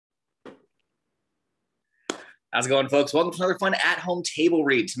How's it going, folks? Welcome to another fun at-home table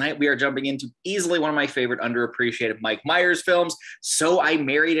read. Tonight, we are jumping into easily one of my favorite underappreciated Mike Myers films, So I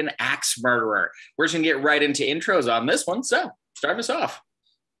Married an Axe Murderer. We're just going to get right into intros on this one, so start us off.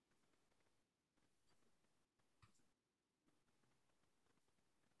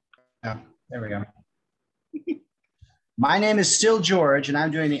 Yeah, there we go. My name is still George, and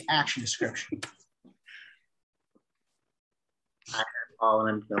I'm doing the action description. I'm Paul, and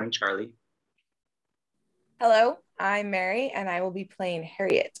I'm playing Charlie. Hello, I'm Mary, and I will be playing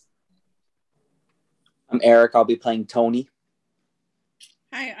Harriet. I'm Erik. I'll be playing Tony.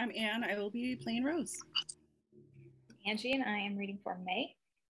 Hi, I'm Anne. I will be playing Rose. Angie, and I am reading for May.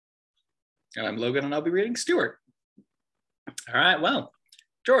 And I'm Logan, and I'll be reading Stuart. All right, well,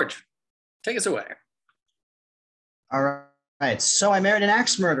 George, take us away. All right, So I Married an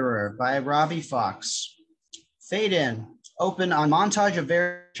Axe Murderer by Robbie Fox. Fade in, open on montage of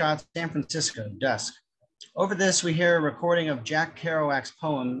various shots, San Francisco, dusk. Over this, we hear a recording of Jack Kerouac's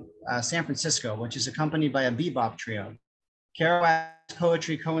poem, San Francisco, which is accompanied by a bebop trio. Kerouac's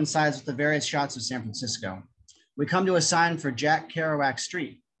poetry coincides with the various shots of San Francisco. We come to a sign for Jack Kerouac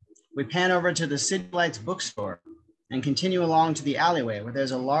Street. We pan over to the City Lights bookstore and continue along to the alleyway where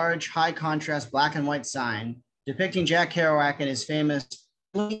there's a large, high-contrast black and white sign depicting Jack Kerouac and his famous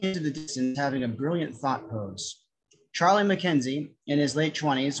looking into the distance having a brilliant thought pose. Charlie McKenzie, in his late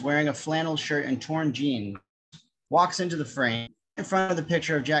 20s, wearing a flannel shirt and torn jeans, walks into the frame in front of the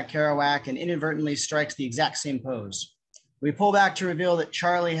picture of Jack Kerouac and inadvertently strikes the exact same pose. We pull back to reveal that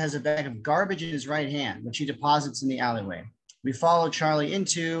Charlie has a bag of garbage in his right hand, which he deposits in the alleyway. We follow Charlie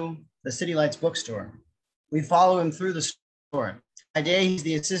into the City Lights bookstore. We follow him through the store. By day, he's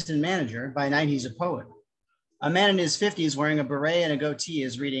the assistant manager. By night, he's a poet. A man in his 50s wearing a beret and a goatee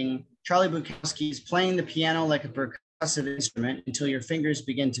is reading Charlie Bukowski's Playing the Piano Like a Percussive Instrument Until Your Fingers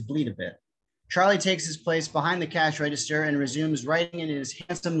Begin to Bleed a Bit. Charlie takes his place behind the cash register and resumes writing in his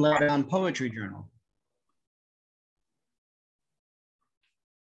handsome leather-bound poetry journal.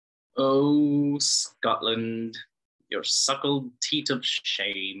 Oh, Scotland, your suckled teat of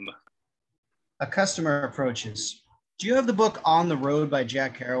shame. A customer approaches. Do you have the book On the Road by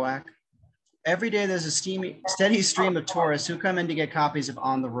Jack Kerouac? Every day there's a steady stream of tourists who come in to get copies of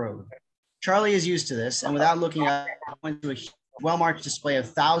On the Road. Charlie is used to this, and without looking up, went to a well-marked display of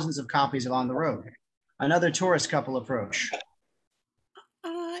thousands of copies of On the Road. Another tourist couple approach. Do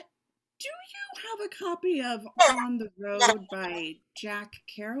you have a copy of On the Road by Jack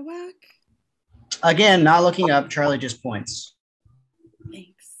Kerouac? Again, not looking up, Charlie just points.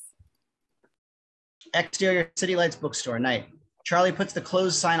 Thanks. Exterior City Lights bookstore, night. Charlie puts the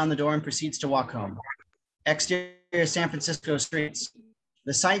closed sign on the door and proceeds to walk home. Exterior San Francisco streets.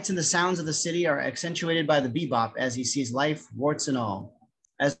 The sights and the sounds of the city are accentuated by the bebop as he sees life, warts and all.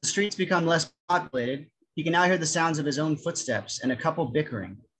 As the streets become less populated, he can now hear the sounds of his own footsteps and a couple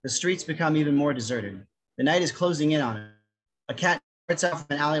bickering. The streets become even more deserted. The night is closing in on him. A cat darts out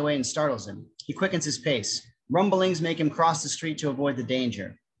from an alleyway and startles him. He quickens his pace. Rumblings make him cross the street to avoid the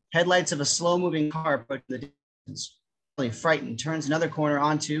danger. Headlights of a slow-moving car approach the distance. Charlie, frightened, turns another corner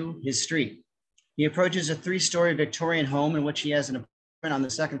onto his street. He approaches a 3-story Victorian home in which he has an apartment on the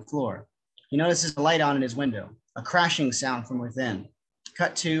second floor. He notices a light on in his window, a crashing sound from within.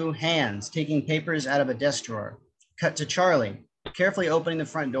 Cut to hands taking papers out of a desk drawer. Cut to Charlie, carefully opening the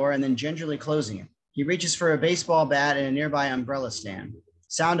front door and then gingerly closing it. He reaches for a baseball bat and a nearby umbrella stand.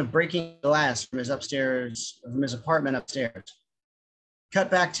 Sound of breaking glass from his apartment upstairs. Cut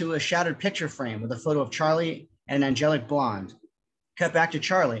back to a shattered picture frame with a photo of Charlie and an angelic blonde. Cut back to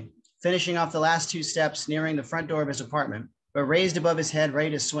Charlie, finishing off the last 2 steps nearing the front door of his apartment, but raised above his head, ready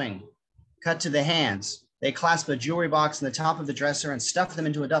to swing. Cut to the hands. They clasp a jewelry box on the top of the dresser and stuff them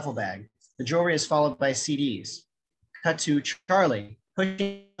into a duffel bag. The jewelry is followed by CDs. Cut to Charlie,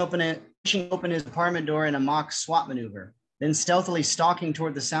 pushing open his apartment door in a mock SWAT maneuver, then stealthily stalking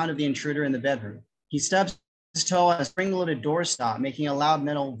toward the sound of the intruder in the bedroom. He stubs his toe on a spring-loaded doorstop, making a loud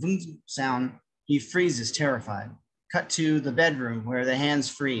metal vroom sound. He freezes, terrified. Cut to the bedroom where the hands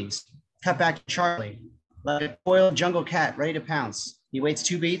freeze. Cut back to Charlie. Like a coiled jungle cat ready to pounce. He waits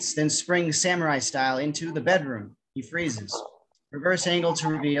 2 beats, then springs samurai style into the bedroom. He freezes. Reverse angle to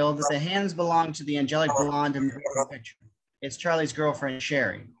reveal that the hands belong to the angelic blonde in the picture. It's Charlie's girlfriend,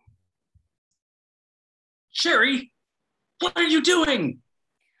 Sherri. Sherri, what are you doing?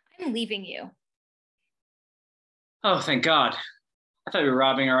 I'm leaving you. Oh, thank God. I thought we were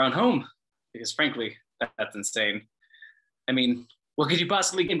robbing our own home. Because frankly, that's insane. I mean, what could you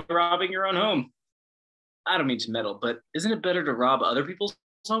possibly gain by robbing your own home? I don't mean to meddle, but isn't it better to rob other people's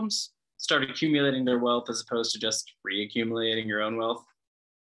homes? Start accumulating their wealth as opposed to just reaccumulating your own wealth?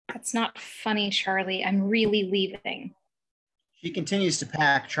 That's not funny, Charlie. I'm really leaving. She continues to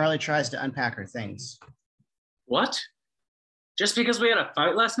pack. Charlie tries to unpack her things. What? Just because we had a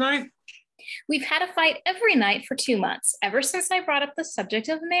fight last night? We've had a fight every night for 2 months. Ever since I brought up the subject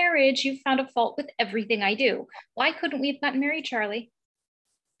of marriage, you've found a fault with everything I do. Why couldn't we have gotten married, Charlie?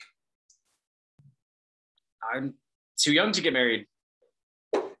 I'm too young to get married.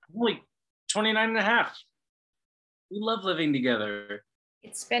 I'm only 29 and a half. We love living together.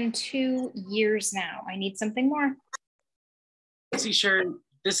 It's been 2 years now. I need something more. See, Sherri,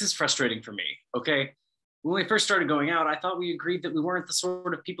 this is frustrating for me, okay? When we first started going out, I thought we agreed that we weren't the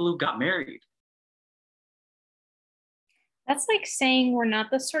sort of people who got married. That's like saying we're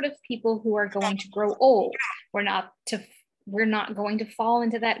not the sort of people who are going to grow old. We're not going to fall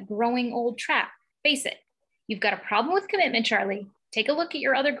into that growing old trap. Face it, you've got a problem with commitment, Charlie. Take a look at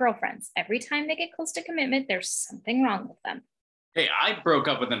your other girlfriends. Every time they get close to commitment, there's something wrong with them. Hey, I broke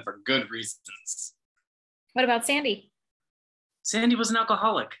up with them for good reasons. What about Sandy? Sandy was an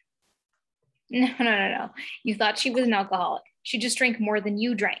alcoholic. No. You thought she was an alcoholic. She just drank more than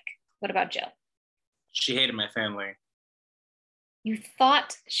you drank. What about Jill? She hated my family. You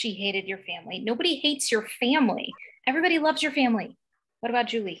thought she hated your family. Nobody hates your family. Everybody loves your family. What about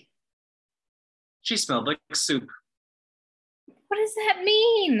Julie? She smelled like soup. What does that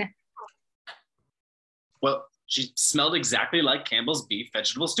mean? Well, she smelled exactly like Campbell's beef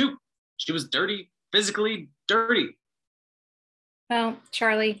vegetable stew. She was dirty, physically dirty. Well,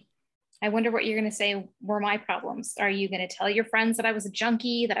 Charlie, I wonder what you're going to say were my problems. Are you going to tell your friends that I was a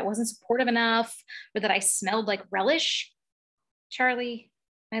junkie, that I wasn't supportive enough, or that I smelled like relish? Charlie,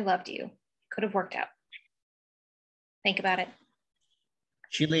 I loved you. It could have worked out. Think about it.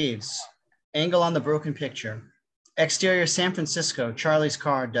 She leaves. Angle on the broken picture. Exterior San Francisco, Charlie's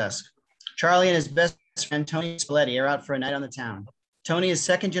car, dusk. Charlie and his best friend, Tony Spalletti, are out for a night on the town. Tony is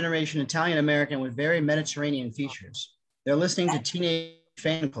second-generation Italian-American with very Mediterranean features. They're listening to Teenage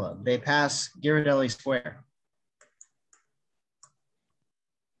Fan Club. They pass Ghirardelli Square.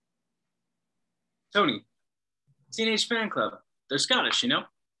 Tony, Teenage Fan Club. They're Scottish, you know?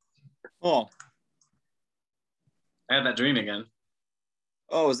 Oh. I had that dream again.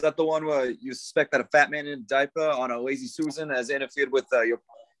 Oh, is that the one where you suspect that a fat man in a diaper on a lazy Susan has interfered with your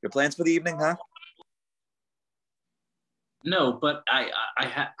plans for the evening, huh? No, but I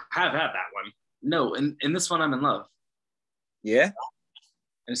have had that one. No, in this one, I'm in love. Yeah?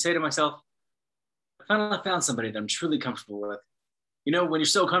 And I say to myself, I finally found somebody that I'm truly comfortable with. You know, when you're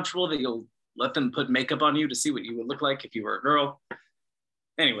so comfortable that you'll let them put makeup on you to see what you would look like if you were a girl.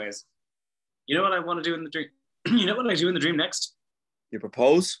 Anyways, you know what I want to do in the dream? You know what I do in the dream next? You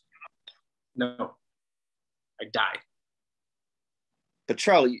propose? No, I die. But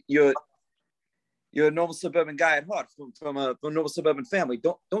Charlie, you're a normal suburban guy at heart from a normal suburban family.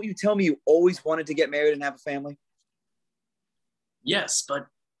 Don't you tell me you always wanted to get married and have a family? Yes, but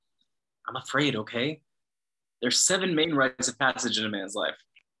I'm afraid, okay? There's 7 main rites of passage in a man's life.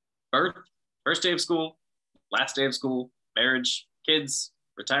 Birth, first day of school, last day of school, marriage, kids,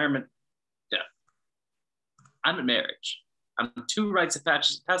 retirement, death. I'm at marriage. I'm 2 rites of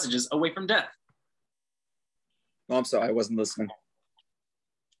passages away from death. Oh, I'm sorry, I wasn't listening.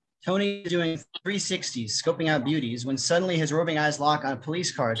 Tony is doing 360s, scoping out beauties, when suddenly his roving eyes lock on a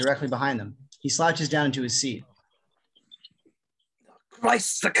police car directly behind them. He slouches down into his seat.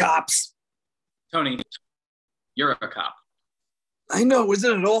 Christ, the cops! Tony, you're a cop. I know,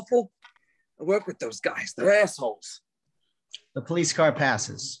 isn't it awful? I work with those guys. They're assholes. The police car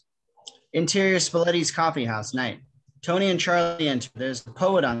passes. Interior Spalletti's coffee house, night. Tony and Charlie enter. There's a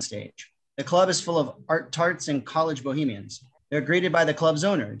poet on stage. The club is full of art tarts and college bohemians. They're greeted by the club's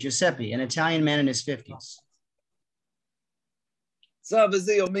owner, Giuseppe, an Italian man in his 50s. Salve,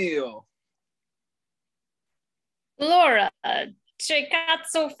 zio mio. Laura, che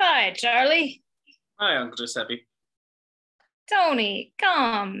cazzo fai, Charlie? Hi, Uncle Giuseppe. Tony,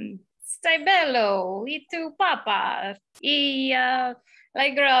 come. Stai bello. E tu, papa. E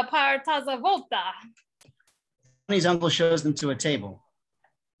allegra par tazza volta. Tony's uncle shows them to a table.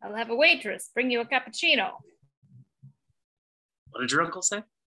 I'll have a waitress bring you a cappuccino. What did your uncle say?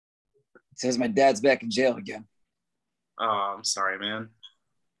 Says my dad's back in jail again. Oh, I'm sorry, man.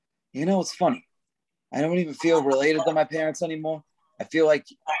 You know, it's funny. I don't even feel related to my parents anymore. I feel like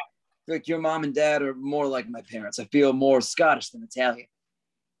your mom and dad are more like my parents. I feel more Scottish than Italian.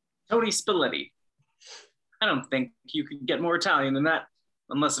 Tony Spalletti. I don't think you could get more Italian than that.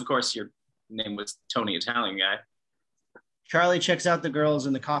 Unless, of course, your name was Tony Italian Guy. Charlie checks out the girls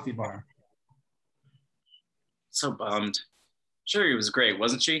in the coffee bar. So bummed. Sherri was great,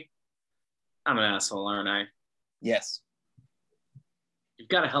 wasn't she? I'm an asshole, aren't I? Yes. You've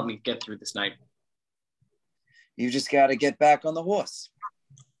got to help me get through this night. You just got to get back on the horse.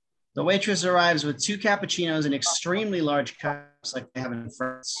 The waitress arrives with 2 cappuccinos in extremely large cups like they have in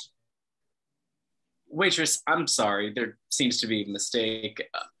France. Waitress, I'm sorry. There seems to be a mistake.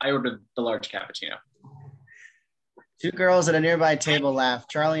 I ordered the large cappuccino. 2 girls at a nearby table laugh.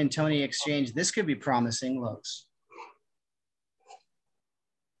 Charlie and Tony exchange "this could be promising" looks.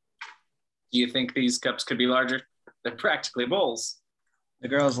 Do you think these cups could be larger? They're practically bowls. The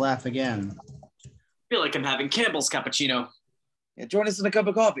girls laugh again. I feel like I'm having Campbell's cappuccino. Yeah, join us in a cup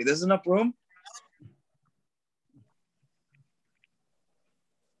of coffee. There's enough room.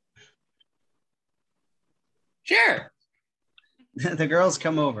 Sure. The girls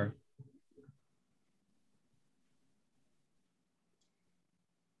come over.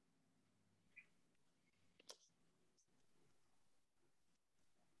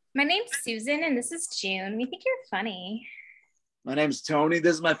 My name's Susan, and this is June. We think you're funny. My name's Tony.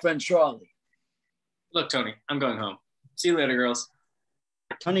 This is my friend Charlie. Look, Tony, I'm going home. See you later, girls.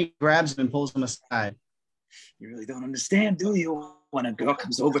 Tony grabs him and pulls him aside. You really don't understand, do you? When a girl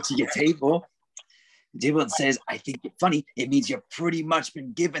comes over to your table and says, "I think you're funny," it means you've pretty much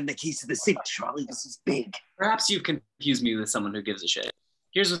been given the keys to the city. Charlie, this is big. Perhaps you've confused me with someone who gives a shit.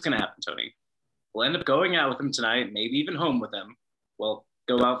 Here's what's going to happen, Tony. We'll end up going out with him tonight, maybe even home with him. We'll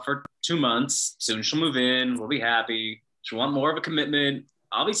go out for 2 months. Soon she'll move in. We'll be happy. She'll want more of a commitment.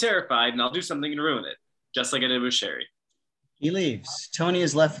 I'll be terrified, and I'll do something to ruin it, just like I did with Sherri. He leaves. Tony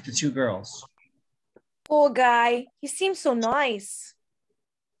is left with the 2 girls. Poor guy. He seems so nice.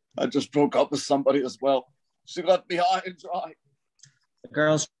 I just broke up with somebody as well. She left me high and dry. The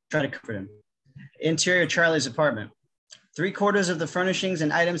girls try to comfort him. Interior Charlie's apartment. 3/4 of the furnishings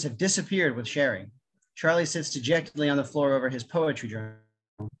and items have disappeared with Sherri. Charlie sits dejectedly on the floor over his poetry journal.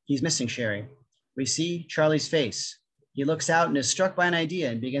 He's missing Sherri. We see Charlie's face. He looks out and is struck by an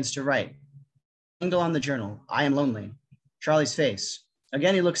idea and begins to write. Angle on the journal. I am lonely. Charlie's face.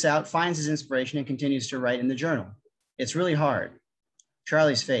 Again, he looks out, finds his inspiration, and continues to write in the journal. It's really hard.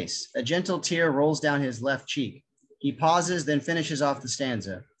 Charlie's face. A gentle tear rolls down his left cheek. He pauses, then finishes off the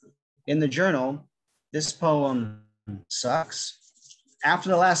stanza. In the journal, this poem sucks. After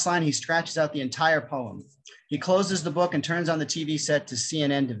the last line, he scratches out the entire poem. He closes the book and turns on the TV set to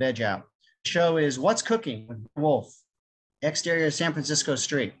CNN to veg out. The show is What's Cooking with Wolf. Exterior San Francisco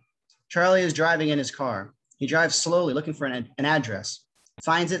Street. Charlie is driving in his car. He drives slowly, looking for an address.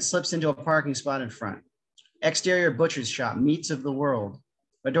 Finds it, slips into a parking spot in front. Exterior butcher's shop, meats of the world.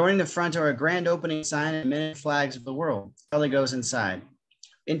 Adorning the front are a grand opening sign and many flags of the world. Charlie goes inside.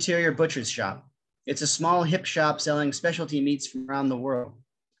 Interior butcher's shop. It's a small hip shop selling specialty meats from around the world.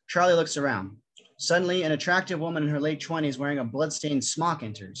 Charlie looks around. Suddenly, an attractive woman in her late 20s wearing a bloodstained smock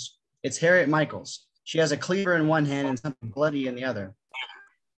enters. It's Harriet Michaels. She has a cleaver in one hand and something bloody in the other.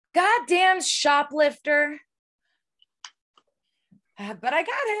 Goddamn shoplifter. But I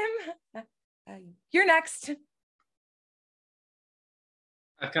got him. You're next.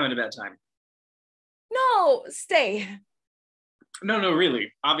 I've come at a bad time. No, stay. No,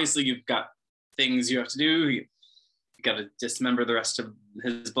 really. Obviously, you've got things you have to do. You got to dismember the rest of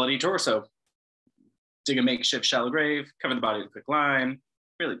his bloody torso, dig a makeshift shallow grave, cover the body with a quick line.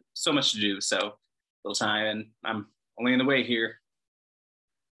 Really, so much to do. So little time, and I'm only in the way here.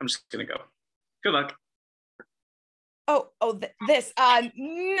 I'm just gonna go. Good luck. This.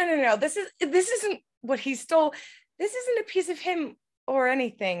 No. This isn't what he stole. This isn't a piece of him or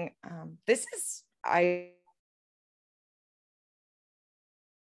anything. This is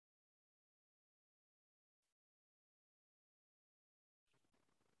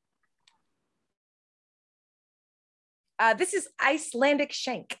this is Icelandic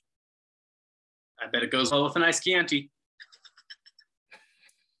shank. I bet it goes well with an ice Chianti.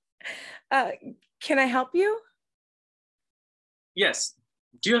 Can I help you? Yes.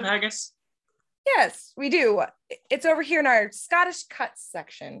 Do you have haggis? Yes, we do. It's over here in our Scottish cuts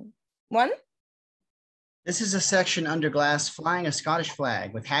section. One? This is a section under glass flying a Scottish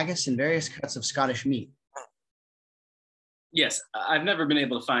flag with haggis and various cuts of Scottish meat. Yes, I've never been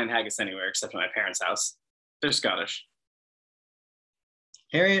able to find haggis anywhere except in my parents' house. They're Scottish.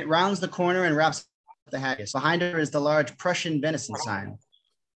 Harriet rounds the corner and wraps up the haggis. Behind her is the large Prussian venison sign.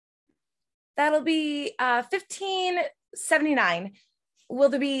 That'll be $15.79. Will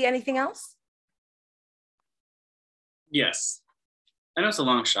there be anything else? Yes. I know it's a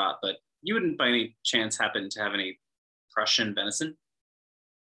long shot, but you wouldn't by any chance happen to have any Prussian venison?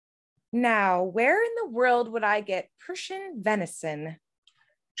 Now, where in the world would I get Prussian venison?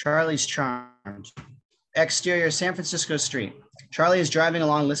 Charlie's charmed. Exterior San Francisco Street. Charlie is driving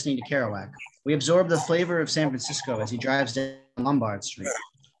along listening to Kerouac. We absorb the flavor of San Francisco as he drives down Lombard Street.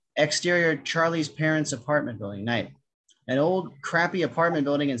 Exterior, Charlie's parents' apartment building, night. An old, crappy apartment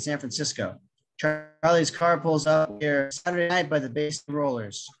building in San Francisco. Charlie's car pulls up here Saturday night by the base of the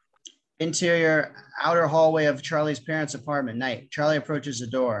rollers. Interior, outer hallway of Charlie's parents' apartment, night. Charlie approaches the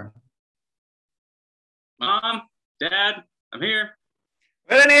door. Mom, Dad, I'm here.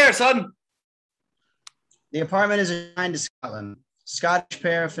 Get in here, son. The apartment is assigned to Scotland. Scottish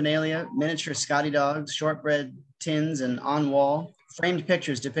paraphernalia, miniature Scotty dogs, shortbread tins, and on-wall framed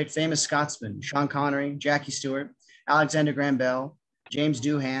pictures depict famous Scotsmen, Sean Connery, Jackie Stewart, Alexander Graham Bell, James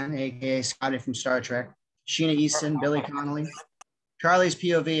Doohan, aka Scotty from Star Trek, Sheena Easton, Billy Connolly. Charlie's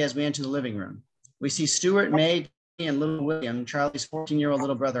POV as we enter the living room. We see Stuart, May, and little William, Charlie's 14-year-old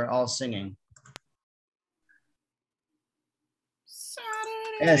little brother, all singing.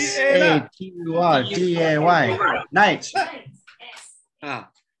 S-A-T-U-R-D-A-Y. Night.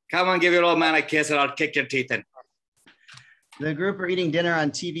 Come on, give your old man a kiss and I'll kick your teeth in. The group are eating dinner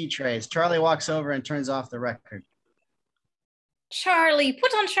on TV trays. Charlie walks over and turns off the record. Charlie,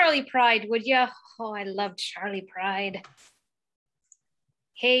 put on Charlie Pride, would you? Oh, I love Charlie Pride.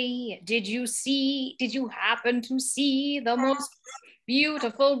 Hey, did you happen to see the most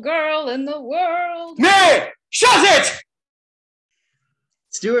beautiful girl in the world? May! Shut it!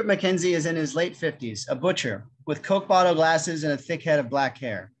 Stuart Mackenzie is in his late 50s, a butcher, with Coke bottle glasses and a thick head of black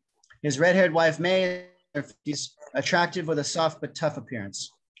hair. His red-haired wife, May, is in her 50s, attractive with a soft but tough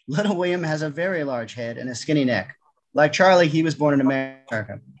appearance. Little William has a very large head and a skinny neck. Like Charlie, he was born in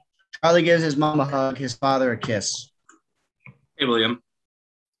America. Charlie gives his mom a hug, his father a kiss. Hey, William.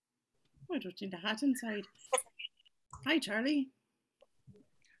 I don't need a hat inside. Hi, Charlie.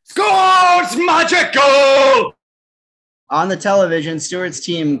 Scores magical! On the television, Stuart's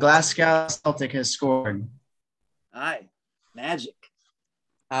team, Glasgow Celtic, has scored. Aye, magic.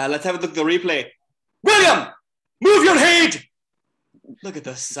 Let's have a look at the replay. William, move your head! Look at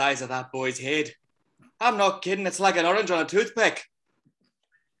the size of that boy's head. I'm not kidding, it's like an orange on a toothpick.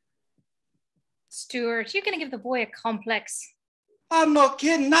 Stuart, you're going to give the boy a complex. I'm not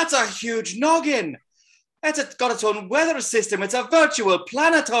kidding, that's a huge noggin. It's got its own weather system. It's a virtual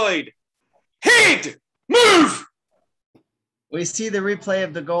planetoid. Head, move! We see the replay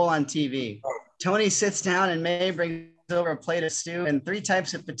of the goal on TV. Tony sits down and May brings over a plate of stew and 3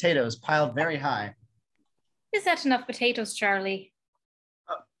 types of potatoes piled very high. Is that enough potatoes, Charlie?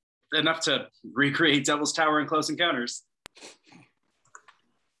 Enough to recreate Devil's Tower in Close Encounters.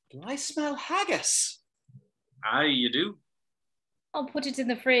 Do I smell haggis? Aye, you do. I'll put it in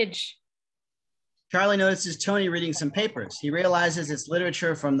the fridge. Charlie notices Tony reading some papers. He realizes it's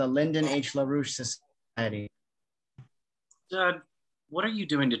literature from the Lyndon H. LaRouche Society. Dad, what are you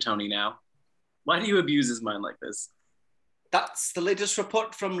doing to Tony now? Why do you abuse his mind like this? That's the latest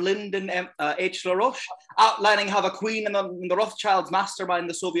report from Lyndon H. LaRouche, outlining how the Queen and the Rothschilds mastermind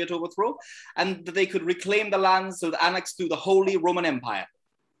the Soviet overthrow, and that they could reclaim the lands so annexed through the Holy Roman Empire.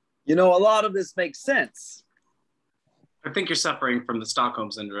 You know, a lot of this makes sense. I think you're suffering from the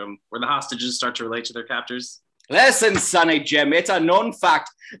Stockholm Syndrome, where the hostages start to relate to their captors. Listen, Sonny Jim, it's a known fact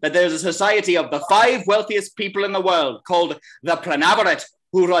that there's a society of the 5 wealthiest people in the world called the Prenavaret,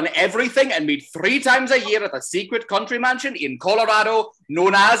 who run everything and meet 3 times a year at a secret country mansion in Colorado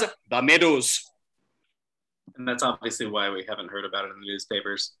known as the Meadows. And that's obviously why we haven't heard about it in the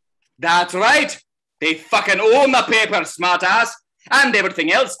newspapers. That's right. They fucking own the paper, smartass, and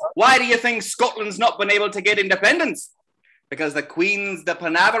everything else. Why do you think Scotland's not been able to get independence? Because the Queen's, the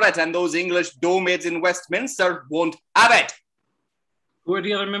Prenavaret, and those English domaids in Westminster won't have it. Who are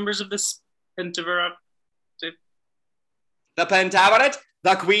the other members of this Pentaverate? The Pentaverate,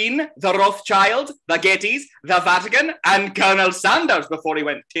 the Queen, the Rothschild, the Gettys, the Vatican, and Colonel Sanders before he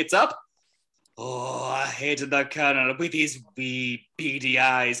went tits up. Oh, I hated the Colonel with his wee beady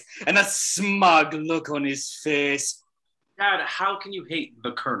eyes and a smug look on his face. Dad, how can you hate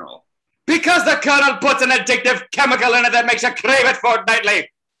the Colonel? Because the Colonel puts an addictive chemical in it that makes you crave it fortnightly.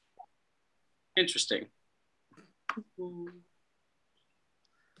 Interesting.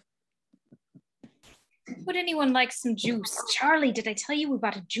 Would anyone like some juice? Charlie, did I tell you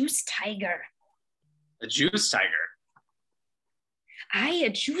about a juice tiger? A juice tiger? Aye, a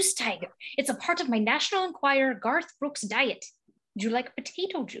juice tiger. It's a part of my National Enquirer Garth Brooks diet. Would you like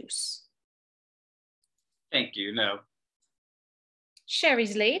potato juice? Thank you, no.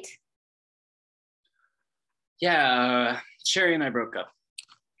 Sherry's late. Yeah, Sherri and I broke up.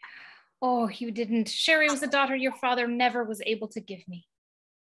 Oh, you didn't. Sherri was the daughter your father never was able to give me.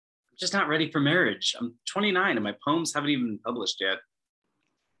 I'm just not ready for marriage. I'm 29 and my poems haven't even been published yet.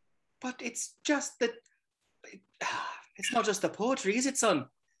 But it's just that... It's not just the poetry, is it, son?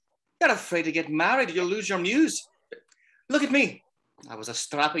 You're afraid to get married, you'll lose your muse. Look at me. I was a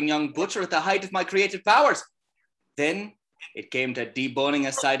strapping young butcher at the height of my creative powers. Then it came to deboning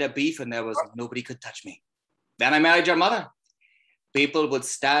a side of beef and there was nobody could touch me. Then I married your mother. People would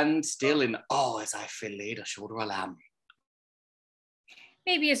stand still in awe as I filleted a shoulder of lamb.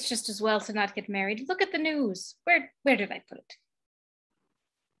 Maybe it's just as well to not get married. Look at the news. Where did I put it?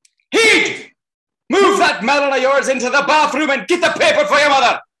 Heed! Move that melon of yours into the bathroom and get the paper for your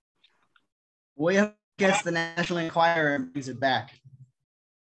mother. William gets the National Enquirer and brings it back.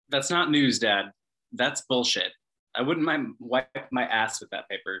 That's not news, Dad. That's bullshit. I wouldn't mind wiping my ass with that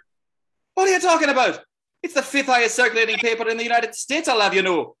paper. What are you talking about? It's the fifth highest circulating paper in the United States, I'll have you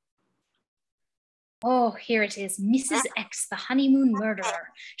know. Oh, here it is. Mrs. X, the honeymoon murderer.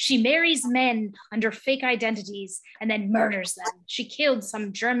 She marries men under fake identities and then murders them. She killed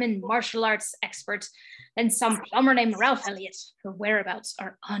some German martial arts expert, then some plumber named Ralph Elliott. Her whereabouts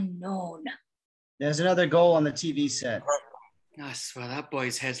are unknown. There's another goal on the TV set. I swear that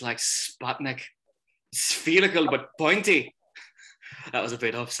boy's head's like Sputnik. Spherical but pointy. That was a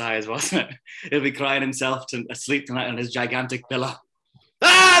bit offsides, wasn't it? He'll be crying himself to asleep tonight on his gigantic pillow.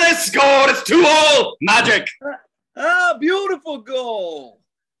 Ah, they scored! It's 2-2! Magic! Ah, beautiful goal.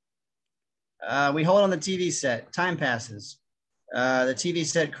 We hold on the TV set. Time passes. The TV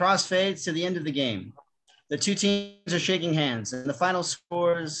set crossfades to the end of the game. The two teams are shaking hands, and the final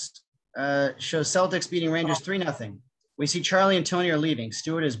scores show Celtics beating Rangers 3-0. We see Charlie and Tony are leaving.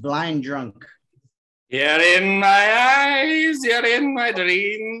 Stuart is blind drunk. You're in my eyes, you're in my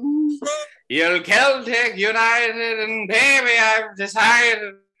dreams. You're Celtic United, and baby, I've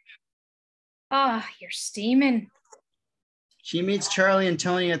decided. Ah, you're steaming. She meets Charlie and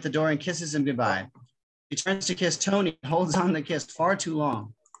Tony at the door and kisses him goodbye. She turns to kiss Tony and holds on the kiss far too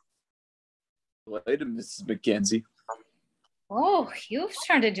long. Later, Mrs. McKenzie. Oh, you've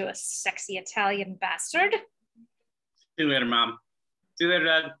turned into a sexy Italian bastard. See you later, Mom. See you later,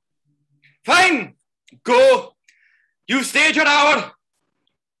 Dad. Fine, go. You stayed your hour.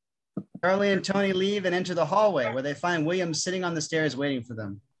 Charlie and Tony leave and enter the hallway where they find William sitting on the stairs waiting for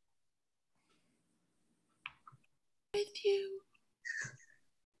them. With you.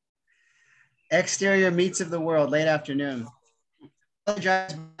 Exterior meets of the world, late afternoon. Charlie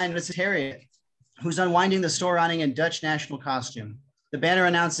drives behind Mrs. Harriet, who's unwinding the store awning in Dutch national costume. The banner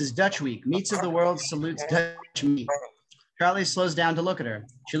announces Dutch Week. Meats of the world salutes Dutch meat. Charlie slows down to look at her.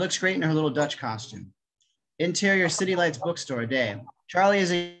 She looks great in her little Dutch costume. Interior City Lights bookstore, day. Charlie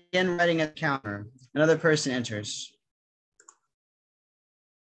is again writing at the counter. Another person enters.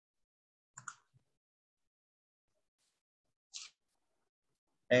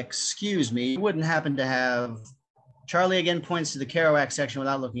 Excuse me, you wouldn't happen to have... Charlie again points to the Kerouac section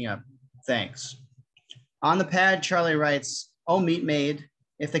without looking up. Thanks. On the pad, Charlie writes, "Oh, meat maid,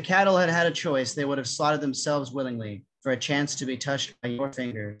 if the cattle had had a choice, they would have slaughtered themselves willingly for a chance to be touched by your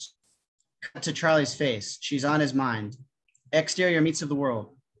fingers." Cut to Charlie's face. She's on his mind. Exterior Meats of the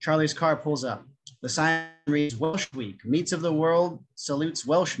World. Charlie's car pulls up. The sign reads Welsh Week. Meats of the World salutes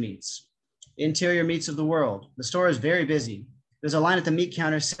Welsh meats. Interior Meats of the World. The store is very busy. There's a line at the meat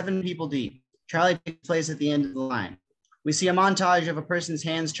counter, 7 people deep. Charlie takes place at the end of the line. We see a montage of a person's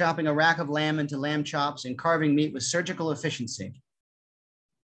hands chopping a rack of lamb into lamb chops and carving meat with surgical efficiency.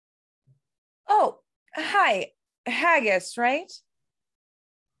 Oh, hi. Haggis, right?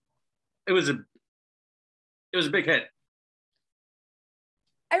 It was a big hit.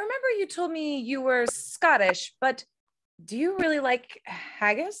 I remember you told me you were Scottish, but do you really like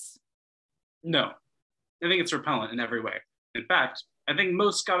haggis? No, I think it's repellent in every way. In fact, I think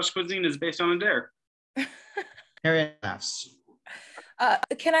most Scottish cuisine is based on a dare. Harriet laughs.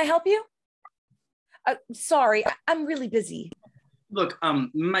 Can I help you? Sorry, I'm really busy. Look,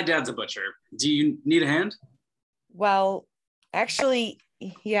 my dad's a butcher. Do you need a hand? Well, actually,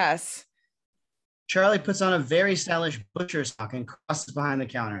 yes. Charlie puts on a very stylish butcher's sock and crosses behind the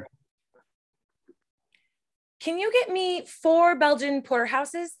counter. Can you get me 4 Belgian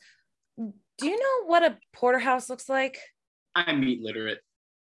porterhouses? Do you know what a porterhouse looks like? I'm meat literate.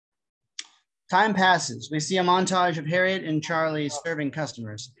 Time passes. We see a montage of Harriet and Charlie serving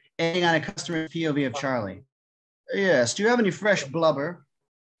customers, ending on a customer's POV of Charlie. Yes, do you have any fresh blubber?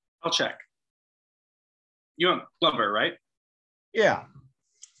 I'll check. You want blubber, right? Yeah.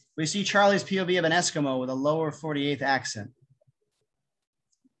 We see Charlie's POV of an Eskimo with a lower 48th accent.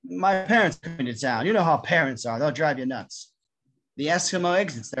 My parents are coming to town. You know how parents are. They'll drive you nuts. The Eskimo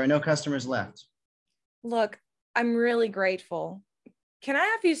exits. There are no customers left. Look, I'm really grateful. Can I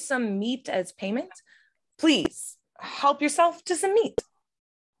have you some meat as payment? Please, help yourself to some meat.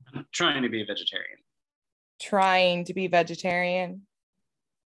 I'm trying to be a vegetarian. Trying to be vegetarian?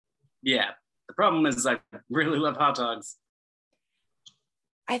 Yeah, the problem is I really love hot dogs.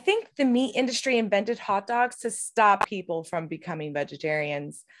 I think the meat industry invented hot dogs to stop people from becoming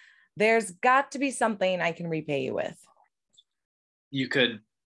vegetarians. There's got to be something I can repay you with. You could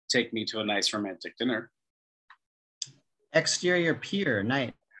take me to a nice romantic dinner. Exterior pier,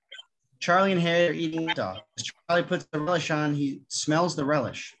 night. Charlie and Harriet are eating hot dogs. Charlie puts the relish on. He smells the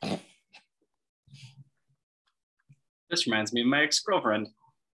relish. This reminds me of my ex-girlfriend.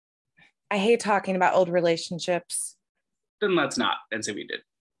 I hate talking about old relationships. Then let's not and say we did.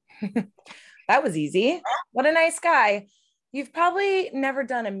 That was easy. What a nice guy. You've probably never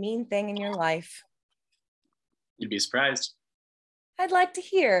done a mean thing in your life. You'd be surprised. I'd like to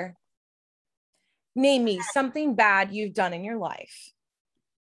hear. Name me something bad you've done in your life.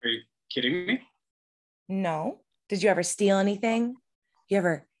 Are you kidding me? No. Did you ever steal anything? You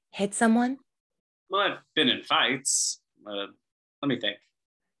ever hit someone? Well, I've been in fights. Let me think.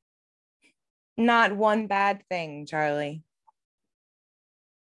 Not one bad thing, Charlie.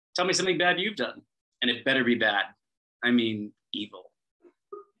 Tell me something bad you've done. And it better be bad. I mean, evil.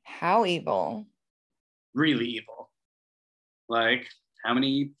 How evil? Really evil. Like, how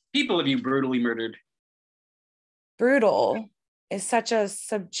many people have you brutally murdered? Brutal is such a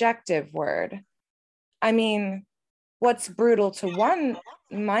subjective word. I mean, what's brutal to one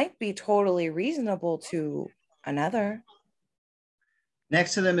might be totally reasonable to another.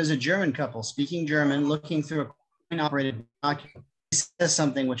 Next to them is a German couple speaking German, looking through a coin-operated binocular. He says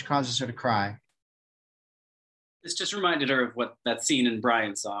something which causes her to cry. This just reminded her of what that scene in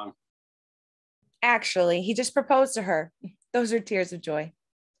Brian's song. Actually, he just proposed to her. Those are tears of joy.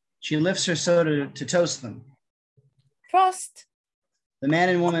 She lifts her soda to toast them. Prost. The man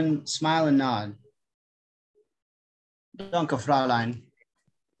and woman smile and nod. Danke, Fräulein.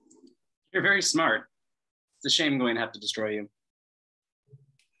 You're very smart. It's a shame I'm going to have to destroy you.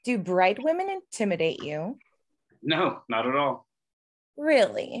 Do bright women intimidate you? No, not at all.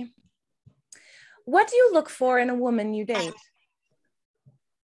 Really? What do you look for in a woman you date?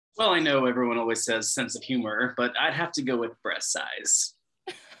 Well, I know everyone always says sense of humor, but I'd have to go with breast size.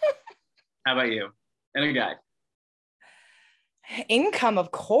 How about you? And a guy? Income,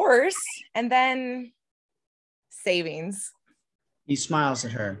 of course. And then savings. He smiles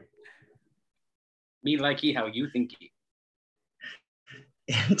at her. Me likey how you thinky.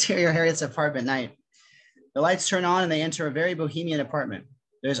 Interior Harriet's apartment night. The lights turn on and they enter a very bohemian apartment.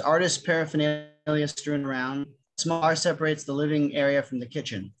 There's artist paraphernalia strewn around. A small bar separates the living area from the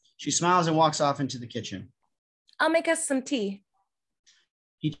kitchen. She smiles and walks off into the kitchen. I'll make us some tea.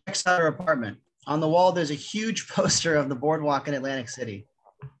 He checks out her apartment. On the wall, there's a huge poster of the boardwalk in Atlantic City.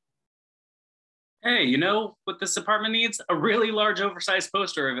 Hey, you know what this apartment needs? A really large, oversized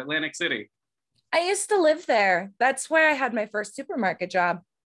poster of Atlantic City. I used to live there. That's where I had my first supermarket job.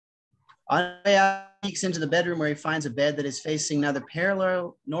 On the way out, he peeks into the bedroom where he finds a bed that is facing neither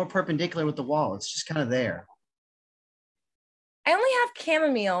parallel nor perpendicular with the wall. It's just kind of there. I only have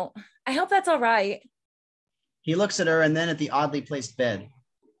chamomile. I hope that's all right. He looks at her and then at the oddly placed bed.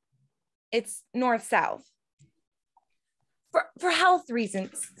 It's north-south. For health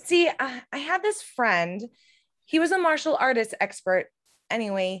reasons. See, I had this friend. He was a martial artist expert.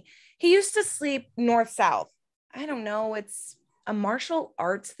 Anyway, he used to sleep north-south. I don't know, it's a martial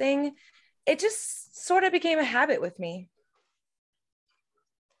arts thing. It just sort of became a habit with me.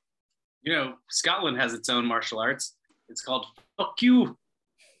 You know, Scotland has its own martial arts. It's called fuck you.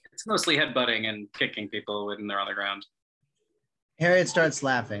 It's mostly headbutting and kicking people when they're on the ground. Harriet starts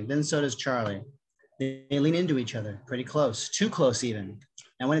laughing, then so does Charlie. They lean into each other, pretty close, too close even.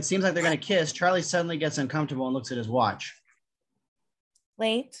 And when it seems like they're going to kiss, Charlie suddenly gets uncomfortable and looks at his watch.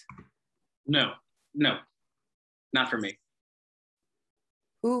 Late? No, not for me.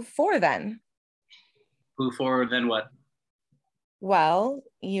 Who for then? Who for then what? Well,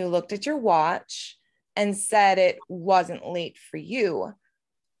 you looked at your watch and said it wasn't late for you.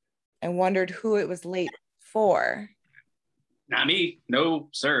 I wondered who it was late for. Not me. No,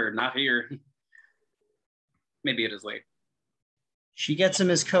 sir, not here. Maybe it is late. She gets him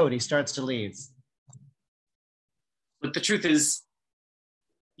his coat. He starts to leave. But the truth is,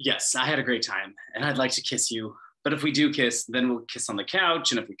 yes, I had a great time and I'd like to kiss you. But if we do kiss, then we'll kiss on the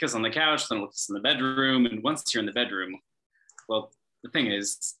couch. And if we kiss on the couch, then we'll kiss in the bedroom. And once you're in the bedroom, well, the thing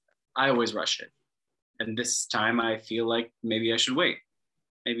is, I always rush it. And this time I feel like maybe I should wait.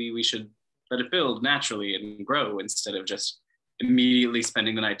 Maybe we should let it build naturally and grow instead of just immediately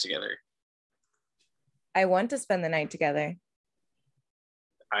spending the night together. I want to spend the night together.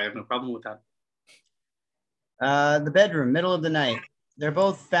 I have no problem with that. The bedroom, middle of the night. They're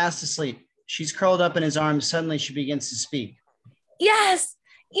both fast asleep. She's curled up in his arms. Suddenly she begins to speak. Yes,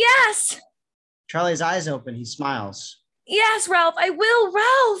 yes. Charlie's eyes open. He smiles. Yes, Ralph, I will,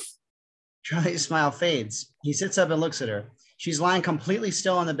 Ralph. Charlie's smile fades. He sits up and looks at her. She's lying completely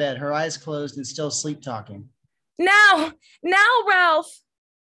still on the bed, her eyes closed and still sleep talking. Now, Ralph.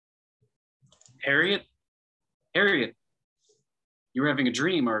 Harriet, you were having a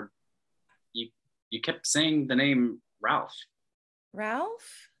dream, or you kept saying the name Ralph.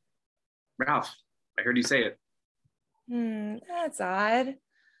 Ralph? Ralph, I heard you say it. That's odd.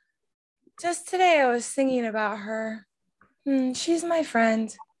 Just today I was thinking about her. She's my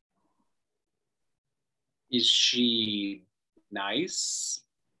friend. Is she nice,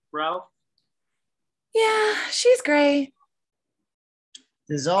 Ralph? Yeah, she's great.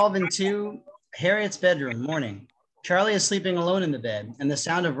 Dissolve into Harriet's bedroom, morning. Charlie is sleeping alone in the bed, and the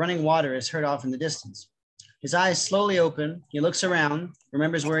sound of running water is heard off in the distance. His eyes slowly open. He looks around,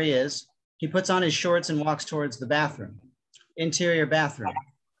 remembers where he is. He puts on his shorts and walks towards the bathroom. Interior bathroom.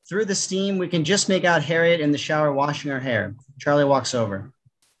 Through the steam, we can just make out Harriet in the shower washing her hair. Charlie walks over.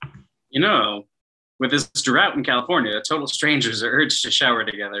 You know, with this drought in California, total strangers are urged to shower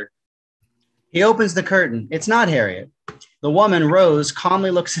together. He opens the curtain. It's not Harriet. The woman, Rose, calmly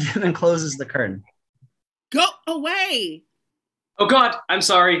looks at him and closes the curtain. Go away! Oh God, I'm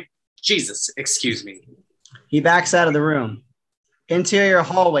sorry. Jesus, excuse me. He backs out of the room. Interior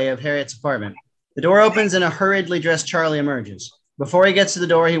hallway of Harriet's apartment. The door opens and a hurriedly dressed Charlie emerges. Before he gets to the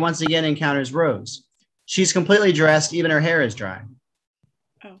door, he once again encounters Rose. She's completely dressed, even her hair is dry.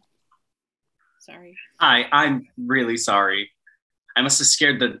 Oh, sorry. Hi, I'm really sorry. I must have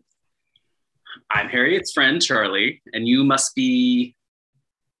scared the... I'm Harriet's friend, Charlie, and you must be...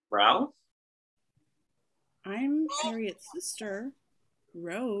 Ralph? I'm Harriet's sister,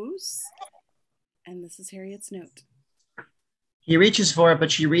 Rose, and this is Harriet's note. He reaches for it,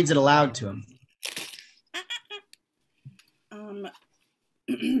 but she reads it aloud to him.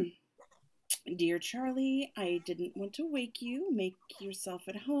 Dear Charlie, I didn't want to wake you. Make yourself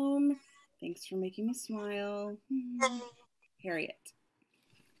at home. Thanks for making me smile. Harriet.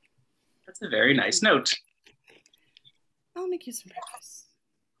 That's a very nice note. I'll make you some breakfast.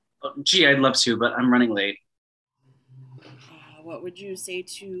 Oh, gee, I'd love to, but I'm running late. What would you say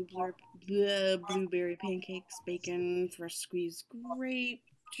to blueberry pancakes, bacon, fresh squeezed grape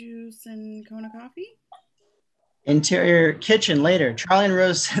juice, and Kona coffee? Interior kitchen later. Charlie and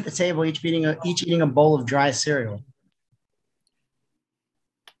Rose sit at the table, each eating a bowl of dry cereal.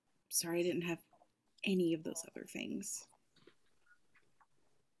 Sorry, I didn't have any of those other things.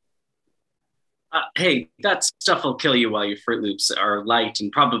 Hey, that stuff will kill you while your Fruit Loops are light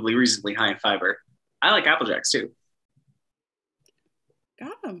and probably reasonably high in fiber. I like Apple Jacks too.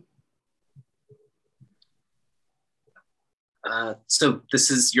 Got them. So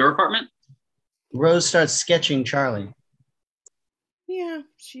this is your apartment? Rose starts sketching Charlie. Yeah,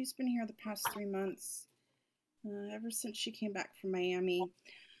 she's been here the past 3 months. Ever since she came back from Miami.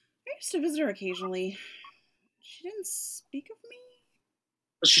 I used to visit her occasionally. She didn't speak of me.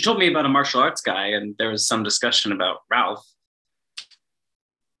 She told me about a martial arts guy, and there was some discussion about Ralph.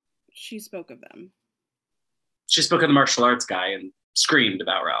 She spoke of them. She spoke of the martial arts guy and screamed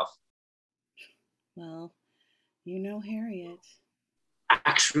about Ralph. Well, you know Harriet.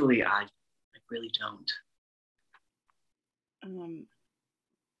 Actually, I really don't.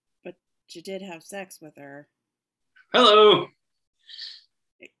 But you did have sex with her. Hello.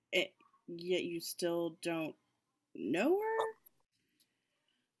 Yet you still don't know her?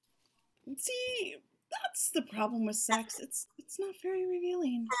 See, that's the problem with sex. It's not very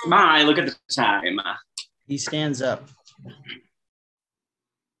revealing. My, look at the time. He stands up.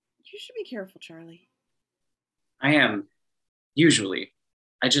 You should be careful, Charlie. I am. Usually.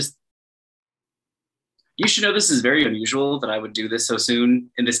 You should know this is very unusual that I would do this so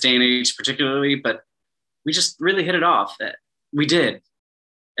soon in this day and age particularly, but we just really hit it off. We did.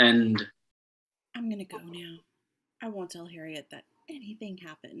 And... I'm gonna go now. I won't tell Harriet that anything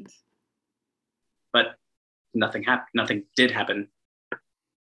happened. But nothing happened. Nothing did happen.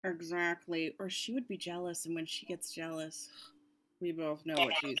 Exactly. Or she would be jealous, and when she gets jealous, we both know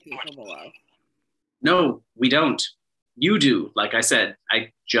what she's capable of. No, we don't. You do, like I said.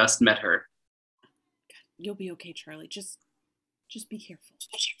 I just met her. God, you'll be okay, Charlie. Just be careful.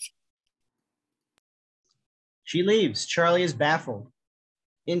 She leaves. Charlie is baffled.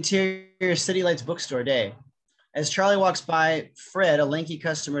 Interior City Lights bookstore day. As Charlie walks by, Fred, a lanky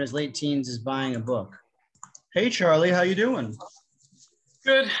customer in his late teens, is buying a book. Hey, Charlie, how you doing?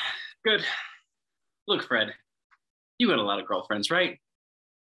 Good. Look, Fred, you got a lot of girlfriends, right?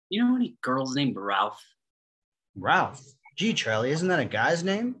 You know any girls named Ralph? Ralph? Gee, Charlie, isn't that a guy's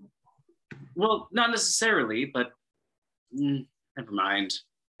name? Well, not necessarily, but never mind.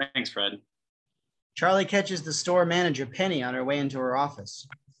 Thanks, Fred. Charlie catches the store manager, Penny, on her way into her office.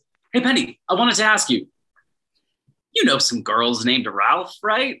 Hey, Penny, I wanted to ask you. You know some girls named Ralph,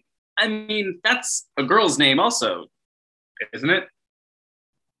 right? I mean, that's a girl's name also, isn't it?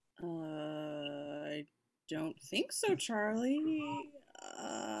 I don't think so, Charlie.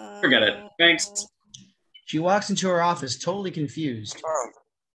 Forget it. Thanks. She walks into her office, totally confused.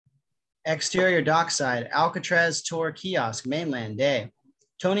 Exterior dockside, Alcatraz Tour Kiosk, mainland day.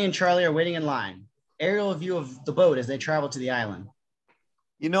 Tony and Charlie are waiting in line. Aerial view of the boat as they travel to the island.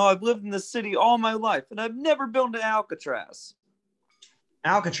 You know, I've lived in the city all my life, and I've never been to Alcatraz.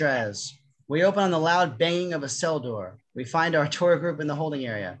 Alcatraz. We open on the loud banging of a cell door. We find our tour group in the holding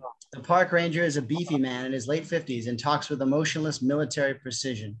area. The park ranger is a beefy man in his late 50s and talks with emotionless military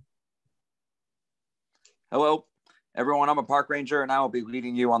precision. Hello, everyone. I'm a park ranger, and I will be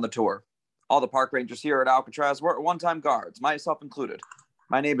leading you on the tour. All the park rangers here at Alcatraz were one-time guards, myself included.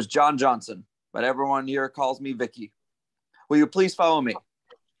 My name is John Johnson, but everyone here calls me Vicky. Will you please follow me?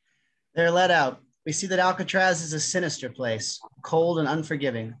 They're let out. We see that Alcatraz is a sinister place, cold and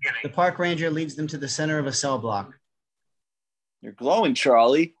unforgiving. The park ranger leads them to the center of a cell block. You're glowing,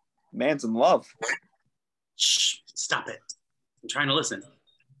 Charlie. Man's in love. Shh, stop it. I'm trying to listen.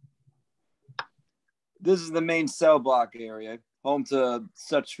 This is the main cell block area, home to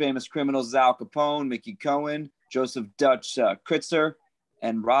such famous criminals as Al Capone, Mickey Cohen, Joseph Dutch Kritzer,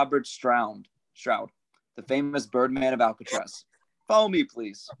 and Robert Stroud, the famous Birdman of Alcatraz. Follow me,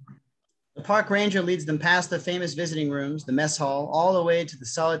 please. The park ranger leads them past the famous visiting rooms, the mess hall, all the way to the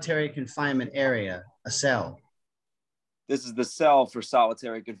solitary confinement area, a cell. This is the cell for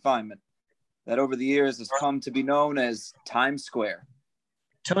solitary confinement that over the years has come to be known as Times Square.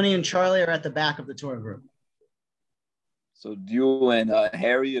 Tony and Charlie are at the back of the tour group. So you and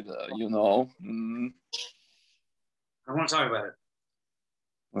Harriet, I want to talk about it.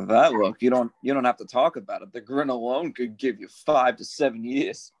 With that look, you don't have to talk about it. The grin alone could give you 5 to 7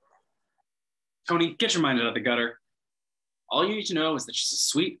 years. Tony, get your mind out of the gutter. All you need to know is that she's a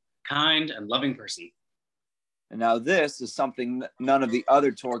sweet, kind, and loving person. And now this is something none of the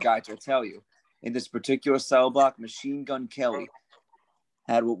other tour guides will tell you. In this particular cell block, Machine Gun Kelly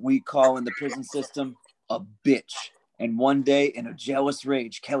had what we call in the prison system a bitch. And one day, in a jealous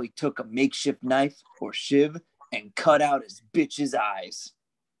rage, Kelly took a makeshift knife or shiv and cut out his bitch's eyes.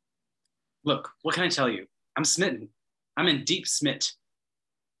 Look, what can I tell you? I'm smitten. I'm in deep smit.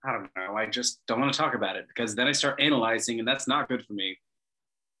 I don't know. I just don't want to talk about it because then I start analyzing and that's not good for me.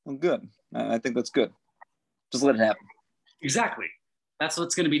 Well, good. I think that's good. Just let it happen. Exactly. That's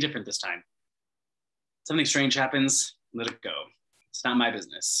what's going to be different this time. Something strange happens, let it go. It's not my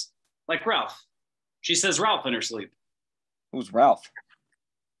business. Like Ralph. She says Ralph in her sleep. Who's Ralph?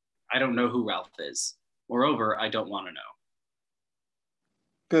 I don't know who Ralph is. Moreover, I don't want to know.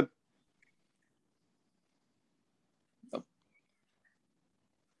 Good.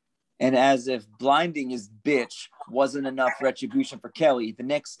 And as if blinding his bitch wasn't enough retribution for Kelly, the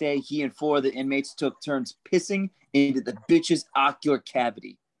next day he and 4 of the inmates took turns pissing into the bitch's ocular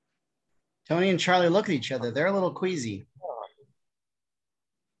cavity. Tony and Charlie look at each other. They're a little queasy.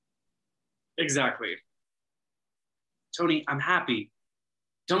 Exactly. Tony, I'm happy.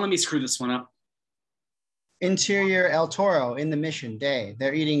 Don't let me screw this one up. Interior El Toro in the Mission day.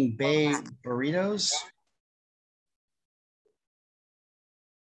 They're eating bay burritos.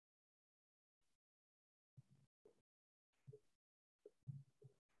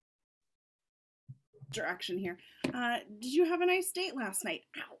 Direction here. Did you have a nice date last night?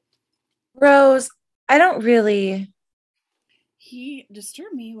 Ow. Rose, I don't really. He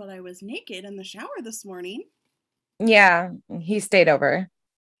disturbed me while I was naked in the shower this morning. Yeah, he stayed over.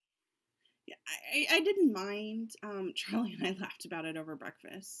 Yeah, I didn't mind. Charlie and I laughed about it over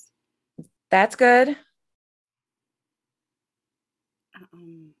breakfast. That's good.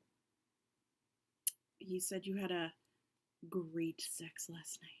 He said you had a great sex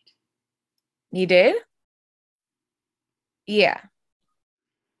last night. You did? Yeah.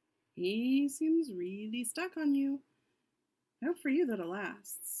 He seems really stuck on you. I hope for you that it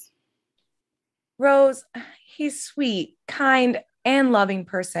lasts. Rose, he's sweet, kind, and loving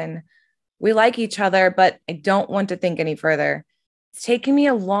person. We like each other, but I don't want to think any further. It's taken me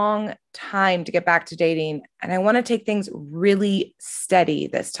a long time to get back to dating, and I want to take things really steady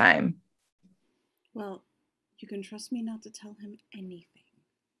this time. Well, you can trust me not to tell him anything.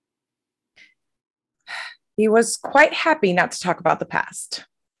 He was quite happy not to talk about the past.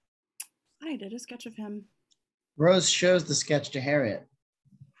 I did a sketch of him. Rose shows the sketch to Harriet.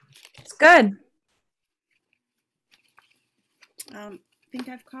 It's good. Think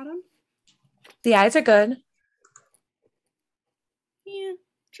I've caught him? The eyes are good. Yeah,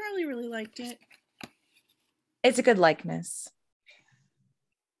 Charlie really liked it. It's a good likeness.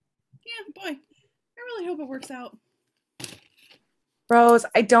 Yeah, boy, I really hope it works out. Rose,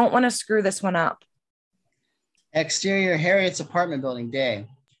 I don't want to screw this one up. Exterior Harriet's apartment building, day.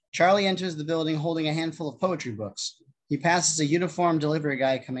 Charlie enters the building holding a handful of poetry books. He passes a uniformed delivery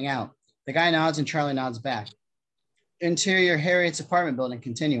guy coming out. The guy nods and Charlie nods back. Interior Harriet's apartment building,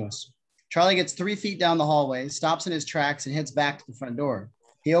 continuous. Charlie gets 3 feet down the hallway, stops in his tracks, and heads back to the front door.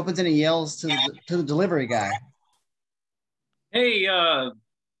 He opens and he yells to the delivery guy. Hey,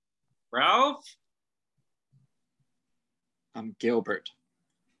 Ralph? I'm Gilbert.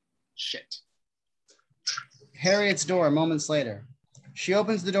 Shit. Harriet's door moments later. She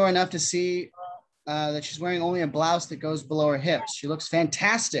opens the door enough to see that she's wearing only a blouse that goes below her hips. She looks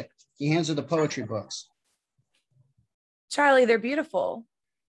fantastic. He hands her the poetry books. Charlie, they're beautiful.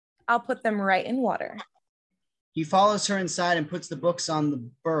 I'll put them right in water. He follows her inside and puts the books on the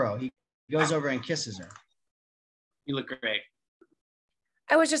burro. He goes over and kisses her. You look great.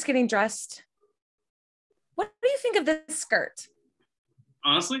 I was just getting dressed. What do you think of this skirt?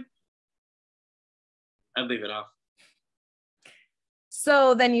 Honestly, I'd leave it off.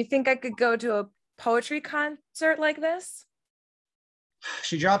 So then you think I could go to a poetry concert like this?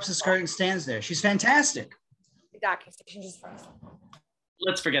 She drops the skirt and stands there. She's fantastic. The docking station just froze.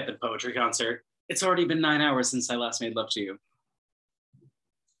 Let's forget the poetry concert. It's already been 9 hours since I last made love to you.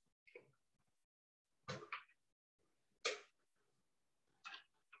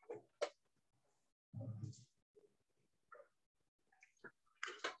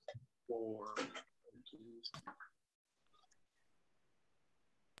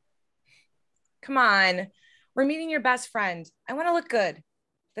 Come on. We're meeting your best friend. I want to look good.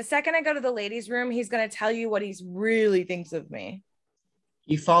 The second I go to the ladies' room, he's going to tell you what he really thinks of me.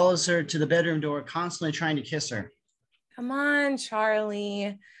 He follows her to the bedroom door, constantly trying to kiss her. Come on,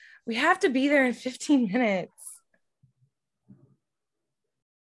 Charlie. We have to be there in 15 minutes.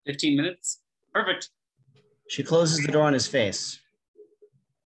 15 minutes? Perfect. She closes the door on his face.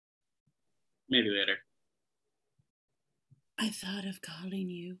 Maybe later. I thought of calling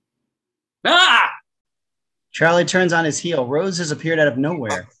you. Ah! Charlie turns on his heel. Rose has appeared out of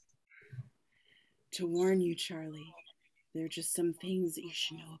nowhere. To warn you, Charlie, there are just some things that you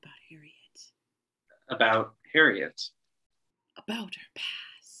should know about Harriet. About Harriet? About her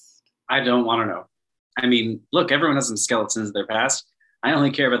past. I don't want to know. I mean, look, everyone has some skeletons in their past. I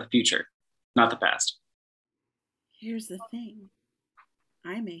only care about the future, not the past. Here's the thing.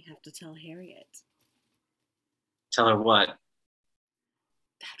 I may have to tell Harriet. Tell her what?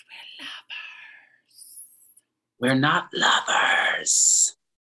 That we're lovers. We're not lovers.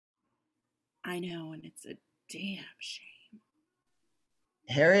 I know, and it's a damn shame.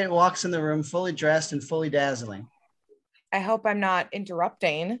 Harriet walks in the room fully dressed and fully dazzling. I hope I'm not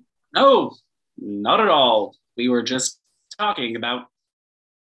interrupting. No, not at all. We were just talking about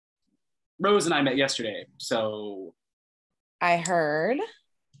Rose and I met yesterday, so... I heard.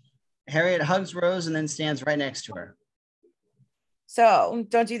 Harriet hugs Rose and then stands right next to her. So,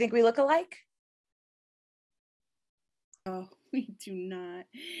 don't you think we look alike? Oh, we do not.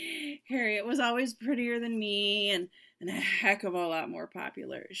 Harriet was always prettier than me and a heck of a lot more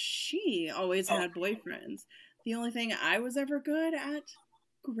popular. She always had boyfriends. The only thing I was ever good at,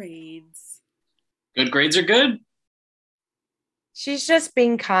 grades. Good grades are good. She's just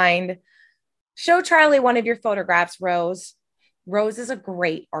being kind. Show Charlie one of your photographs, Rose. Rose is a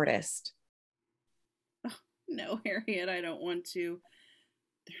great artist. Oh, no, Harriet, I don't want to.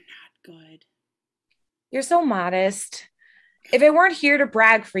 They're not good. You're so modest. If I weren't here to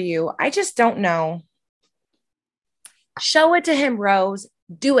brag for you, I just don't know. Show it to him, Rose.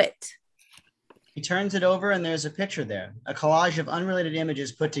 Do it. He turns it over and there's a picture there, a collage of unrelated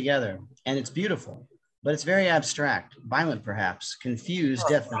images put together, and it's beautiful, but it's very abstract, violent perhaps, confused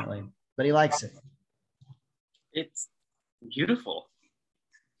definitely, but he likes it. It's beautiful.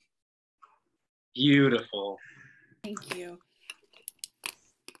 Beautiful. Thank you.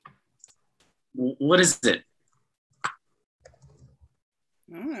 What is it?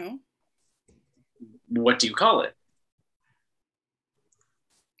 I don't know. What do you call it?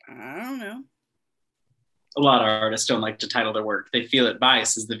 I don't know. A lot of artists don't like to title their work. They feel it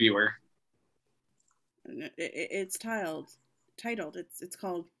biases the viewer. It's titled. It's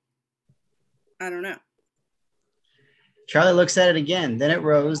called, I don't know. Charlie looks at it again, then at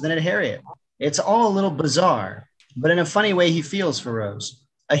Rose, then at Harriet. It's all a little bizarre, but in a funny way he feels for Rose,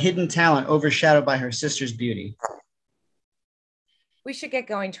 a hidden talent overshadowed by her sister's beauty. We should get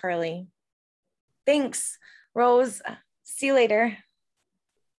going, Charlie. Thanks, Rose. See you later.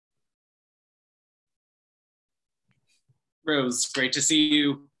 Rose, great to see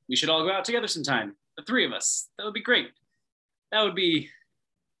you. We should all go out together sometime. The three of us. That would be great. That would be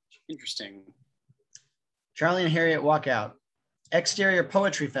interesting. Charlie and Harriet walk out. Exterior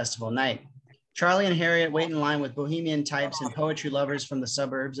Poetry Festival night. Charlie and Harriet wait in line with bohemian types and poetry lovers from the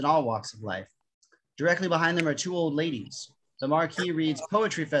suburbs and all walks of life. Directly behind them are two old ladies. The marquee reads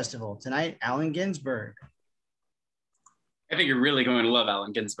Poetry Festival. Tonight, Allen Ginsberg. I think you're really going to love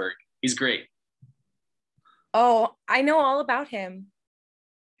Allen Ginsberg. He's great. Oh, I know all about him.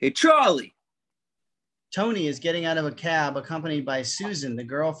 Hey, Charlie. Tony is getting out of a cab accompanied by Susan, the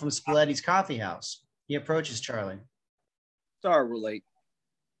girl from Spalletti's coffee house. He approaches Charlie. Sorry we're late.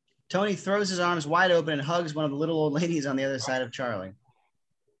 Tony throws his arms wide open and hugs one of the little old ladies on the other side of Charlie.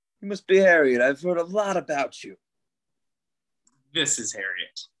 You must be Harriet. I've heard a lot about you. This is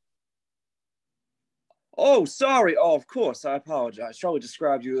Harriet. Oh, sorry. Oh, of course. I apologize. Charlie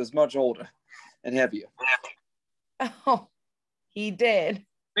described you as much older and heavier. Oh, he did.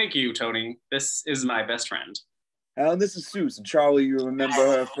 Thank you, Tony. This is my best friend. And this is Susan. Charlie, you remember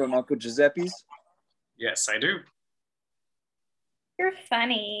her from Uncle Giuseppe's? Yes, I do. You're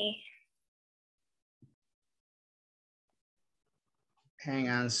funny. Hang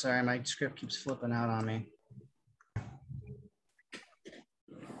on, sorry, my script keeps flipping out on me.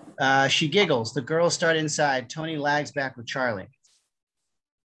 She giggles. The girls start inside. Tony lags back with Charlie.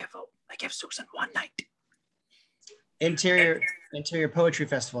 I give Susan one night. Interior Poetry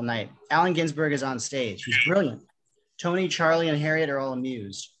Festival night. Allen Ginsberg is on stage. He's brilliant. Tony, Charlie, and Harriet are all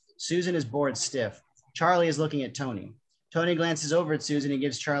amused. Susan is bored stiff. Charlie is looking at Tony. Tony glances over at Susan and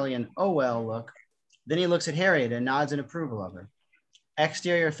gives Charlie an oh well look. Then he looks at Harriet and nods in approval of her.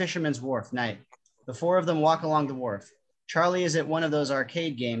 Exterior Fisherman's Wharf night. The four of them walk along the wharf. Charlie is at one of those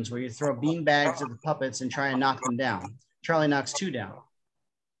arcade games where you throw bean bags at the puppets and try and knock them down. Charlie knocks two down.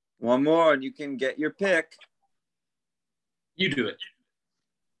 One more and you can get your pick. You do it.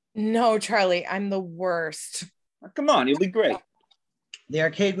 No, Charlie, I'm the worst. Oh, come on, you'll be great. The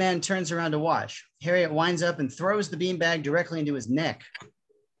arcade man turns around to watch. Harriet winds up and throws the beanbag directly into his neck.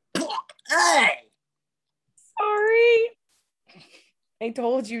 Hey! Sorry. I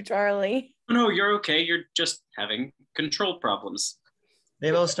told you, Charlie. No, you're okay. You're just having control problems.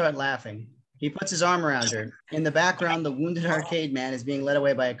 They both start laughing. He puts his arm around her. In the background, the wounded arcade man is being led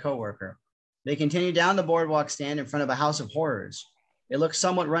away by a coworker. They continue down the boardwalk stand in front of a house of horrors. It looks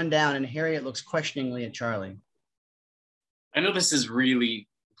somewhat run down, and Harriet looks questioningly at Charlie. I know this is really,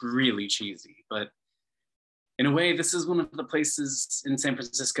 really cheesy, but in a way, this is one of the places in San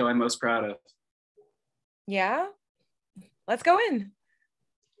Francisco I'm most proud of. Yeah? Let's go in.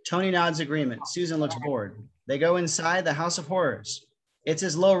 Tony nods agreement. Susan looks bored. They go inside the house of horrors. It's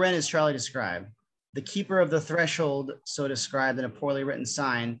as low rent as Charlie described. The keeper of the threshold, so described in a poorly written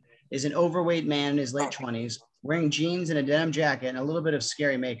sign, is an overweight man in his late 20s, wearing jeans and a denim jacket and a little bit of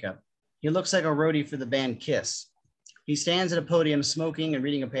scary makeup. He looks like a roadie for the band Kiss. He stands at a podium smoking and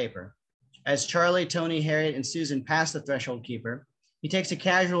reading a paper. As Charlie, Tony, Harriet, and Susan pass the threshold keeper, he takes a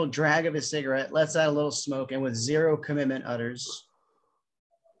casual drag of his cigarette, lets out a little smoke, and with zero commitment utters,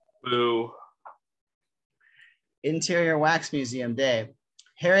 Boo. Interior Wax Museum day.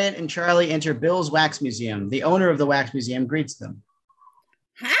 Harriet and Charlie enter Bill's Wax Museum. The owner of the Wax Museum greets them.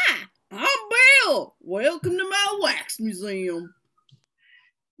 Hi, I'm Bill. Welcome to my wax museum.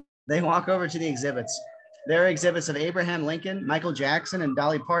 They walk over to the exhibits. There are exhibits of Abraham Lincoln, Michael Jackson, and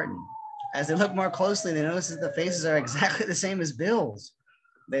Dolly Parton. As they look more closely, they notice that the faces are exactly the same as Bill's.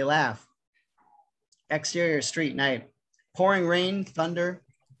 They laugh. Exterior street night. Pouring rain, thunder.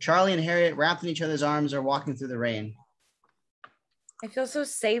 Charlie and Harriet, wrapped in each other's arms, are walking through the rain. I feel so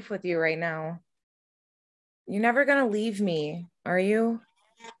safe with you right now. You're never going to leave me, are you?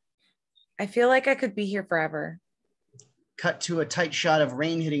 I feel like I could be here forever. Cut to a tight shot of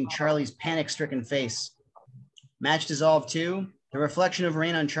rain hitting Charlie's panic-stricken face. Match dissolved to the reflection of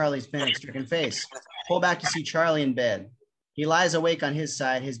rain on Charlie's panic-stricken face. Pull back to see Charlie in bed. He lies awake on his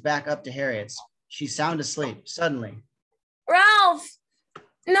side, his back up to Harriet's. She's sound asleep. Suddenly, Ralph!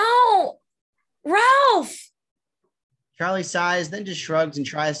 No! Ralph! Charlie sighs, then just shrugs and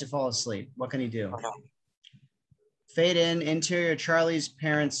tries to fall asleep. What can he do? Fade in, interior Charlie's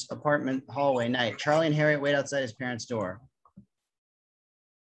parents' apartment hallway night. Charlie and Harriet wait outside his parents' door.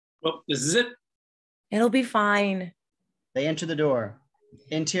 Well, this is it. It'll be fine. They enter the door.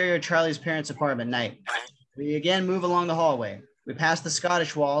 Interior Charlie's parents' apartment night. We again move along the hallway. We pass the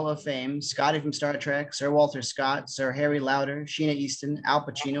Scottish Wall of Fame, Scotty from Star Trek, Sir Walter Scott, Sir Harry Lauder, Sheena Easton, Al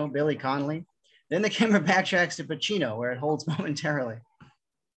Pacino, Billy Connolly. Then the camera backtracks to Pacino, where it holds momentarily.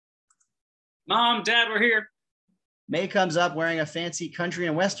 Mom, Dad, we're here. May comes up wearing a fancy country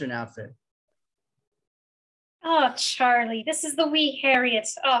and western outfit. Oh, Charlie, this is the wee Harriet.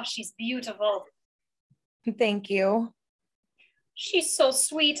 Oh, she's beautiful. Thank you. She's so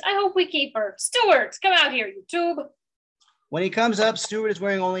sweet. I hope we keep her. Stuart, come out here, you tube. When he comes up, Stuart is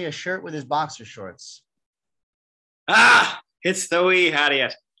wearing only a shirt with his boxer shorts. Ah, it's the wee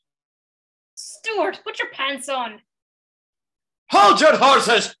Harriet. Stuart, put your pants on. Hold your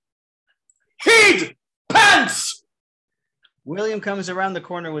horses! Heed! Pants! William comes around the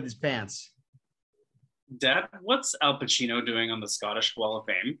corner with his pants. Dad, what's Al Pacino doing on the Scottish Wall of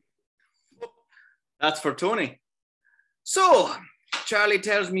Fame? That's for Tony. So, Charlie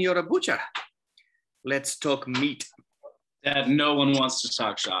tells me you're a butcher. Let's talk meat. Dad, no one wants to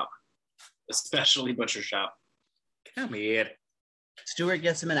talk shop, especially butcher shop. Come here. Stuart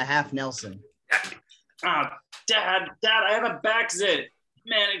gets him in a half Nelson. Ah, Dad, I have a back zit.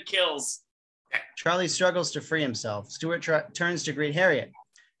 Man, it kills. Charlie struggles to free himself. Stuart turns to greet Harriet.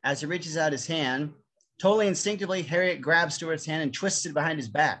 As he reaches out his hand, totally instinctively, Harriet grabs Stuart's hand and twists it behind his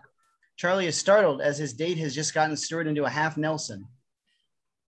back. Charlie is startled as his date has just gotten Stuart into a half Nelson.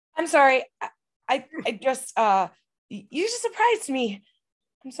 I'm sorry. I just, you just surprised me.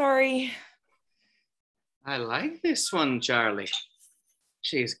 I'm sorry. I like this one, Charlie.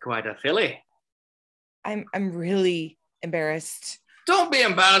 She's quite a filly. I'm really embarrassed. Don't be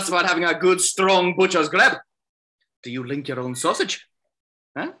embarrassed about having a good, strong butcher's grab. Do you link your own sausage?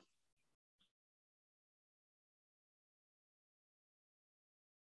 Huh?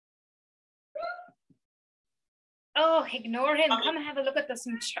 Oh, ignore him. Come and have a look at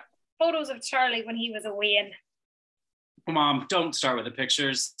some photos of Charlie when he was away in. Mom, don't start with the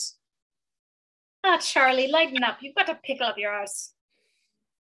pictures. Ah, Charlie, lighten up. You've got to pickle up your arse.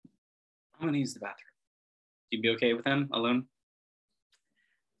 I'm gonna use the bathroom. You'd be okay with him alone?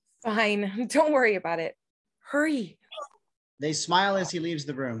 Fine. Don't worry about it. Hurry. They smile as he leaves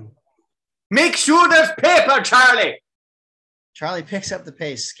the room. Make sure there's paper, Charlie. Charlie picks up the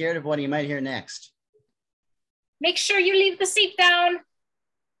pace, scared of what he might hear next. Make sure you leave the seat down.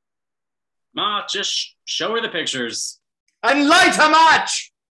 Ma, just show her the pictures. And light a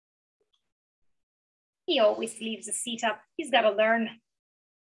match. He always leaves the seat up. He's got to learn.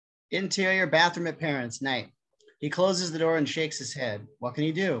 Interior bathroom at parents' night. He closes the door and shakes his head. What can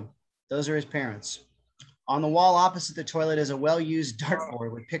he do? Those are his parents. On the wall opposite the toilet is a well-used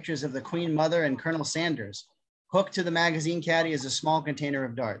dartboard with pictures of the Queen Mother and Colonel Sanders. Hooked to the magazine caddy is a small container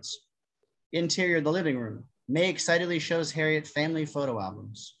of darts. Interior, the living room. May excitedly shows Harriet family photo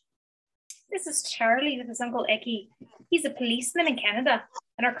albums. This is Charlie with his Uncle Eki. He's a policeman in Canada.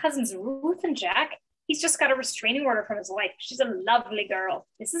 And our cousins Ruth and Jack. He's just got a restraining order from his wife. She's a lovely girl.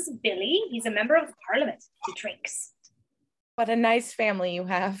 This is Billy. He's a member of Parliament. He drinks. What a nice family you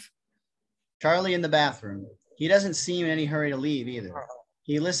have. Charlie in the bathroom. He doesn't seem in any hurry to leave either.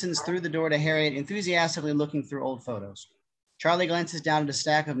 He listens through the door to Harriet, enthusiastically looking through old photos. Charlie glances down at a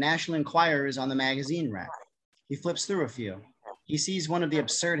stack of National Enquirers on the magazine rack. He flips through a few. He sees one of the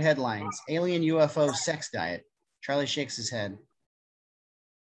absurd headlines, Alien UFO Sex Diet. Charlie shakes his head.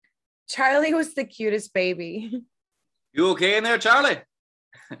 Charlie was the cutest baby. You okay in there, Charlie?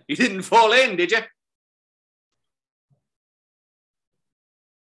 You didn't fall in, did you?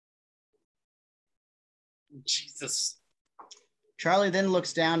 Jesus. Charlie then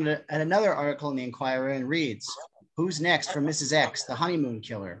looks down at another article in the Enquirer and reads, "Who's next for Mrs. X, the honeymoon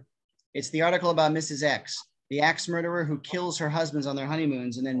killer?" It's the article about Mrs. X, the axe murderer who kills her husbands on their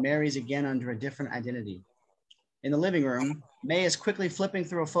honeymoons and then marries again under a different identity. In the living room, May is quickly flipping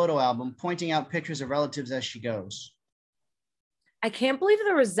through a photo album, pointing out pictures of relatives as she goes. I can't believe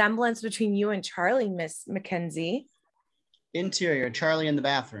the resemblance between you and Charlie, Miss Mackenzie. Interior, Charlie in the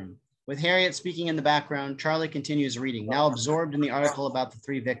bathroom. With Harriet speaking in the background, Charlie continues reading, now absorbed in the article about the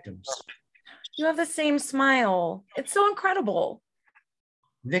 3 victims. You have the same smile. It's so incredible.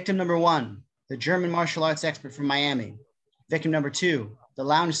 Victim number 1, the German martial arts expert from Miami. Victim number 2, the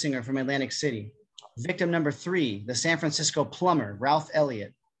lounge singer from Atlantic City. Victim number 3, the San Francisco plumber, Ralph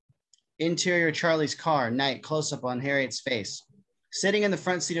Elliott. Interior, Charlie's car, night, close-up on Harriet's face. Sitting in the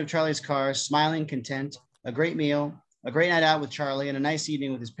front seat of Charlie's car, smiling, content, a great meal, a great night out with Charlie, and a nice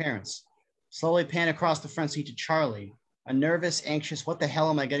evening with his parents. Slowly pan across the front seat to Charlie, a nervous, anxious, what the hell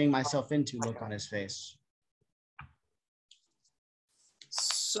am I getting myself into look on his face.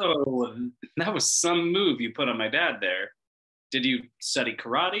 So that was some move you put on my dad there. Did you study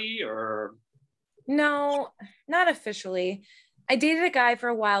karate or? No, not officially. I dated a guy for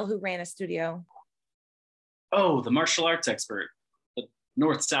a while who ran a studio. Oh, the martial arts expert, the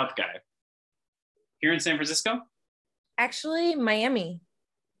north-south guy. Here in San Francisco? Actually, Miami.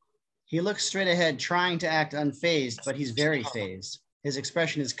 He looks straight ahead, trying to act unfazed, but he's very fazed. His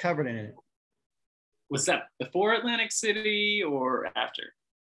expression is covered in it. Was that before Atlantic City or after?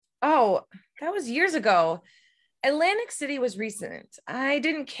 Oh, That was years ago. Atlantic City was recent. I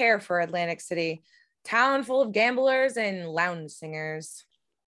didn't care for Atlantic City. Town full of gamblers and lounge singers.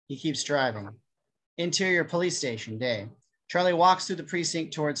 He keeps driving. Interior police station, day. Charlie walks through the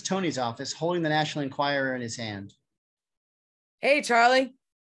precinct towards Tony's office, holding the National Enquirer in his hand. Hey, Charlie.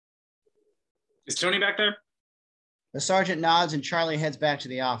 Is Tony back there? The sergeant nods and Charlie heads back to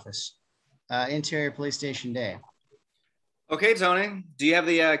the office. Interior police station, day. Okay, Tony, do you have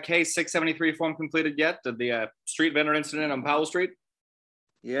the case 673 form completed yet? Did the street vendor incident on Powell Street?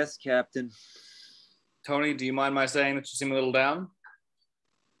 Yes, Captain. Tony, do you mind my saying that you seem a little down?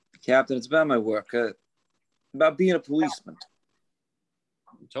 Captain, it's about my work, about being a policeman.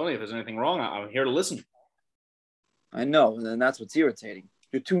 Tony, if there's anything wrong, I'm here to listen. I know, and that's what's irritating.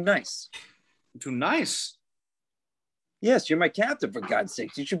 You're too nice. Too nice? Yes, you're my captain, for God's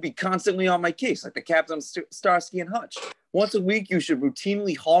sakes. You should be constantly on my case, like the captain of Starsky and Hutch. Once a week, you should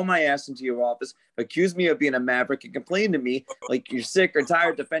routinely haul my ass into your office, accuse me of being a maverick, and complain to me like you're sick or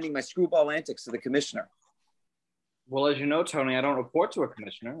tired defending my screwball antics to the commissioner. Well, as you know, Tony, I don't report to a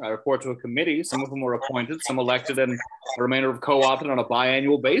commissioner. I report to a committee. Some of them were appointed, some elected, and the remainder of co-opted on a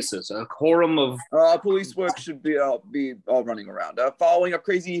biannual basis. A quorum of... Police work should be all running around, following up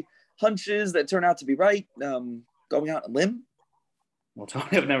crazy hunches that turn out to be right, going out on a limb. Well,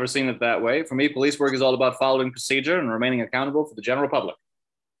 Tony, I've never seen it that way. For me, police work is all about following procedure and remaining accountable for the general public.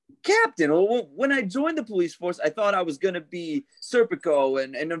 Captain, when I joined the police force, I thought I was going to be Serpico,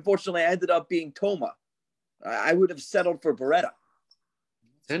 and unfortunately, I ended up being Toma. I would have settled for Beretta.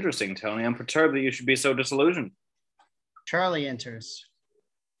 It's interesting, Tony. I'm perturbed that you should be so disillusioned. Charlie enters.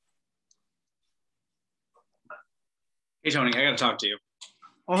 Hey, Tony, I got to talk to you.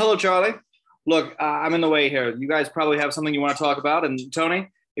 Oh, hello, Charlie. Look, I'm in the way here. You guys probably have something you want to talk about. And Tony,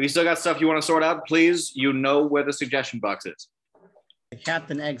 if you still got stuff you want to sort out, please, you know where the suggestion box is. The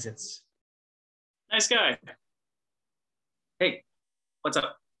captain exits. Nice guy. Hey, what's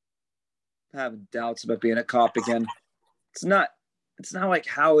up? Having doubts about being a cop again. It's not like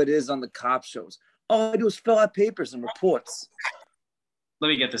how it is on the cop shows. All I do is fill out papers and reports. Let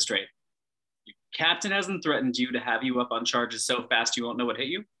me get this straight. Your captain hasn't threatened you to have you up on charges so fast you won't know what hit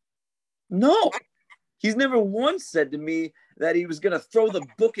you? No. He's never once said to me that he was going to throw the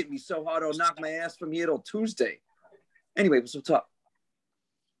book at me so hard it'll knock my ass from here till Tuesday. Anyway, what's up?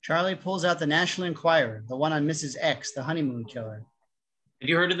 Charlie pulls out the National Enquirer, the one on Mrs. X, the honeymoon killer. Have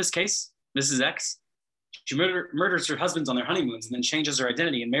you heard of this case, Mrs. X? She murders her husbands on their honeymoons and then changes her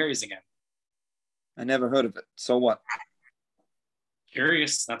identity and marries again. I never heard of it. So what?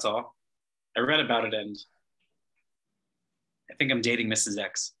 Curious, that's all. I read about it and I think I'm dating Mrs.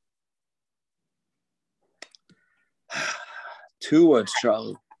 X. 2 words,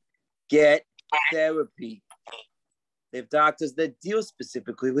 Charlie. Get therapy. They have doctors that deal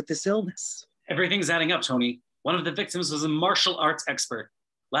specifically with this illness. Everything's adding up, Tony. One of the victims was a martial arts expert.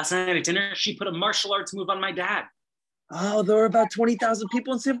 Last night at dinner, she put a martial arts move on my dad. Oh, there are about 20,000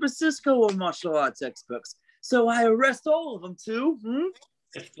 people in San Francisco who are martial arts experts. So I arrest all of them too.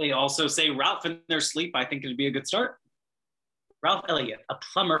 If they also say Ralph in their sleep, I think it'd be a good start. Ralph Elliott, a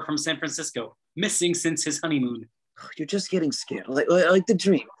plumber from San Francisco, missing since his honeymoon. You're just getting scared, like the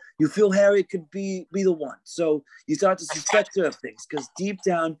dream. You feel Harriet could be the one. So you start to suspect her of things because deep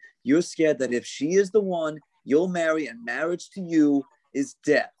down, you're scared that if she is the one, you'll marry and marriage to you is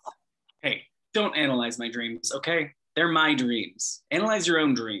death. Hey, don't analyze my dreams, okay? They're my dreams. Analyze your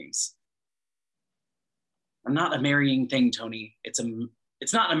own dreams. I'm not a marrying thing, Tony. It's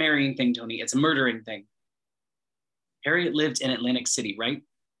not a marrying thing, Tony. It's a murdering thing. Harriet lived in Atlantic City, right?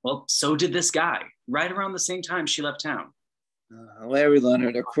 Well, so did this guy, right around the same time she left town. Larry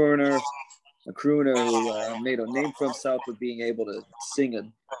Leonard, a crooner who made a name for himself with being able to sing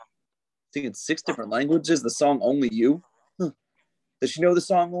in 6 different languages, the song Only You. Does she know the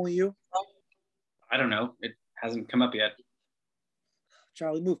song Only You? I don't know. It hasn't come up yet.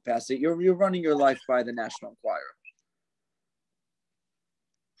 Charlie, move past it. You're running your life by the National Enquirer.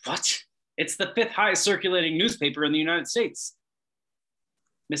 What? It's the 5th highest circulating newspaper in the United States.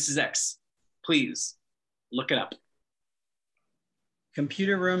 Mrs. X, please look it up.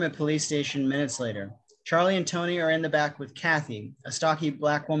 Computer room at police station minutes later. Charlie and Tony are in the back with Kathy, a stocky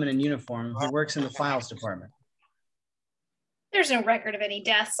black woman in uniform who works in the files department. There's no record of any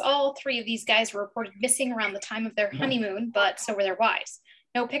deaths. All 3 of these guys were reported missing around the time of their honeymoon, but so were their wives.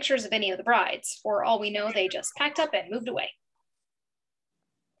 No pictures of any of the brides. For all we know, they just packed up and moved away.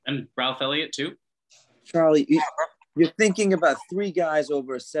 And Ralph Elliott, too? Charlie, you're thinking about 3 guys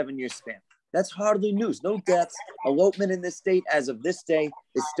over a 7-year span. That's hardly news. No deaths. Elopement in this state as of this day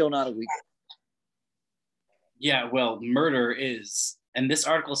is still not illegal. Yeah, well, murder is And this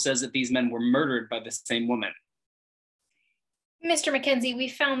article says that these men were murdered by the same woman. Mr. McKenzie, we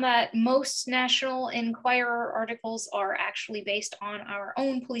found that most National Enquirer articles are actually based on our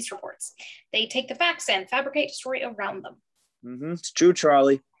own police reports. They take the facts and fabricate a story around them. Mm-hmm. It's true,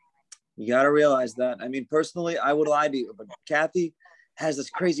 Charlie. You got to realize that. I mean, personally, I would lie to you, but Kathy has this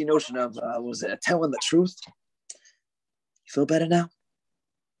crazy notion of, telling the truth? You feel better now?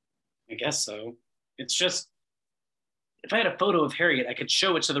 I guess so. It's just, if I had a photo of Harriet, I could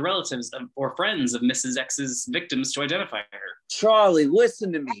show it to the relatives or friends of Mrs. X's victims to identify her. Charlie,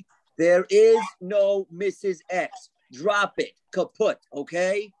 listen to me. There is no Mrs. X. Drop it. Kaput,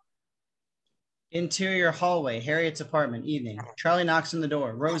 okay? Interior hallway, Harriet's apartment, evening. Charlie knocks on the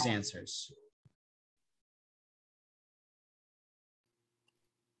door. Rose answers.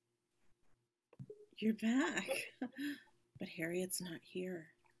 You're back. But Harriet's not here.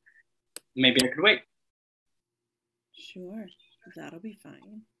 Maybe I could wait. Sure, that'll be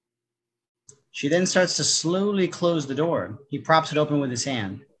fine. She then starts to slowly close the door. He props it open with his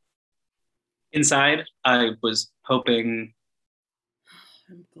hand. Inside, I was hoping...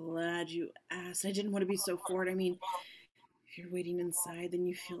 I'm glad you asked. I didn't want to be so forward. I mean, if you're waiting inside, then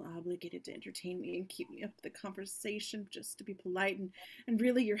you feel obligated to entertain me and keep me up the conversation just to be polite. And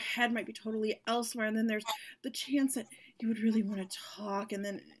really, your head might be totally elsewhere. And then there's the chance that you would really want to talk. And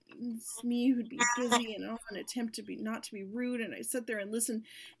then it's me who'd be busy and often attempt to be not to be rude. And I sit there and listen to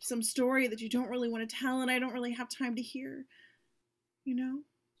some story that you don't really want to tell. And I don't really have time to hear, you know?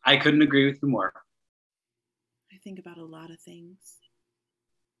 I couldn't agree with you more. I think about a lot of things.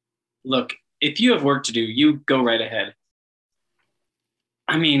 Look, if you have work to do, you go right ahead.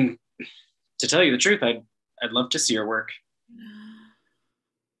 I mean, to tell you the truth, I'd love to see your work.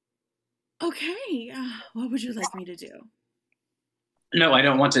 Okay, what would you like me to do? No, I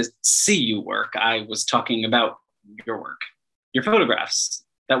don't want to see you work. I was talking about your work, your photographs.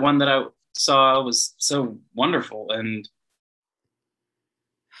 That one that I saw was so wonderful, and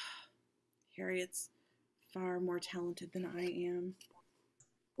Harriet's far more talented than I am.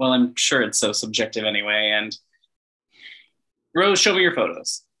 well, I'm sure it's so subjective anyway. And Rose, show me your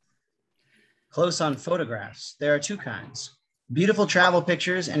photos. Close on photographs. There are two kinds. Beautiful travel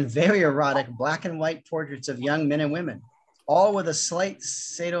pictures and very erotic black and white portraits of young men and women, all with a slight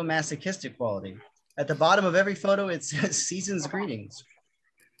sadomasochistic quality. At the bottom of every photo, it says season's greetings.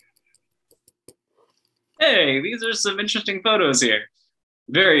 Hey, these are some interesting photos here.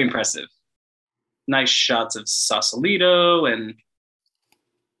 Very impressive. Nice shots of Sausalito and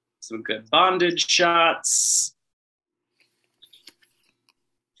some good bondage shots.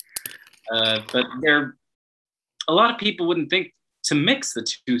 But a lot of people wouldn't think to mix the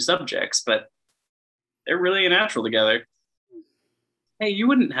two subjects, but they're really natural together. Hey, you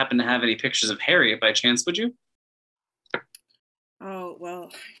wouldn't happen to have any pictures of Harriet by chance, would you? Oh,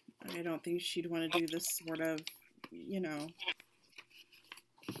 well, I don't think she'd want to do this sort of, you know.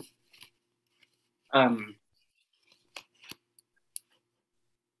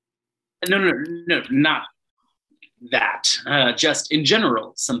 No, not that. Just in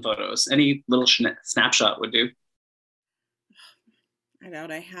general, some photos. Any little snapshot would do. I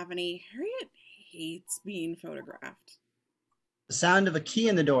doubt I have any. Harriet hates being photographed. The sound of a key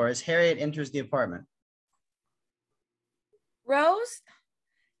in the door as Harriet enters the apartment. Rose,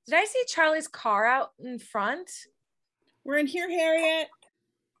 did I see Charlie's car out in front? We're in here, Harriet.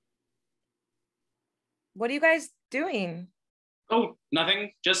 What are you guys doing? Oh,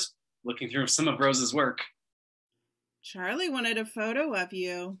 nothing. Just looking through some of Rose's work. Charlie wanted a photo of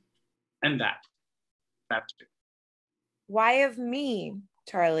you. And that. That too. Why of me,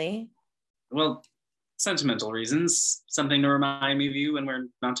 Charlie? Well, sentimental reasons. Something to remind me of you when we're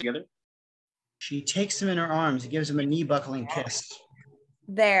not together. She takes him in her arms and gives him a knee-buckling kiss.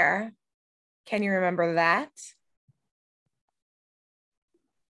 There. Can you remember that?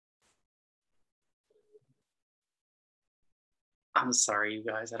 I'm sorry, you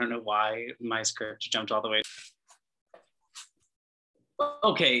guys. I don't know why my script jumped all the way.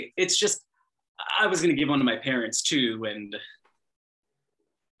 Okay, it's just, I was going to give one to my parents too, and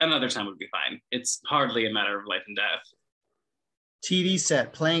another time would be fine. It's hardly a matter of life and death. TV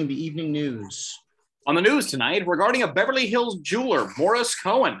set playing the evening news. On the news tonight, regarding a Beverly Hills jeweler, Morris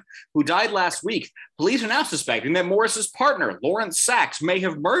Cohen, who died last week, police are now suspecting that Morris's partner, Lawrence Sachs, may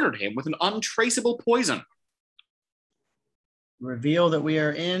have murdered him with an untraceable poison. Reveal that we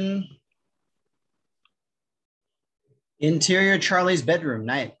are in interior Charlie's bedroom,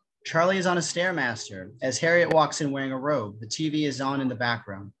 night. Charlie is on a Stairmaster. As Harriet walks in wearing a robe, the TV is on in the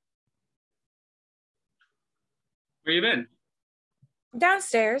background. Where you been?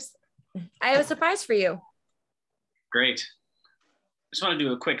 Downstairs. I have a surprise for you. Great. Just want to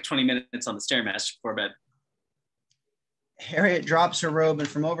do a quick 20 minutes on the Stairmaster before bed. Harriet drops her robe, and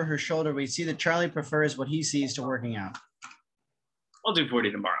from over her shoulder, we see that Charlie prefers what he sees to working out. I'll do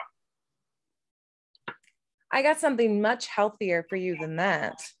 40 tomorrow. I got something much healthier for you than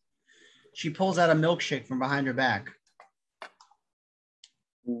that. She pulls out a milkshake from behind her back.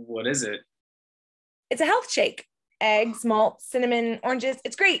 What is it? It's a health shake. Eggs, malt, cinnamon, oranges.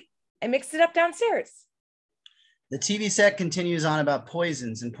 It's great. I mixed it up downstairs. The TV set continues on about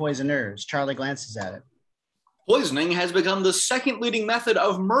poisons and poisoners. Charlie glances at it. Poisoning has become the second leading method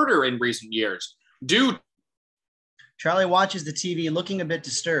of murder in recent years. Charlie watches the TV, looking a bit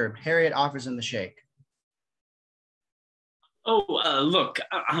disturbed. Harriet offers him the shake. Oh, look,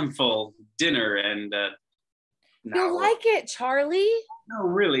 I'm full. Dinner and no. You'll like it, Charlie. No,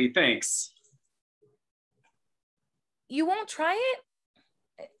 really, thanks. You won't try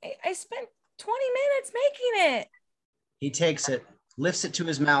it? I spent 20 minutes making it. He takes it, lifts it to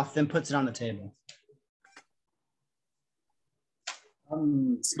his mouth, then puts it on the table.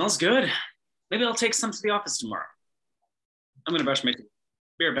 Smells good. Maybe I'll take some to the office tomorrow. I'm gonna brush my teeth.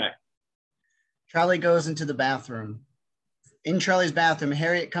 Be right back. Charlie goes into the bathroom. In Charlie's bathroom,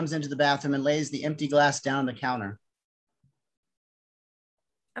 Harriet comes into the bathroom and lays the empty glass down on the counter.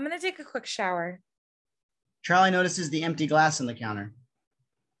 I'm gonna take a quick shower. Charlie notices the empty glass on the counter.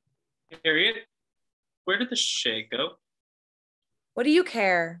 Harriet, where did the shake go? What do you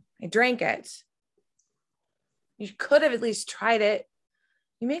care? I drank it. You could have at least tried it.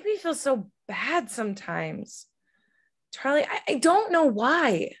 You make me feel so bad sometimes. Charlie, I don't know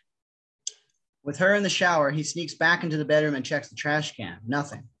why. With her in the shower, he sneaks back into the bedroom and checks the trash can.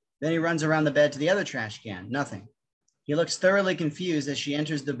 Nothing. Then he runs around the bed to the other trash can. Nothing. He looks thoroughly confused as she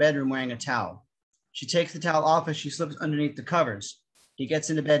enters the bedroom wearing a towel. She takes the towel off as she slips underneath the covers. He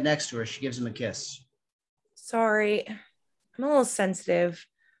gets into bed next to her. She gives him a kiss. Sorry. I'm a little sensitive.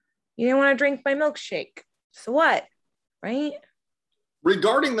 You didn't want to drink my milkshake. So what? Right?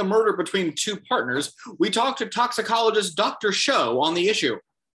 Regarding the murder between two partners, we talked to toxicologist Dr. Show on the issue.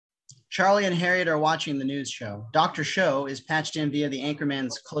 Charlie and Harriet are watching the news show. Dr. Show is patched in via the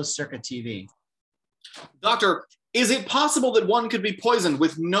Anchorman's closed-circuit TV. Doctor, is it possible that one could be poisoned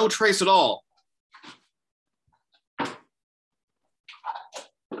with no trace at all?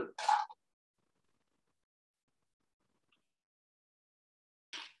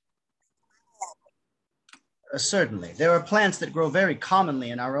 Certainly. There are plants that grow very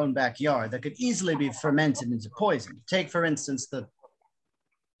commonly in our own backyard that could easily be fermented into poison. Take, for instance, the...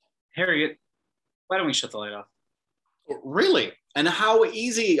 Harriet, why don't we shut the light off? Really? And how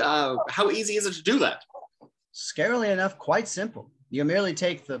easy is it to do that? Scarily enough, quite simple. You merely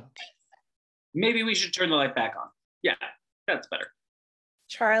take the... Maybe we should turn the light back on. Yeah, that's better.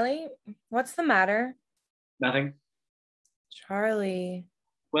 Charlie, what's the matter? Nothing. Charlie.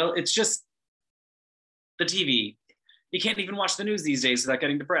 Well, it's just the TV. You can't even watch the news these days without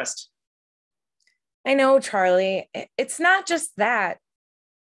getting depressed. I know, Charlie. It's not just that.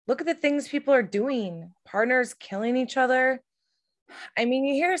 Look at the things people are doing. Partners killing each other. I mean,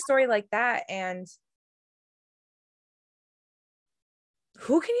 you hear a story like that and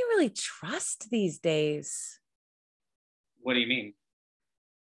who can you really trust these days? What do you mean?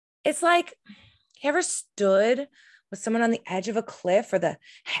 It's like, you ever stood with someone on the edge of a cliff or the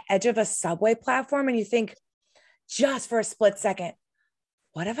edge of a subway platform and you think, just for a split second,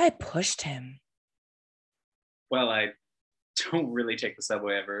 what if I pushed him? Well, I don't really take the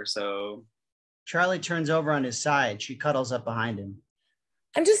subway ever, so... Charlie turns over on his side. She cuddles up behind him.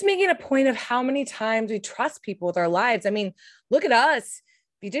 I'm just making a point of how many times we trust people with our lives. I mean, look at us.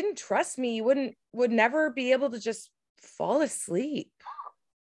 If you didn't trust me, you would never be able to just fall asleep.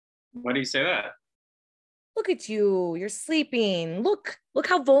 Why do you say that? Look at you. You're sleeping. Look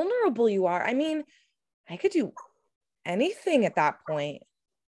how vulnerable you are. I mean, I could do anything at that point.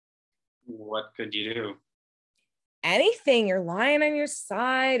 What could you do? Anything. You're lying on your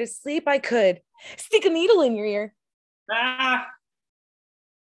side asleep. I could stick a needle in your ear. Ah!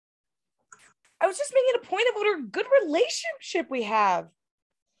 I was just making a point of what a good relationship we have.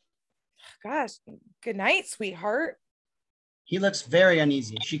 Gosh, good night, sweetheart. He looks very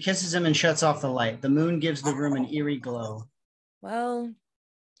uneasy. She kisses him and shuts off the light. The moon gives the room an eerie glow. Well,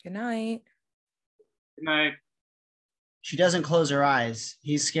 good night. Good night. She doesn't close her eyes.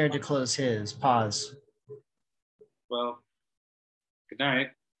 He's scared to close his. Pause. Well, good night.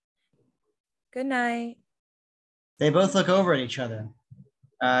 Good night. They both look over at each other.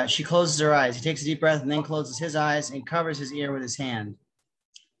 She closes her eyes. He takes a deep breath and then closes his eyes and covers his ear with his hand.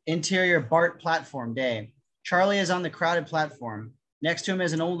 Interior BART platform day. Charlie is on the crowded platform. Next to him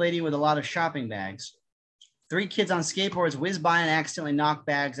is an old lady with a lot of shopping bags. 3 kids on skateboards whiz by and accidentally knock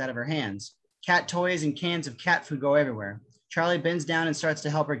bags out of her hands. Cat toys and cans of cat food go everywhere. Charlie bends down and starts to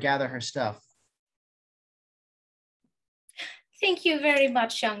help her gather her stuff. Thank you very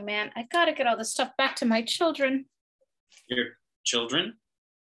much, young man. I gotta get all this stuff back to my children. Your children?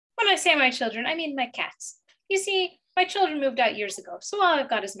 When I say my children, I mean my cats. You see, my children moved out years ago, so all I've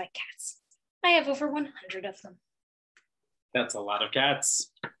got is my cats. I have over 100 of them. That's a lot of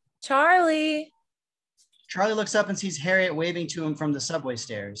cats. Charlie. Charlie looks up and sees Harriet waving to him from the subway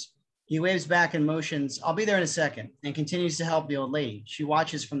stairs. He waves back and motions, "I'll be there in a second," and continues to help the old lady. She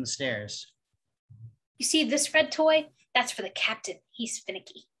watches from the stairs. You see this red toy? That's for the captain. He's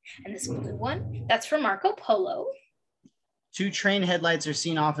finicky. And this blue one, that's for Marco Polo. 2 train headlights are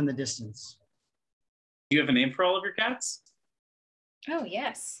seen off in the distance. Do you have a name for all of your cats? Oh,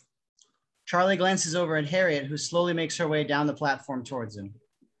 yes. Charlie glances over at Harriet, who slowly makes her way down the platform towards him.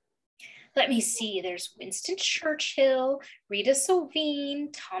 Let me see. There's Winston Churchill, Rita Sovine,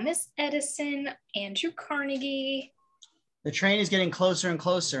 Thomas Edison, Andrew Carnegie. The train is getting closer and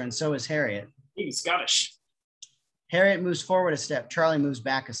closer, and so is Harriet. He's Scottish. Harriet moves forward a step. Charlie moves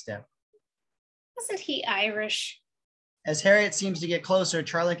back a step. Wasn't he Irish? As Harriet seems to get closer,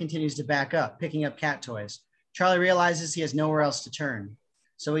 Charlie continues to back up, picking up cat toys. Charlie realizes he has nowhere else to turn,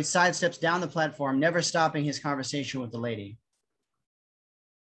 so he sidesteps down the platform, never stopping his conversation with the lady.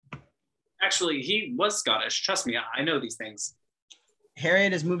 Actually, he was Scottish. Trust me, I know these things.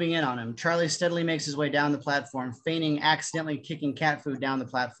 Harriet is moving in on him. Charlie steadily makes his way down the platform, feigning accidentally kicking cat food down the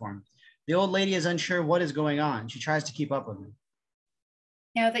platform. The old lady is unsure what is going on. She tries to keep up with him.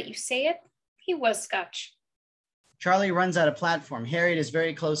 Now that you say it, he was Scotch. Charlie runs out of platform. Harriet is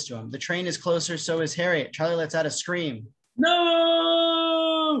very close to him. The train is closer, so is Harriet. Charlie lets out a scream.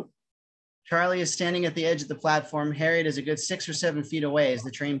 No! Charlie is standing at the edge of the platform. Harriet is a good 6 or 7 feet away as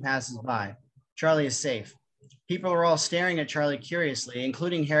the train passes by. Charlie is safe. People are all staring at Charlie curiously,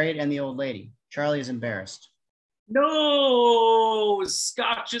 including Harriet and the old lady. Charlie is embarrassed. No!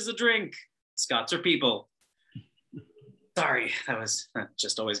 Scotch is a drink. Scots are people. Sorry, that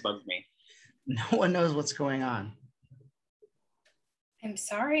just always bugged me. No one knows what's going on. I'm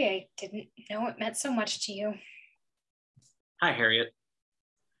sorry. I didn't know it meant so much to you. Hi, Harriet.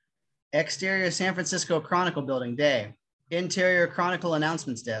 Exterior San Francisco Chronicle building, day. Interior Chronicle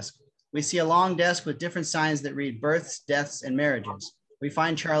announcements desk. We see a long desk with different signs that read births, deaths, and marriages. We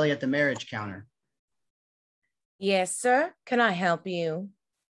find Charlie at the marriage counter. Yes, sir. Can I help you?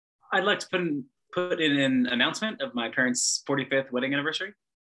 I'd like to put in an announcement of my parents' 45th wedding anniversary.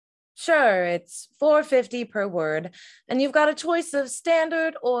 Sure, it's $4.50 per word, and you've got a choice of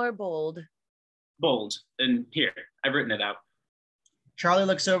standard or bold. Bold. And here, I've written it out. Charlie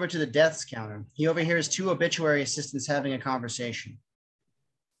looks over to the deaths counter. He overhears 2 obituary assistants having a conversation.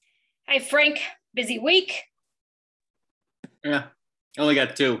 Hi, Frank. Busy week? Yeah, only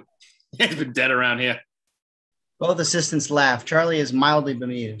got 2. He's been dead around here. Both assistants laugh. Charlie is mildly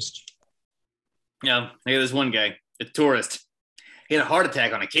bemused. Yeah, look at this one guy, a tourist. He had a heart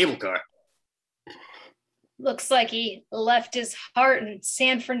attack on a cable car. Looks like he left his heart in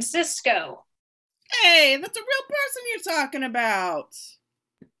San Francisco. Hey, that's a real person you're talking about.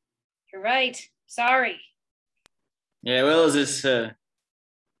 You're right. Sorry. Yeah, well, is this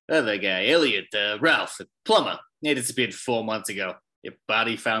other guy, Elliot, Ralph, the plumber. He disappeared 4 months ago. Your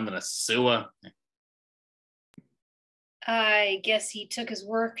body found in a sewer. I guess he took his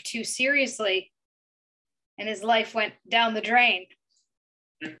work too seriously, and his life went down the drain.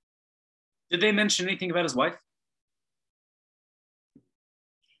 Did they mention anything about his wife?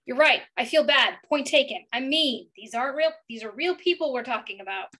 You're right. I feel bad. Point taken. I'm mean. These are real people we're talking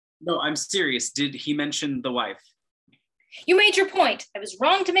about. No, I'm serious. Did he mention the wife? You made your point. I was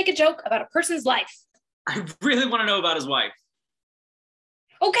wrong to make a joke about a person's life. I really want to know about his wife.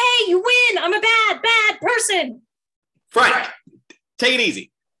 Okay, you win. I'm a bad person. Frank, take it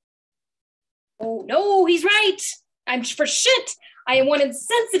easy. Oh, no, he's right. I'm for shit. I am one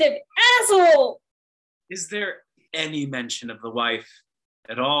insensitive asshole. Is there any mention of the wife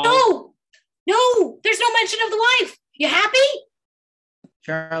at all? No, there's no mention of the wife. You happy?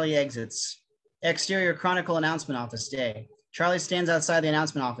 Charlie exits. Exterior Chronicle announcement office, day. Charlie stands outside the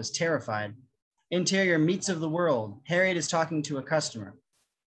announcement office, terrified. Interior Meats of the World. Harriet is talking to a customer.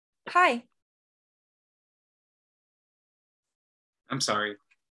 Hi. I'm sorry.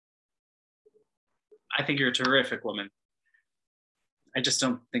 I think you're a terrific woman. I just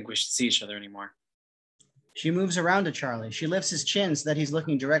don't think we should see each other anymore. She moves around to Charlie. She lifts his chin so that he's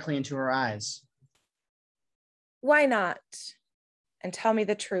looking directly into her eyes. Why not? And tell me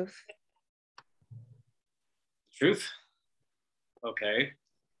the truth. Truth? Okay.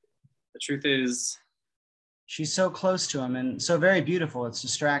 The truth is... She's so close to him and so very beautiful, it's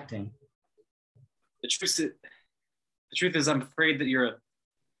distracting. The truth is, I'm afraid that you're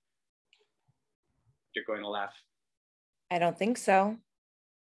going to laugh. I don't think so.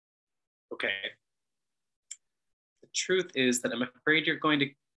 Okay. The truth is that I'm afraid you're going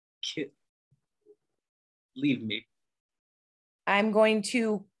to leave me. I'm going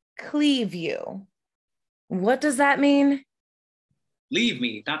to cleave you. What does that mean? Leave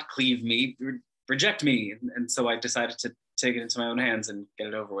me, not cleave me. Reject me. And so I decided to take it into my own hands and get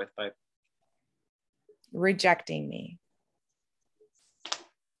it over with by rejecting me.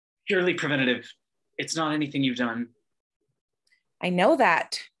 Purely preventative. It's not anything you've done. I know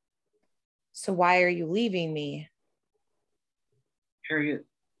that. So why are you leaving me? Harriet,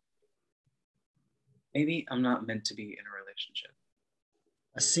 maybe I'm not meant to be in a relationship.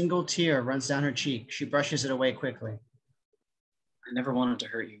 A single tear runs down her cheek. She brushes it away quickly. I never wanted to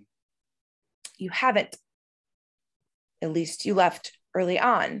hurt you. You haven't. At least you left early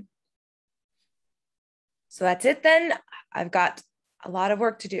on. So that's it then. I've got a lot of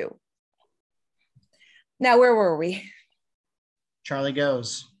work to do. Now, where were we? Charlie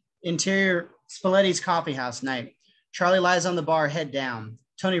goes. Interior Spalletti's coffee house night. Charlie lies on the bar, head down.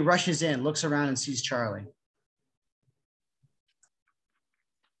 Tony rushes in, looks around and sees Charlie.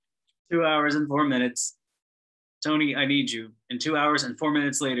 2 hours and 4 minutes. Tony, I need you. And 2 hours and 4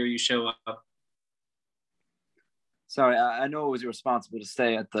 minutes later, you show up. Sorry, I know it was irresponsible to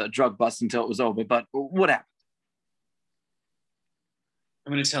stay at the drug bust until it was over, but what happened?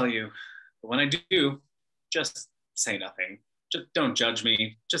 I'm going to tell you. But when I do, just say nothing. Just don't judge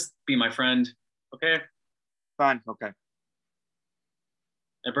me. Just be my friend, okay? Fine, okay.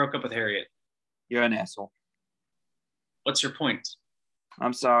 I broke up with Harriet. You're an asshole. What's your point?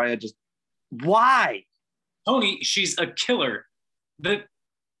 I'm sorry, Why? Tony, she's a killer.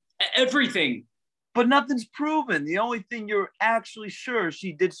 Everything. But nothing's proven. The only thing you're actually sure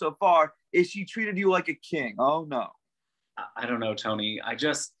she did so far is she treated you like a king. Oh, no. I don't know, Tony.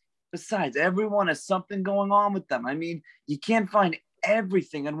 Besides, everyone has something going on with them. I mean, you can't find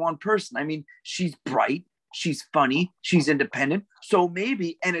everything in one person. I mean, she's bright, she's funny, she's independent. So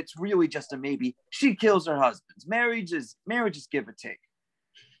maybe, and it's really just a maybe, she kills her husbands. Marriage is give or take.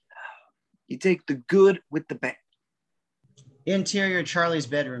 You take the good with the bad. Interior Charlie's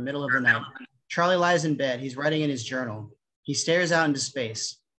bedroom, middle of the night. Charlie lies in bed. He's writing in his journal. He stares out into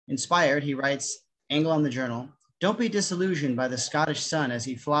space. Inspired, he writes, angle on the journal, "Don't be disillusioned by the Scottish sun as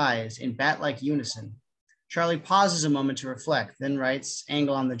he flies in bat-like unison." Charlie pauses a moment to reflect, then writes,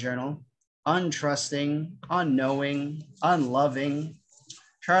 angle on the journal, "Untrusting, unknowing, unloving."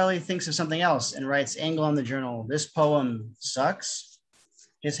 Charlie thinks of something else and writes, angle on the journal, "This poem sucks."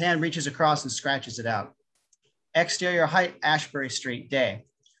 His hand reaches across and scratches it out. Exterior Height, Ashbury Street, day.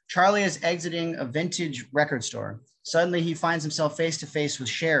 Charlie is exiting a vintage record store. Suddenly, he finds himself face to face with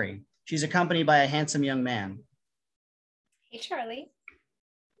Sherri. She's accompanied by a handsome young man. Hey, Charlie.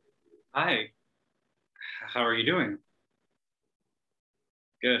 Hi. How are you doing?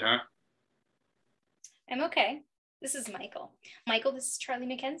 Good, huh? I'm okay. This is Michael. Michael, this is Charlie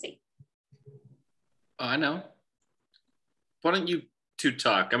McKenzie. Oh, I know. Why don't you two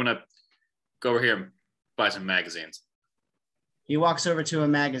talk? I'm going to go over here and buy some magazines. He walks over to a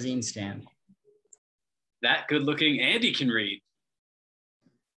magazine stand. That good-looking Andy can read.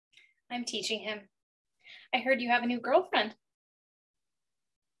 I'm teaching him. I heard you have a new girlfriend.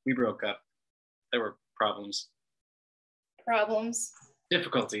 We broke up. There were problems. Problems?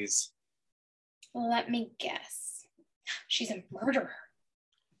 Difficulties. Let me guess. She's a murderer.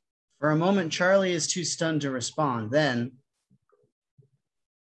 For a moment, Charlie is too stunned to respond. Then,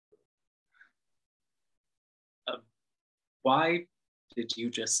 Why did you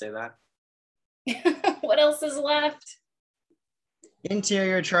just say that? What else is left?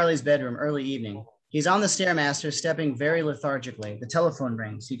 interior Charlie's bedroom, early evening. He's on the Stairmaster, stepping very lethargically. The telephone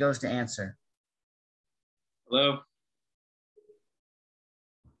rings. He goes to answer. Hello?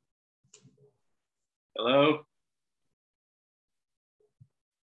 Hello?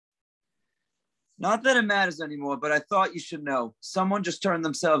 Not that it matters anymore, but I thought you should know. Someone just turned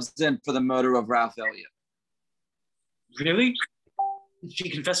themselves in for the murder of Ralph Elliott. Really? Did she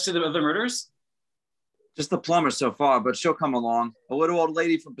confess to the other murders? Just the plumber so far, but she'll come along. A little old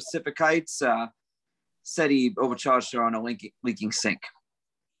lady from Pacific Heights said he overcharged her on a leaking sink.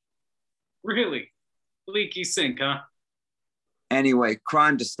 Really? Leaky sink, huh? Anyway,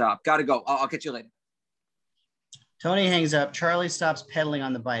 crime to stop. Gotta go. I'll catch you later. Tony hangs up. Charlie stops pedaling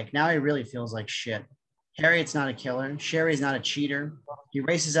on the bike. Now he really feels like shit. Harriet's not a killer. Sherri's not a cheater. He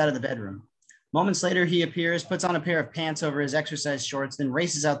races out of the bedroom. Moments later, he appears, puts on a pair of pants over his exercise shorts, then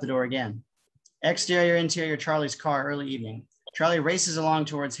races out the door again. Exterior, interior, Charlie's car, early evening. Charlie races along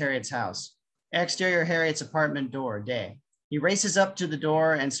towards Harriet's house. Exterior, Harriet's apartment door, day. He races up to the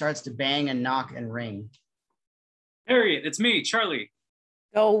door and starts to bang and knock and ring. Harriet, it's me, Charlie.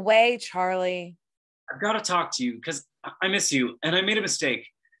 Go away, Charlie. I've got to talk to you because I miss you and I made a mistake.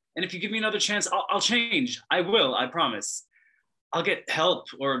 And if you give me another chance, I'll change. I will, I promise. I'll get help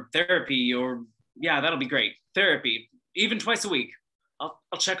or therapy or, yeah, that'll be great. Therapy, even twice a week.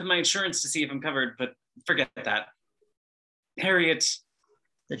 I'll check with my insurance to see if I'm covered, but forget that. Harriet.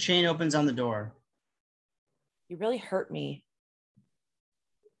 The chain opens on the door. You really hurt me.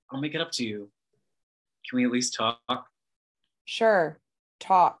 I'll make it up to you. Can we at least talk? Sure,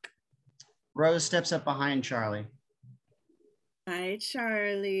 talk. Rose steps up behind Charlie. Hi,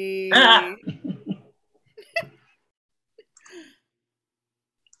 Charlie. Ah!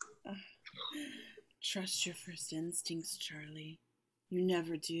 Trust your first instincts, Charlie. You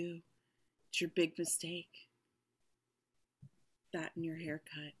never do. It's your big mistake. That and your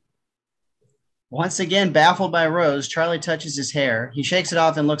haircut. Once again, baffled by Rose, Charlie touches his hair. He shakes it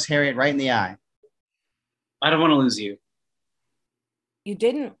off and looks Harriet right in the eye. I don't want to lose you. You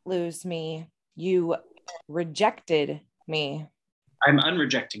didn't lose me. You rejected me. I'm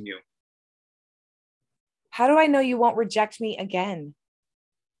unrejecting you. How do I know you won't reject me again?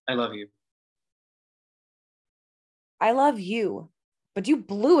 I love you. I love you, but you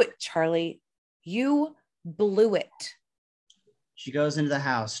blew it, Charlie. You blew it. She goes into the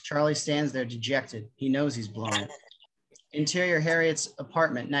house. Charlie stands there dejected. He knows he's blown it. Interior, Harriet's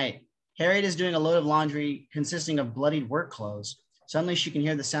apartment, night. Harriet is doing a load of laundry consisting of bloodied work clothes. Suddenly she can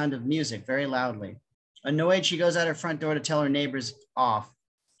hear the sound of music very loudly. Annoyed, she goes out her front door to tell her neighbors off.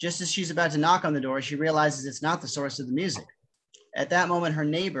 Just as she's about to knock on the door, she realizes it's not the source of the music. At that moment, her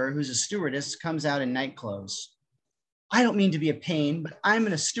neighbor, who's a stewardess, comes out in night clothes. I don't mean to be a pain, but I'm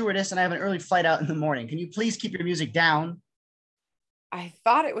a stewardess and I have an early flight out in the morning. Can you please keep your music down? I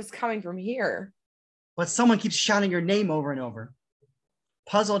thought it was coming from here. But someone keeps shouting your name over and over.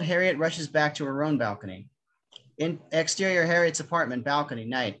 Puzzled, Harriet rushes back to her own balcony. In exterior, Harriet's apartment, balcony,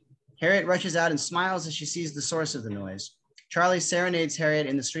 night. Harriet rushes out and smiles as she sees the source of the noise. Charlie serenades Harriet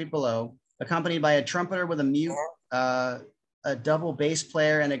in the street below, accompanied by a trumpeter with a mute, a double bass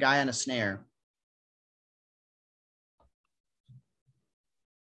player, and a guy on a snare.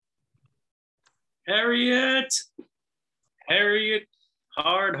 Harriet! Harriet,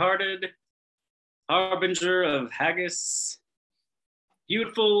 hard-hearted, harbinger of haggis,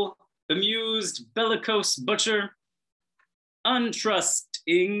 beautiful, bemused, bellicose butcher,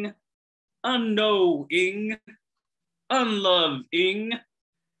 untrusting, unknowing, unloving.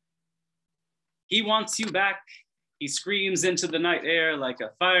 He wants you back. He screams into the night air like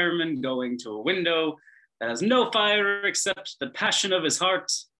a fireman going to a window that has no fire except the passion of his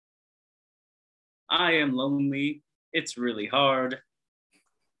heart. I am lonely. It's really hard.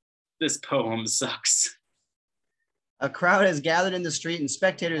 This poem sucks. A crowd has gathered in the street and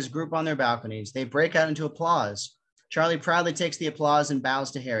spectators group on their balconies. They break out into applause. Charlie proudly takes the applause and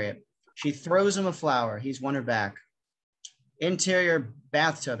bows to Harriet. She throws him a flower. He's won her back. Interior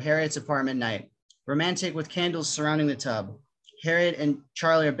bathtub, Harriet's apartment, night. Romantic with candles surrounding the tub. Harriet and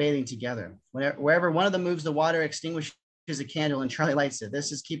Charlie are bathing together. Wherever one of them moves, the water extinguishes a candle and Charlie lights it.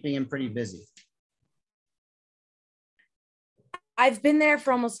 This is keeping him pretty busy. I've been there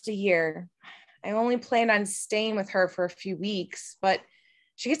for almost a year. I only planned on staying with her for a few weeks, but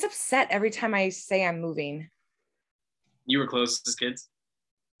she gets upset every time I say I'm moving. You were close as kids?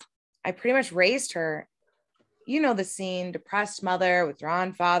 I pretty much raised her. You know the scene, depressed mother,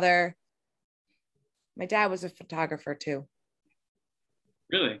 withdrawn father. My dad was a photographer too.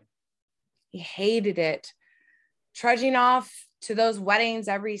 Really? He hated it. Trudging off to those weddings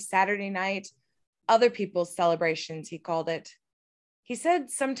every Saturday night, other people's celebrations, he called it. He said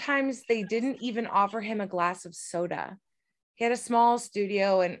sometimes they didn't even offer him a glass of soda. He had a small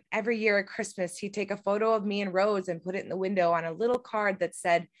studio, and every year at Christmas, he'd take a photo of me and Rose and put it in the window on a little card that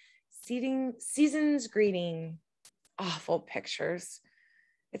said, Season's greeting. Awful pictures.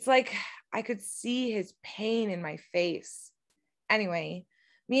 It's like I could see his pain in my face. Anyway,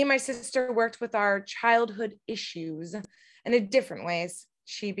 me and my sister worked with our childhood issues and in different ways.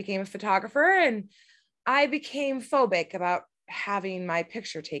 She became a photographer, and I became phobic about having my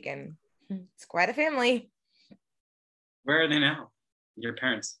picture taken. It's quite a family. Where are they now? Your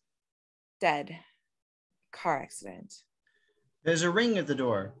parents? Dead. Car accident. There's a ring at the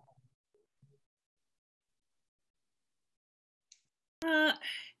door. Harriet,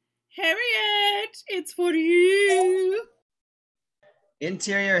 it's for you.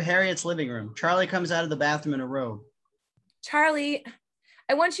 Interior, Harriet's living room. Charlie comes out of the bathroom in a robe. Charlie,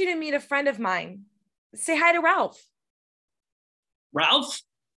 I want you to meet a friend of mine. Say hi to Ralph. Ralph?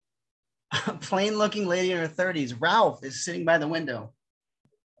 A plain-looking lady in her 30s, Ralph, is sitting by the window.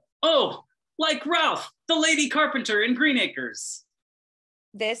 Oh, like Ralph, the lady carpenter in Green Acres.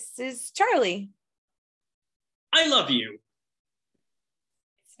 This is Charlie. I love you.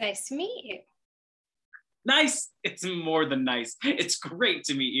 It's nice to meet you. Nice? It's more than nice. It's great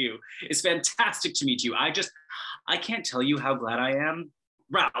to meet you. It's fantastic to meet you. I can't tell you how glad I am.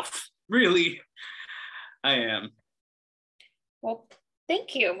 Ralph, really, I am. Well,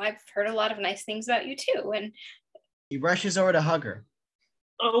 thank you. I've heard a lot of nice things about you too. And He rushes over to hug her.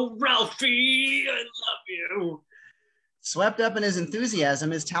 Oh, Ralphie, I love you. Swept up in his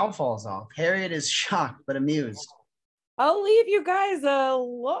enthusiasm, his towel falls off. Harriet is shocked but amused. I'll leave you guys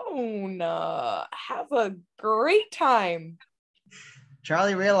alone. Have a great time.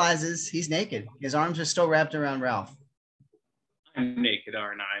 Charlie realizes he's naked. His arms are still wrapped around Ralph. I'm naked,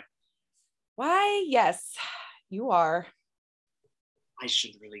 aren't I? Why, yes, you are. I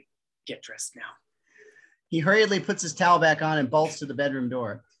should really get dressed now. He hurriedly puts his towel back on and bolts to the bedroom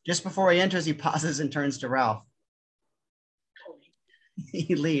door. Just before he enters, he pauses and turns to Ralph.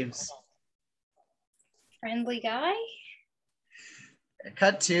 He leaves. friendly guy.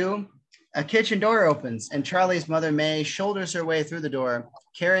 Cut to a kitchen door opens and Charlie's mother, May, shoulders her way through the door,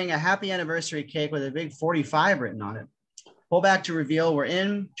 carrying a happy anniversary cake with a big 45 written on it. Pull back to reveal we're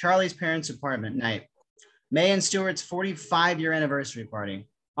in Charlie's parents' apartment night. May and Stuart's 45-year anniversary party.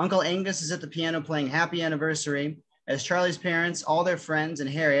 Uncle Angus is at the piano playing Happy Anniversary as Charlie's parents, all their friends, and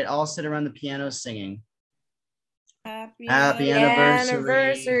Harriet all sit around the piano singing. Happy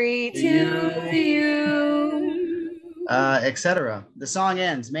anniversary to you. Etc. The song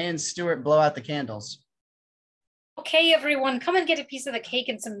ends. May and Stuart blow out the candles. Okay, everyone, come and get a piece of the cake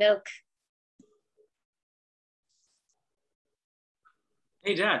and some milk.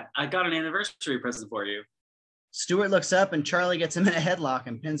 Hey, Dad, I got an anniversary present for you. Stuart looks up and Charlie gets him in a headlock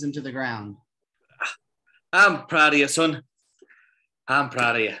and pins him to the ground. I'm proud of you, son. I'm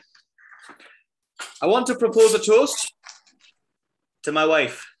proud of you. I want to propose a toast to my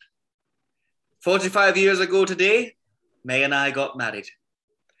wife. 45 years ago today, May and I got married.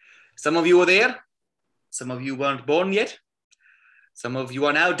 Some of you were there. Some of you weren't born yet. Some of you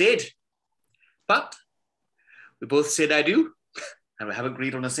are now dead. But we both said I do, and we haven't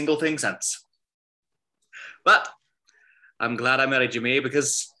agreed on a single thing since. But I'm glad I married you, May,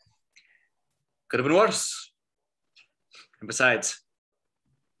 because it could have been worse. And besides,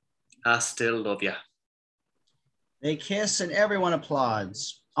 I still love you. They kiss and everyone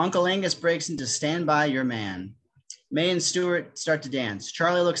applauds. Uncle Angus breaks into Stand By Your Man. May and Stuart start to dance.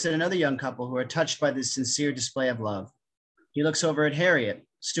 Charlie looks at another young couple who are touched by this sincere display of love. He looks over at Harriet.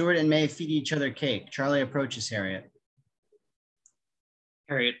 Stuart and May feed each other cake. Charlie approaches Harriet.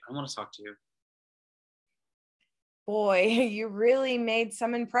 Harriet, I want to talk to you. Boy, you really made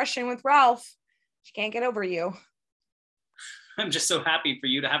some impression with Ralph. She can't get over you. I'm just so happy for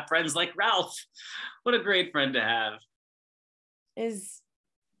you to have friends like Ralph. What a great friend to have. Is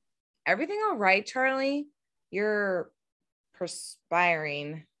everything all right, Charlie? You're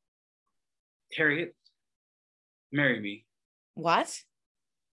perspiring. Harriet, marry me. What?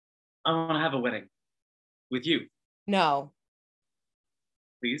 I want to have a wedding with you, No.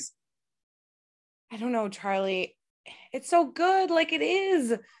 please. I don't know, Charlie. It's so good like it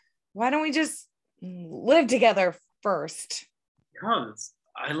is. Why don't we just live together first? Because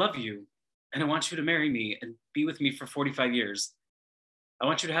I love you and I want you to marry me and be with me for 45 years. I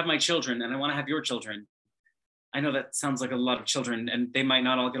want you to have my children and I want to have your children. I know that sounds like a lot of children and they might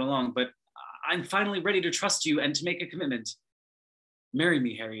not all get along, but I'm finally ready to trust you and to make a commitment. Marry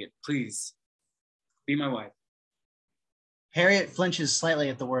me, Harriet, please. Be my wife. Harriet flinches slightly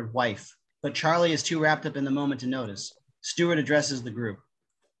at the word wife, but Charlie is too wrapped up in the moment to notice. Stuart addresses the group.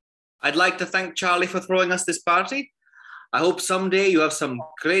 I'd like to thank Charlie for throwing us this party. I hope someday you have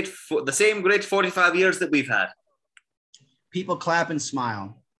the same great 45 years that we've had. People clap and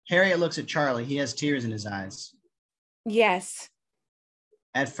smile. Harriet looks at Charlie. He has tears in his eyes. Yes.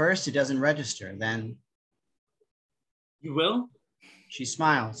 At first, it doesn't register. Then You will? she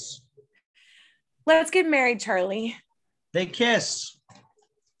smiles. Let's get married, Charlie. They kiss.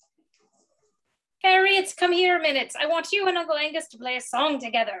 Harriet, come here a minute. I want you and Uncle Angus to play a song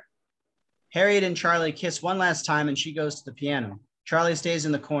together. Harriet and Charlie kiss one last time and she goes to the piano. Charlie stays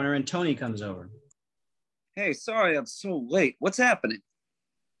in the corner and Tony comes over. Hey, sorry I'm so late. What's happening?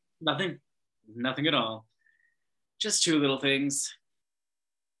 Nothing. Nothing at all. Just two little things.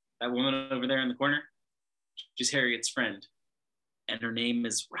 That woman over there in the corner, she's Harriet's friend. And her name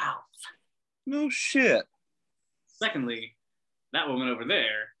is Ralph. No shit. Secondly, That woman over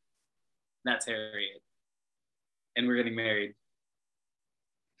there, that's Harriet. And we're getting married.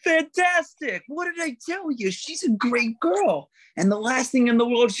 Fantastic! What did I tell you? She's a great girl. And the last thing in the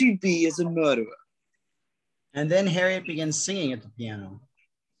world she'd be is a murderer. And then Harriet begins singing at the piano.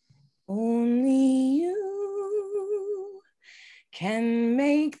 Only you can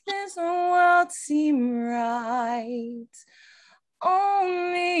make this world seem right.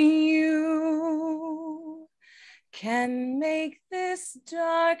 Only you can make this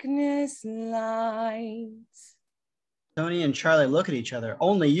darkness light. Tony and Charlie look at each other.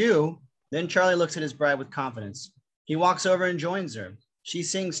 Only you? Then Charlie looks at his bride with confidence. He walks over and joins her. She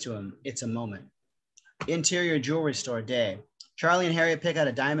sings to him. It's a moment. Interior jewelry store day. Charlie and Harriet pick out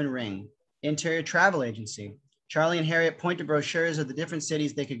a diamond ring. Interior travel agency. Charlie and Harriet point to brochures of the different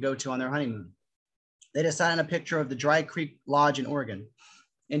cities they could go to on their honeymoon. They decide on a picture of the Dry Creek Lodge in Oregon.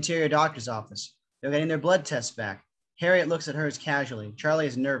 Interior doctor's office. They're getting their blood tests back. Harriet looks at hers casually. Charlie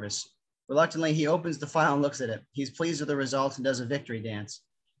is nervous. Reluctantly, he opens the file and looks at it. He's pleased with the results and does a victory dance.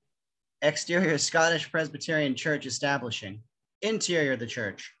 Exterior Scottish Presbyterian Church establishing. Interior of the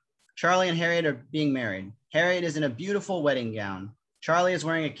church. Charlie and Harriet are being married. Harriet is in a beautiful wedding gown. Charlie is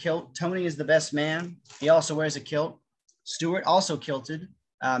wearing a kilt. Tony is the best man. He also wears a kilt. Stuart also kilted.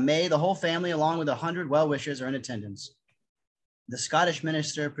 May, the whole family, along with 100 well-wishers, are in attendance. The Scottish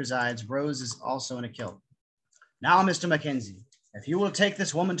minister presides. Rose is also in a kilt. Now, Mr. Mackenzie, if you will take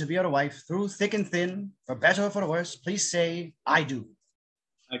this woman to be your wife through thick and thin, for better or for worse, please say, I do.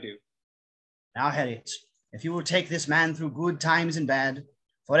 I do. Now, Harriet, if you will take this man through good times and bad,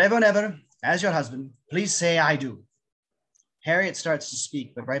 forever and ever, as your husband, please say, I do. Harriet starts to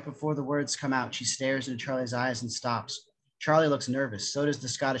speak, but right before the words come out, she stares into Charlie's eyes and stops. Charlie looks nervous. So does the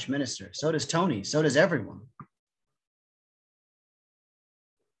Scottish minister. So does Tony. So does everyone.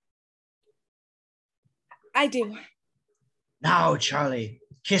 I do. Now, Charlie,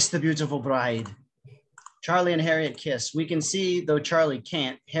 kiss the beautiful bride. Charlie and Harriet kiss. We can see, though Charlie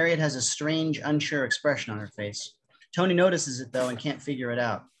can't, Harriet has a strange, unsure expression on her face. Tony notices it, though, and can't figure it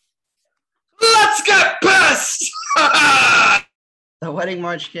out. Let's get pissed! The wedding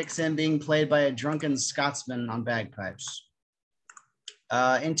march kicks in, being played by a drunken Scotsman on bagpipes.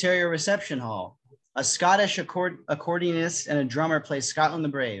 Interior reception hall. A Scottish accordionist and a drummer play Scotland the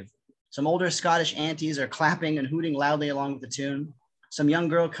Brave. Some older Scottish aunties are clapping and hooting loudly along with the tune. Some young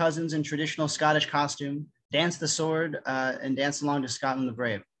girl cousins in traditional Scottish costume dance the sword and dance along to Scotland the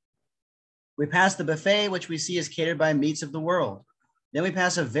Brave. We pass the buffet, which we see is catered by Meats of the World. Then we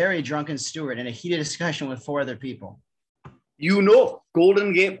pass a very drunken Stuart in a heated discussion with 4 other people. You know,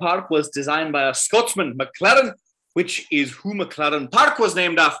 Golden Gate Park was designed by a Scotsman, McLaren, which is who McLaren Park was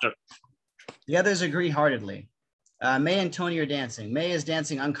named after. The others agree heartedly. May and Tony are dancing. May is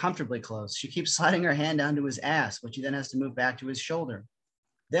dancing uncomfortably close. She keeps sliding her hand down to his ass, which he then has to move back to his shoulder.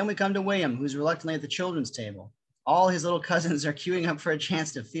 Then we come to William, who's reluctantly at the children's table. All his little cousins are queuing up for a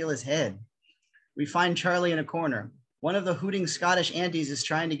chance to feel his head. We find Charlie in a corner. One of the hooting Scottish aunties is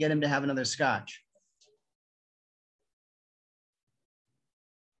trying to get him to have another scotch.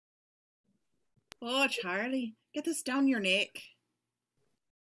 Oh, Charlie, get this down your neck.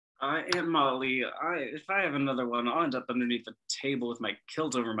 Aunt Molly, if I have another one, I'll end up underneath the table with my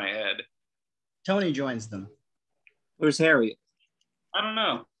kilt over my head. Tony joins them. Where's Harriet? I don't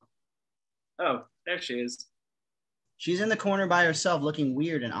know. Oh, there she is. She's in the corner by herself, looking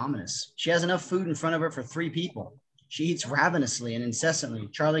weird and ominous. She has enough food in front of her for 3 people. She eats ravenously and incessantly.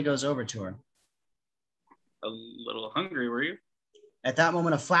 Charlie goes over to her. A little hungry, were you? At that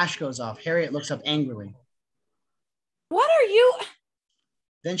moment, a flash goes off. Harriet looks up angrily. What are you?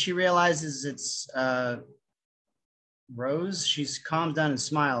 Then she realizes it's Rose. She calms down and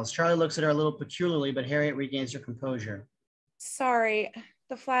smiles. Charlie looks at her a little peculiarly, but Harriet regains her composure. Sorry,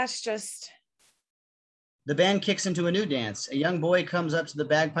 the flash just... The band kicks into a new dance. A young boy comes up to the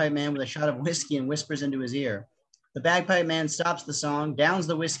bagpipe man with a shot of whiskey and whispers into his ear. The bagpipe man stops the song, downs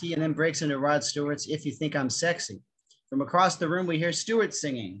the whiskey, and then breaks into Rod Stewart's If You Think I'm Sexy. From across the room, we hear Stuart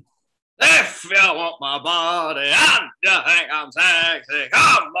singing. If you want my body and you think I'm sexy,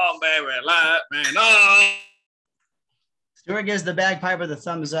 come on, baby, let me know. Stuart gives the bagpiper the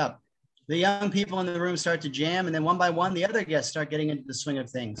thumbs up. The young people in the room start to jam, and then one by one, the other guests start getting into the swing of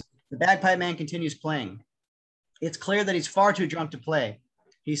things. The bagpipe man continues playing. It's clear that he's far too drunk to play.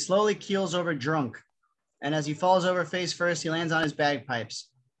 He slowly keels over drunk, and as he falls over face first, he lands on his bagpipes.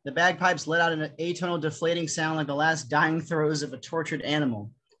 The bagpipes let out an atonal deflating sound like the last dying throes of a tortured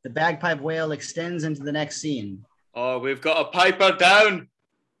animal. The bagpipe wail extends into the next scene. Oh, we've got a piper down.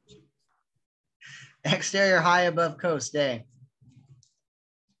 Exterior high above coast day.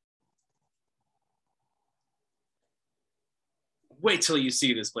 Wait till you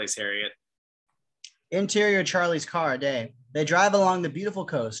see this place, Harriet. Interior Charlie's car, day. They drive along the beautiful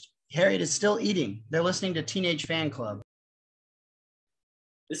coast. Harriet is still eating. They're listening to Teenage Fan Club.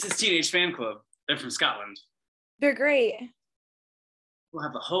 This is Teenage Fan Club. They're from Scotland. They're great. We'll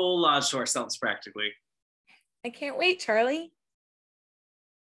have the whole lodge to ourselves practically. I can't wait, Charlie.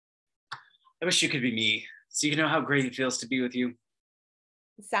 I wish you could be me, so you know how great it feels to be with you.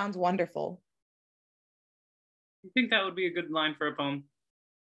 It sounds wonderful. You think that would be a good line for a poem?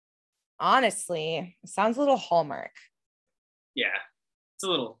 Honestly, it sounds a little Hallmark. Yeah, it's a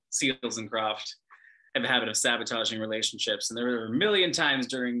little Seals and Croft. I have a habit of sabotaging relationships, and there were a million times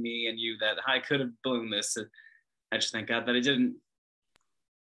during me and you that I could have blown this. I just thank God that I didn't.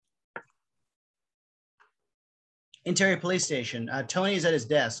 Interior Police Station. Tony is at his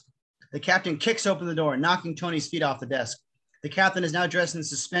desk. The captain kicks open the door, knocking Tony's feet off the desk. The captain is now dressed in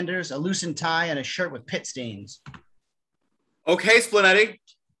suspenders, a loosened tie, and a shirt with pit stains. Okay, Splinetti.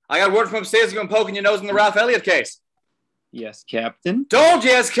 I got word from upstairs you've been poking your nose in the Ralph Elliott case. Yes, Captain. Don't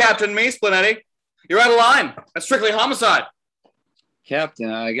yes, Captain me, Splinetti. You're out of line. That's strictly homicide.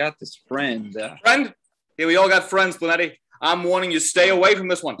 Captain, I got this friend. Friend? Yeah, we all got friends, Splinetti. I'm warning you, stay away from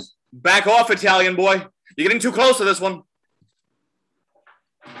this one. Back off, Italian boy. You're getting too close to this one.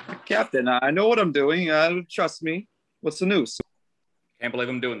 Captain, I know what I'm doing. Trust me. What's the news? Can't believe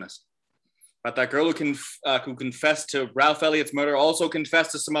I'm doing this. But that girl who confessed to Ralph Elliott's murder also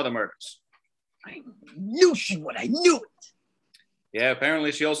confessed to some other murders. I knew she would. I knew it. Yeah,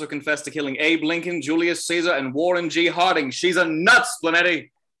 apparently she also confessed to killing Abe Lincoln, Julius Caesar, and Warren G. Harding. She's a nut,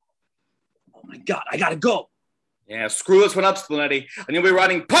 Splinetti. Oh my God, I gotta go. Yeah, screw this one up, Splinetti, and you'll be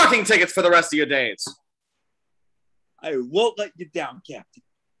writing parking tickets for the rest of your days. I won't let you down, Captain.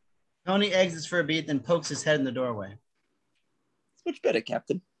 Tony exits for a beat, then pokes his head in the doorway. It's much better,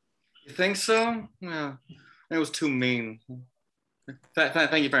 Captain. You think so? Yeah, it was too mean.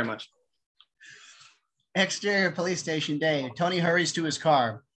 Thank you very much. Exterior Police Station, day. Tony hurries to his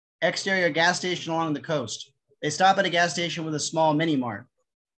car. Exterior gas station along the coast. They stop at a gas station with a small mini-mart.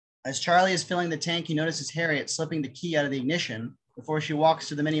 As Charlie is filling the tank, he notices Harriet slipping the key out of the ignition before she walks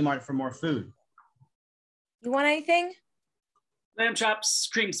to the mini-mart for more food. You want anything? Lamb chops,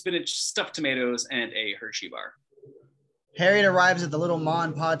 cream spinach, stuffed tomatoes, and a Hershey bar. Harriet arrives at the little Ma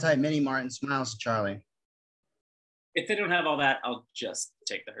and Pa type mini-mart and smiles to Charlie. If they don't have all that, I'll just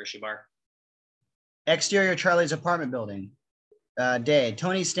take the Hershey bar. Exterior Charlie's apartment building. Day.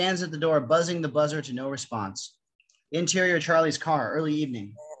 Tony stands at the door, buzzing the buzzer to no response. Interior Charlie's car, early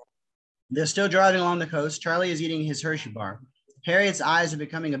evening. They're still driving along the coast. Charlie is eating his Hershey bar. Harriet's eyes are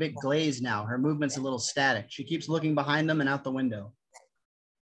becoming a bit glazed now. Her movement's a little static. She keeps looking behind them and out the window.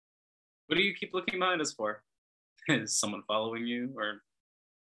 What do you keep looking behind us for? Is someone following you, or?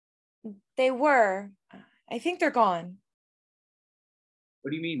 They were. I think they're gone.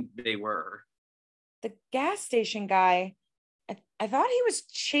 What do you mean they were? The gas station guy. I thought he was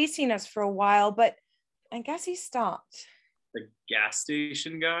chasing us for a while, but I guess he stopped. The gas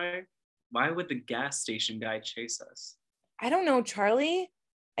station guy? Why would the gas station guy chase us? I don't know, Charlie.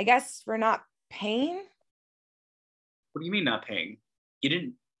 I guess we're not paying. What do you mean not paying? You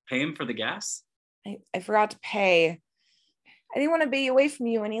didn't pay him for the gas? I forgot to pay. I didn't want to be away from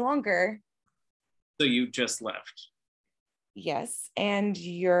you any longer. So you just left? Yes, and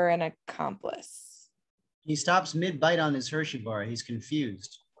you're an accomplice. He stops mid-bite on his Hershey bar. He's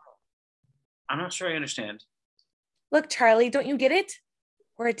confused. I'm not sure I understand. Look, Charlie, don't you get it?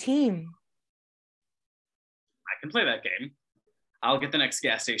 We're a team. I can play that game. I'll get the next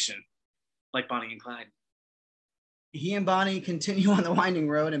gas station, like Bonnie and Clyde. He and Bonnie continue on the winding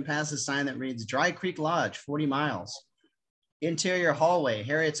road and pass a sign that reads Dry Creek Lodge, 40 miles. Interior hallway,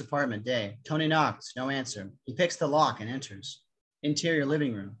 Harriet's apartment, day. Tony knocks, no answer. He picks the lock and enters. Interior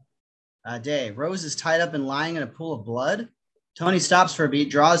living room. Day. Rose is tied up and lying in a pool of blood. Tony stops for a beat,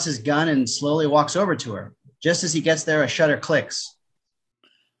 draws his gun, and slowly walks over to her. Just as he gets there, a shutter clicks.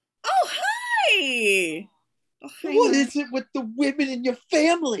 Oh, hi! Oh, hi, What Ma. is it with the women in your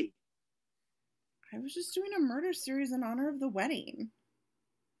family? I was just doing a murder series in honor of the wedding.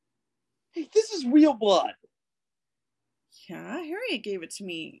 Hey, this is real blood. Yeah, Harriet gave it to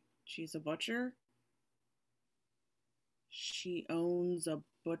me. She's a butcher. She owns a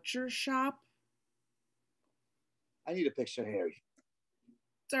butcher shop. I need a picture of Harry.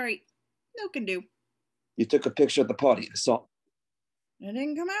 Sorry, no can do. You took a picture at the party. I saw. It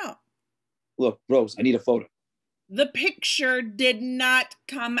didn't come out. Look, Rose, I need a photo. The picture did not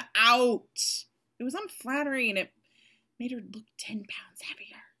come out. It was unflattering and it made her look 10 pounds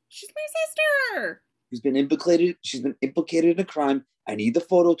heavier. She's my sister. She's been implicated in a crime. I need the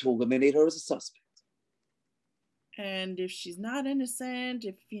photo to eliminate her as a suspect. And if she's not innocent,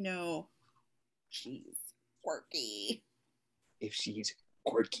 if, she's quirky. If she's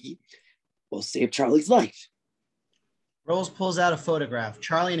quirky, we'll save Charlie's life. Rolls pulls out a photograph.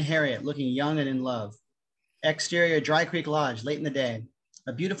 Charlie and Harriet looking young and in love. Exterior Dry Creek Lodge, late in the day.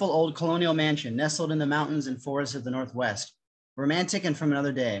 A beautiful old colonial mansion nestled in the mountains and forests of the Northwest. Romantic and from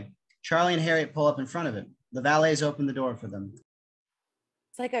another day. Charlie and Harriet pull up in front of it. The valets open the door for them.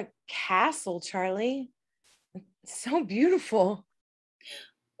 It's like a castle, Charlie. It's so beautiful.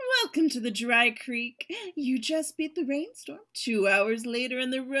 Welcome to the Dry Creek. You just beat the rainstorm. 2 hours later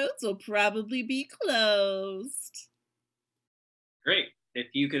and the roads will probably be closed. Great. If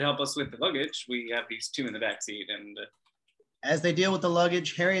you could help us with the luggage, we have these two in the back seat and... As they deal with the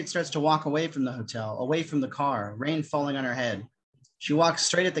luggage, Harriet starts to walk away from the hotel, away from the car, rain falling on her head. She walks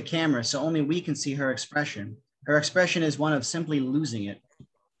straight at the camera so only we can see her expression. Her expression is one of simply losing it.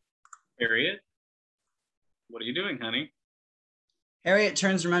 Harriet? What are you doing, honey? Harriet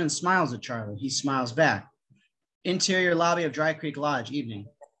turns around and smiles at Charlie. He smiles back. Interior lobby of Dry Creek Lodge, evening.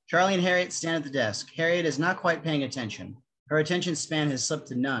 Charlie and Harriet stand at the desk. Harriet is not quite paying attention. Her attention span has slipped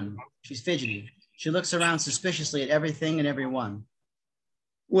to none. She's fidgety. She looks around suspiciously at everything and everyone.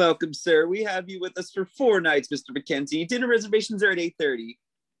 Welcome, sir. We have you with us for 4 nights, Mr. McKenzie. Dinner reservations are at 8:30.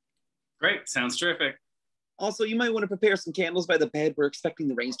 Great. Sounds terrific. Also, you might want to prepare some candles by the bed. We're expecting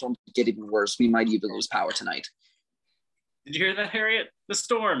the rainstorm to get even worse. We might even lose power tonight. Did you hear that, Harriet? The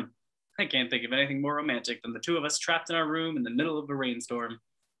storm. I can't think of anything more romantic than the two of us trapped in our room in the middle of a rainstorm.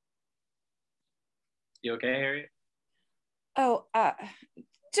 You okay, Harriet? Oh,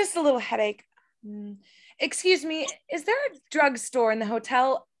 just a little headache. Excuse me, is there a drugstore in the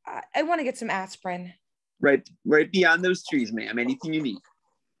hotel? I want to get some aspirin. Right beyond those trees, ma'am. Anything you need.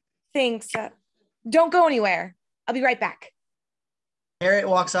 Thanks. Don't go anywhere. I'll be right back. Harriet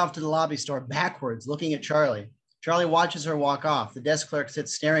walks off to the lobby store backwards, looking at Charlie. Charlie watches her walk off. The desk clerk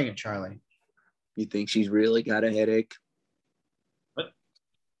sits staring at Charlie. You think she's really got a headache? What?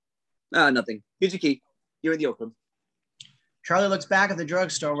 Nothing. Here's your key. You're in the open. Charlie looks back at the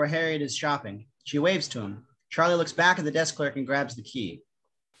drugstore where Harriet is shopping. She waves to him. Charlie looks back at the desk clerk and grabs the key.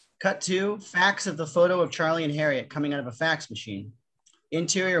 Cut to fax of the photo of Charlie and Harriet coming out of a fax machine.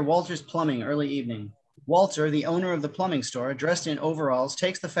 Interior Walter's Plumbing, early evening. Walter, the owner of the plumbing store, dressed in overalls,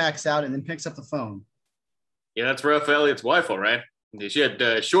 takes the fax out and then picks up the phone. Yeah, that's Ralph Elliott's wife, all right. She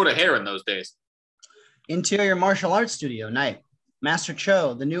had shorter hair in those days. Interior Martial Arts Studio, night. Master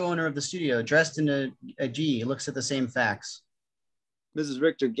Cho, the new owner of the studio, dressed in a G, looks at the same fax. Mrs.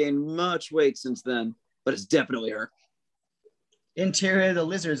 Richter gained much weight since then, but it's definitely her. Interior The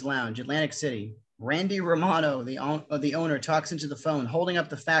Lizards Lounge, Atlantic City. Randy Romano, the owner, talks into the phone, holding up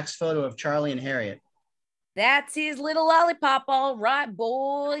the faxed photo of Charlie and Harriet. That's his little lollipop, all right,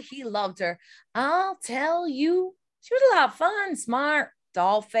 boy. He loved her. I'll tell you, she was a lot of fun, smart,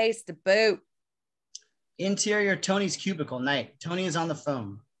 doll-faced to boot. Interior Tony's cubicle, night. Tony is on the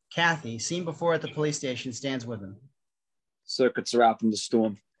phone. Kathy, seen before at the police station, stands with him. Circuits are out from the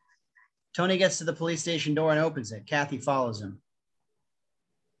storm. Tony gets to the police station door and opens it. Kathy follows him.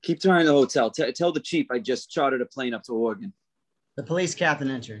 Keep an eye on the hotel. Tell the chief I just chartered a plane up to Oregon. The police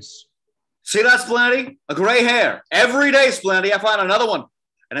captain enters. See that, Splendy? A gray hair. Every day, Splendy, I find another one.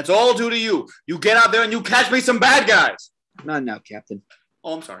 And it's all due to you. You get out there and you catch me some bad guys. Not now, Captain.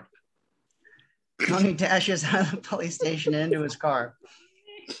 Oh, I'm sorry. Tony dashes out of the police station and into his car.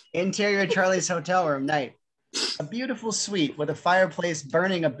 Interior Charlie's hotel room, night. A beautiful suite with a fireplace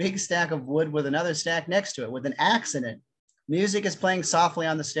burning a big stack of wood with another stack next to it with an axe in it. Music is playing softly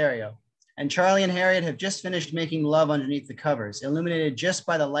on the stereo. And Charlie and Harriet have just finished making love underneath the covers, illuminated just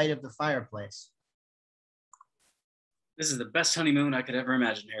by the light of the fireplace. This is the best honeymoon I could ever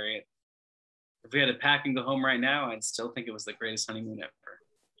imagine, Harriet. If we had to pack and go home right now, I'd still think it was the greatest honeymoon ever.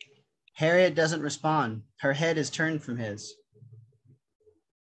 Harriet doesn't respond. Her head is turned from his.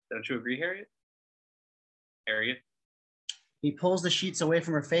 Don't you agree, Harriet? Harriet? He pulls the sheets away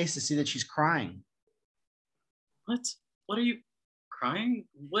from her face to see that she's crying. What? What are you crying?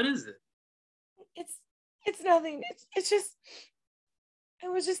 What is it? It's nothing. It's just, I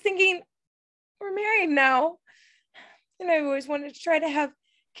was just thinking, we're married now. And I always wanted to try to have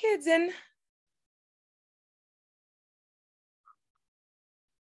kids, and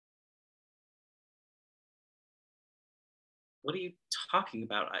What are you talking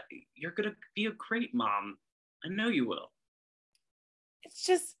about? You're going to be a great mom. I know you will. it's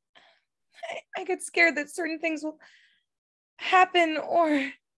just, I get scared that certain things will happen,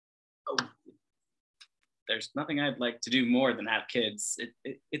 or Oh, there's nothing I'd like to do more than have kids.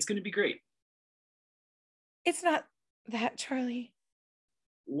 It's going to be great. it's not that, Charlie.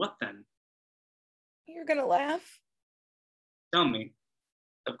 What then? You're gonna laugh. Tell me.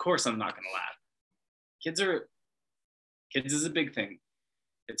 Of course I'm not gonna laugh. Kids is a big thing.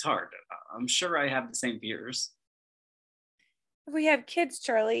 It's hard. I'm sure I have the same fears. If we have kids,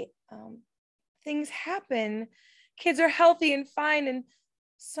 Charlie, things happen. Kids are healthy and fine, and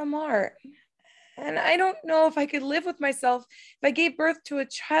some aren't. And I don't know if I could live with myself if I gave birth to a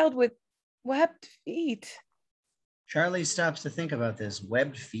child with webbed feet. Charlie stops to think about this.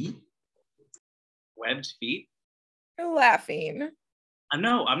 Webbed feet? Webbed feet? You're laughing.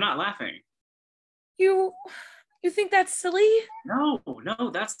 No, I'm not laughing. You think that's silly? No,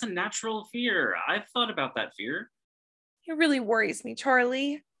 that's a natural fear. I've thought about that fear. It really worries me,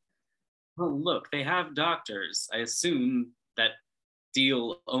 Charlie. Well, look, they have doctors, I assume, that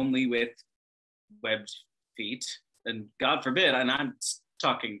deal only with webbed feet. And God forbid, and I'm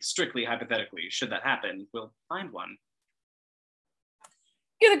talking strictly hypothetically, should that happen, we'll find one.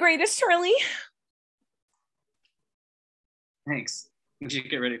 You're the greatest, Charlie. Thanks. We should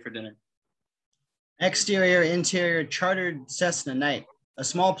get ready for dinner. Exterior, interior, chartered Cessna night. A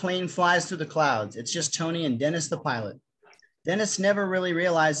small plane flies through the clouds. It's just Tony and Dennis the pilot. Dennis never really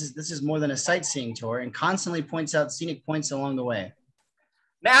realizes this is more than a sightseeing tour and constantly points out scenic points along the way.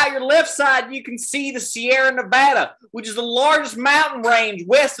 Now, your left side, you can see the Sierra Nevada, which is the largest mountain range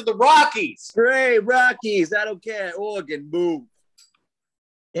west of the Rockies. Great, Rockies. I don't care. Oregon, move.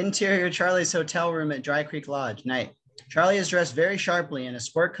 Interior, Charlie's hotel room at Dry Creek Lodge, night. Charlie is dressed very sharply in a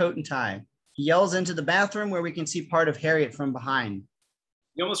sport coat and tie. He yells into the bathroom where we can see part of Harriet from behind.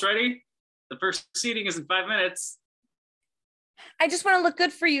 You almost ready? The first seating is in 5 minutes. I just want to look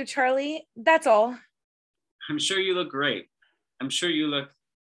good for you, Charlie. That's all. I'm sure you look great. I'm sure you look...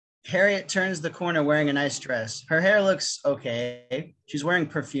 Harriet turns the corner wearing a nice dress. Her hair looks okay. She's wearing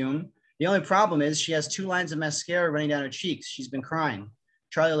perfume. The only problem is she has 2 lines of mascara running down her cheeks. She's been crying.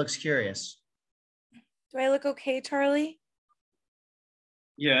 Charlie looks curious. Do I look okay, Charlie?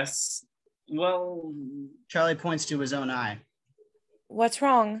 Yes. Well... Charlie points to his own eye. What's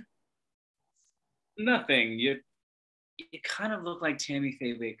wrong? Nothing. You kind of look like Tammy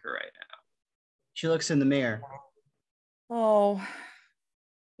Faye Baker right now. She looks in the mirror. Oh,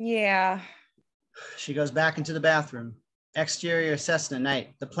 yeah. She goes back into the bathroom. Exterior Cessna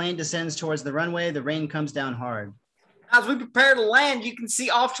night. The plane descends towards the runway. The rain comes down hard. As we prepare to land, you can see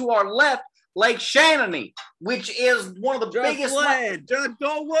off to our left Lake Shannon, which is one of the biggest... Land. Just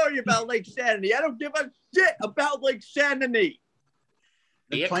don't worry about Lake Shannon. I don't give a shit about Lake Shannon.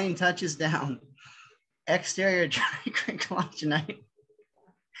 The plane touches down. Exterior Dry Creek Lodge night.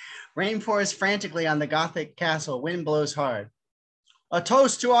 Rain pours frantically on the Gothic castle. Wind blows hard. A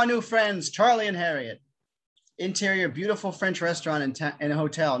toast to our new friends, Charlie and Harriet. Interior, beautiful French restaurant and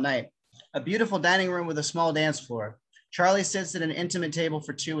hotel night. A beautiful dining room with a small dance floor. Charlie sits at an intimate table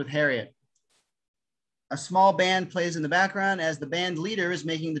for 2 with Harriet. A small band plays in the background as the band leader is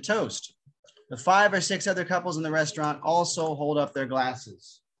making the toast. The 5 or 6 other couples in the restaurant also hold up their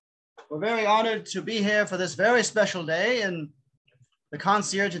glasses. We're very honored to be here for this very special day, and the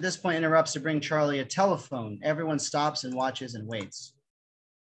concierge at this point interrupts to bring Charlie a telephone. Everyone stops and watches and waits.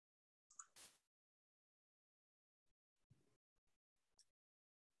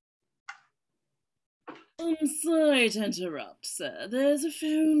 I'm sorry to interrupt, sir. There's a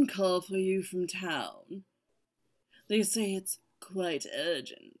phone call for you from town. They say it's quite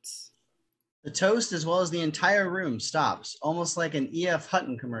urgent. The toast, as well as the entire room, stops, almost like an E.F.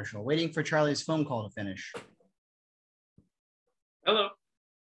 Hutton commercial, waiting for Charlie's phone call to finish. Hello.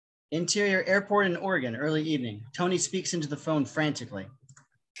 Interior airport in Oregon, early evening. Tony speaks into the phone frantically.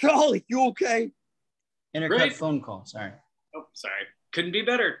 Charlie, you okay? Intercut Great. phone call, sorry. Oh, sorry. Couldn't be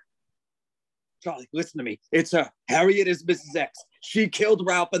better. Charlie, listen to me. It's her. Harriet is Mrs. X. She killed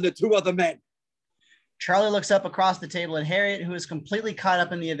Ralph and the 2 other men. Charlie looks up across the table at Harriet, who is completely caught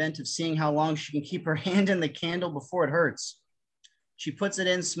up in the event of seeing how long she can keep her hand in the candle before it hurts. She puts it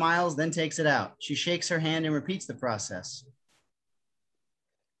in, smiles, then takes it out. She shakes her hand and repeats the process.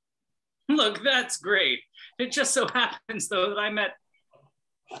 Look, that's great. It just so happens, though, that I met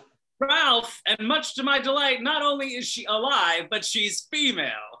Ralph, and much to my delight, not only is she alive, but she's female.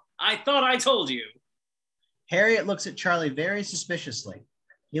 I thought I told you. Harriet looks at Charlie very suspiciously.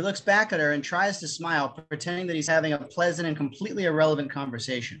 He looks back at her and tries to smile, pretending that he's having a pleasant and completely irrelevant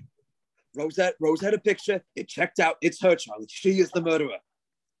conversation. Rose had a picture. It checked out. It's her, Charlie. She is the murderer.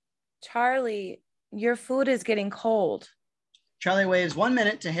 Charlie, your food is getting cold. Charlie waves 1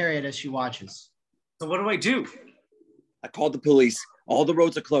 minute to Harriet as she watches. So what do I do? I called the police. All the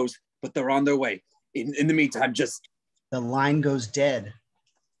roads are closed, but they're on their way. In the meantime, just... The line goes dead.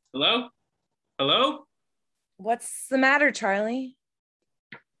 Hello? Hello? What's the matter, Charlie?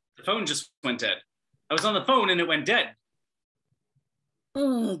 The phone just went dead. I was on the phone and it went dead.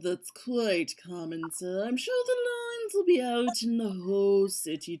 Oh, that's quite common, sir. I'm sure the lines will be out in the whole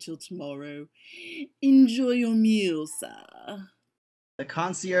city till tomorrow. Enjoy your meal, sir. The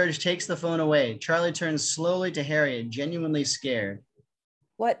concierge takes the phone away. Charlie turns slowly to Harriet, genuinely scared.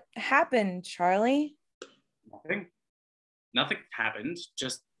 What happened, Charlie? Nothing happened.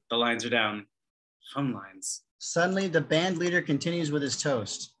 Just the lines are down. Phone lines. Suddenly, the band leader continues with his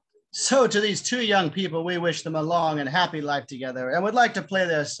toast. So to these two young people, we wish them a long and happy life together and would like to play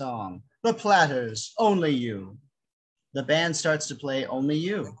their song, The Platters, Only You. The band starts to play Only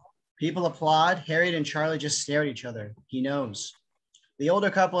You. People applaud. Harriet and Charlie just stare at each other. He knows. The older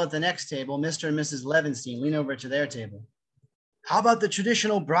couple at the next table, Mr. and Mrs. Levenstein, lean over to their table. How about the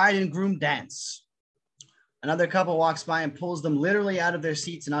traditional bride and groom dance? Another couple walks by and pulls them literally out of their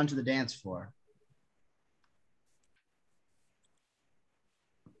seats and onto the dance floor.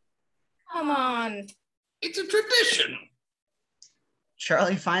 Come on. It's a tradition.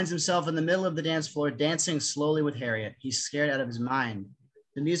 Charlie finds himself in the middle of the dance floor, dancing slowly with Harriet. He's scared out of his mind.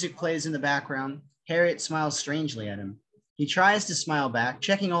 The music plays in the background. Harriet smiles strangely at him. He tries to smile back,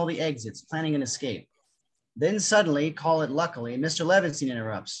 checking all the exits, planning an escape. Then suddenly, call it luckily, Mr. Levenstein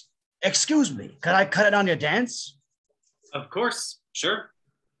interrupts. Excuse me, could I cut it on your dance? Of course, sure.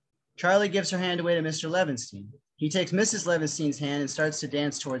 Charlie gives her hand away to Mr. Levenstein. He takes Mrs. Levenstein's hand and starts to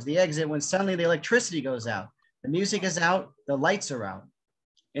dance towards the exit when suddenly the electricity goes out. The music is out, the lights are out.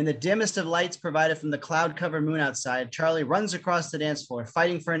 In the dimmest of lights provided from the cloud-covered moon outside, Charlie runs across the dance floor,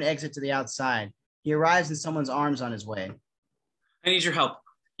 fighting for an exit to the outside. He arrives in someone's arms on his way. I need your help.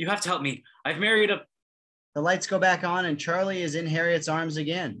 You have to help me. I've married a... The lights go back on and Charlie is in Harriet's arms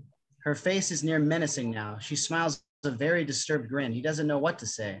again. Her face is near menacing now. She smiles a very disturbed grin. He doesn't know what to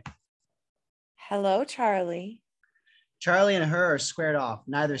say. Hello, Charlie. Charlie and her are squared off.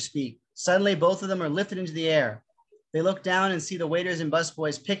 Neither speak. Suddenly, both of them are lifted into the air. They look down and see the waiters and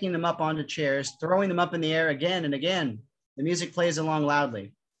busboys picking them up onto chairs, throwing them up in the air again and again. The music plays along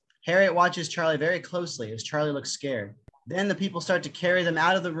loudly. Harriet watches Charlie very closely as Charlie looks scared. Then the people start to carry them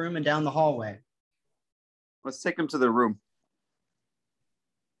out of the room and down the hallway. Let's take them to the room.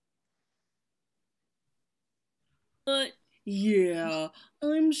 Yeah,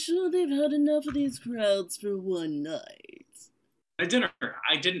 I'm sure they've had enough of these crowds for one night. My dinner.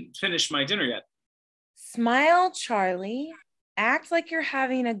 I didn't finish my dinner yet. Smile, Charlie. Act like you're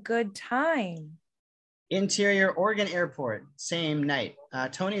having a good time. Interior Oregon Airport, same night.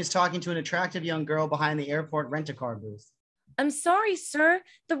 Tony is talking to an attractive young girl behind the airport rent-a-car booth. I'm sorry, sir.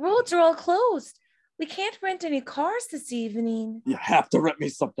 The roads are all closed. We can't rent any cars this evening. You have to rent me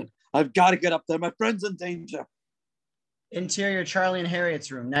something. I've got to get up there. My friend's in danger. Interior Charlie and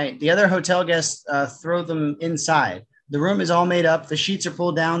Harriet's room, night. The other hotel guests throw them inside. The room is all made up. The sheets are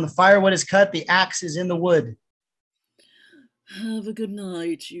pulled down. The firewood is cut. The axe is in the wood. Have a good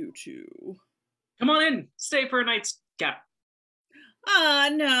night, you two. Come on in. Stay for a night's gap.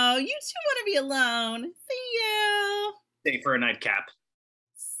 No, you two want to be alone. See you. Stay for a nightcap.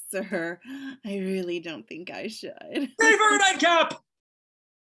 Sir, I really don't think I should. Stay for a nightcap!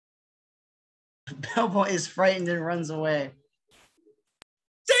 Bellboy is frightened and runs away.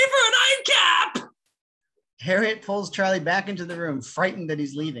 Stay for a nightcap! Harriet pulls Charlie back into the room, frightened that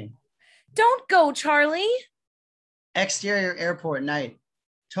he's leaving. Don't go, Charlie. Exterior airport, night.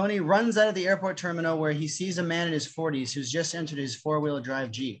 Tony runs out of the airport terminal where he sees a man in his 40s who's just entered his four-wheel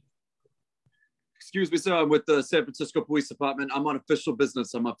drive Jeep. Excuse me, sir. I'm with the San Francisco Police Department. I'm on official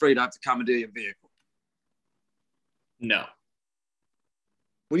business. I'm afraid I have to commandeer your vehicle. No.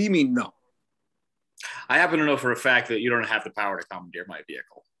 What do you mean, no? I happen to know for a fact that you don't have the power to commandeer my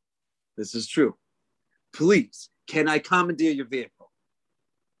vehicle. This is true. Please, can I commandeer your vehicle?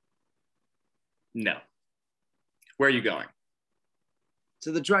 No. Where are you going?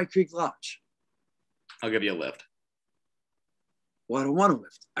 To the Dry Creek Lodge. I'll give you a lift. Well, I don't want to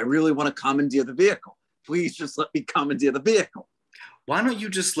lift. I really want to commandeer the vehicle. Please just let me commandeer the vehicle. Why don't you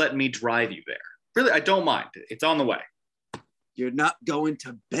just let me drive you there? Really, I don't mind. It's on the way. You're not going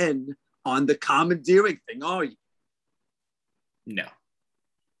to bend on the commandeering thing, are you? No.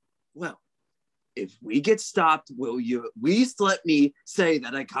 Well, if we get stopped, will you at least let me say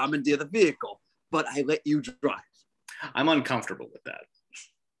that I commandeer the vehicle, but I let you drive? I'm uncomfortable with that.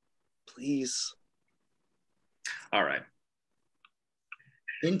 Please. All right.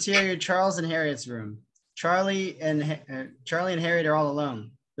 Interior Charles and Harriet's room. Charlie and Harriet are all alone.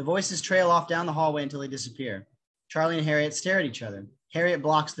 The voices trail off down the hallway until they disappear. Charlie and Harriet stare at each other. Harriet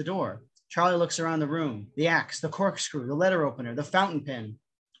blocks the door. Charlie looks around the room. The axe, the corkscrew, the letter opener, the fountain pen.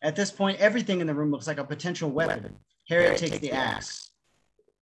 At this point, everything in the room looks like a potential weapon. Harriet takes the axe.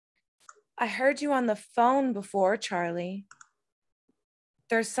 I heard you on the phone before, Charlie.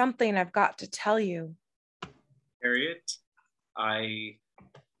 There's something I've got to tell you. Harriet,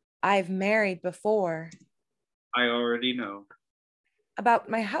 I've married before. I already know.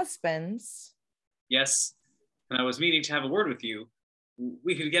 About my husband's? Yes, and I was meaning to have a word with you.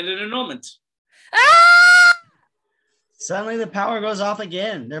 We could get an annulment. Ah! Suddenly the power goes off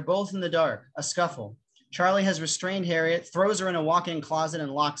again. They're both in the dark. A scuffle. Charlie has restrained Harriet, throws her in a walk-in closet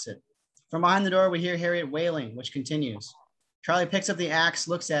and locks it. From behind the door, we hear Harriet wailing, which continues. Charlie picks up the axe,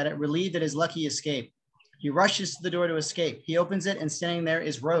 looks at it, relieved at his lucky escape. He rushes to the door to escape. He opens it, and standing there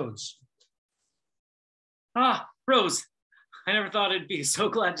is Rose. Ah, Rose, I never thought I'd be so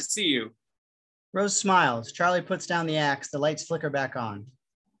glad to see you. Rose smiles. Charlie puts down the axe. The lights flicker back on.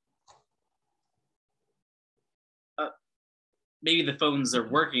 Maybe the phones are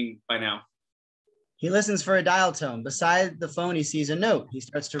working by now. He listens for a dial tone. Beside the phone, he sees a note. He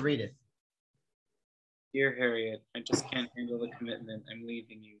starts to read it. Dear Harriet, I just can't handle the commitment. I'm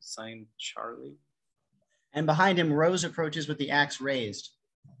leaving you. Signed, Charlie. And behind him, Rose approaches with the axe raised.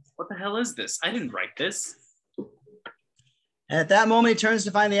 What the hell is this? I didn't write this. And at that moment, he turns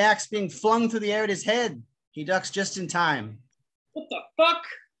to find the axe being flung through the air at his head. He ducks just in time. What the fuck?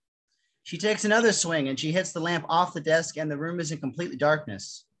 She takes another swing, and she hits the lamp off the desk, and the room is in complete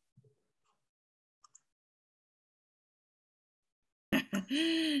darkness.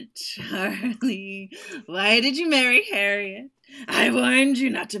 Charlie, why did you marry Harriet? I warned you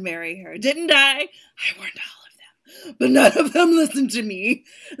not to marry her, didn't I? I warned all of them, but none of them listened to me.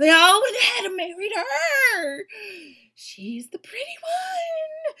 They all went ahead and married her. She's the pretty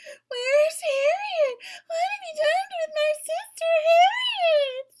one. Where's Harriet? What have you done with my sister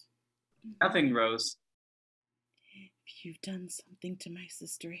Harriet? Nothing, Rose. If you've done something to my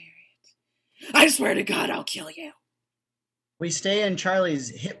sister Harriet, I swear to God I'll kill you. We stay in Charlie's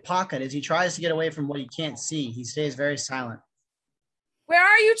hip pocket as he tries to get away from what he can't see. He stays very silent. Where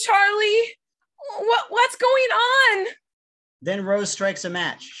are you, Charlie? What's going on? Then Rose strikes a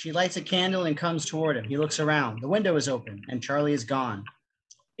match. She lights a candle and comes toward him. He looks around. The window is open, and Charlie is gone.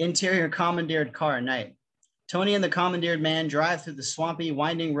 Interior commandeered car, night. Tony and the commandeered man drive through the swampy,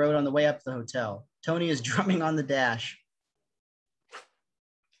 winding road on the way up to the hotel. Tony is drumming on the dash.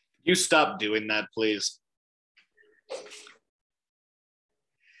 You stop doing that, please.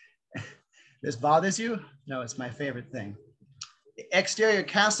 This bothers you? No, it's my favorite thing. Exterior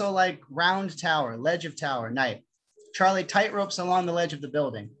castle-like round tower, ledge of tower, night. Charlie tightropes along the ledge of the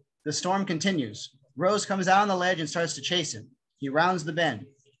building. The storm continues. Rose comes out on the ledge and starts to chase him. He rounds the bend.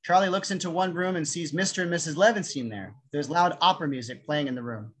 Charlie looks into one room and sees Mr. and Mrs. Levenstein there. There's loud opera music playing in the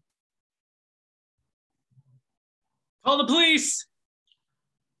room. Call the police!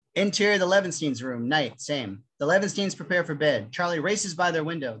 Interior the Levensteins' room, night, same. The Levensteins prepare for bed. Charlie races by their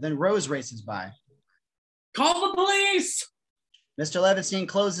window, then Rose races by. Call the police! Mr. Levenstein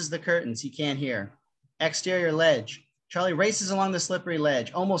closes the curtains. He can't hear. Exterior ledge. Charlie races along the slippery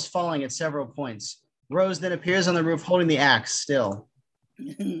ledge, almost falling at several points. Rose then appears on the roof holding the axe, still.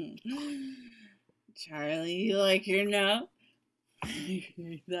 Charlie, you like your note?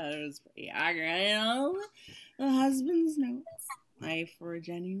 I thought it was pretty accurate, you know? The husband's notes. I forge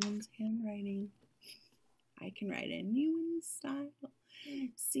anyone's handwriting. I can write anyone's style.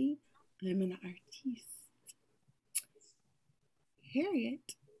 See, I'm an artiste.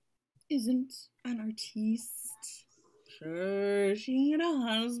 Harriet isn't an artiste. Sure, she had a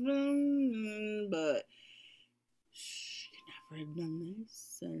husband, but she could never have done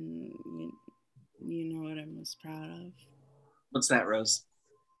this, and you know what I'm most proud of? What's that, Rose?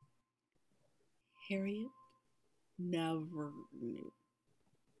 Harriet never knew.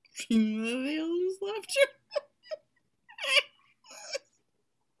 They all just left her.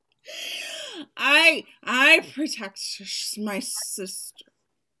 I protect my sister.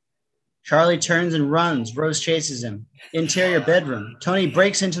 Charlie turns and runs. Rose chases him. Interior bedroom. Tony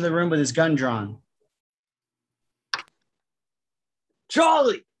breaks into the room with his gun drawn.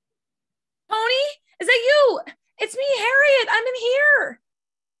 Charlie! Tony, is that you? It's me, Harriet. I'm in here.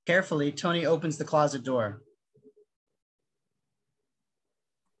 Carefully, Tony opens the closet door.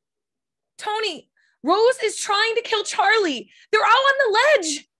 Tony, Rose is trying to kill Charlie. They're all on the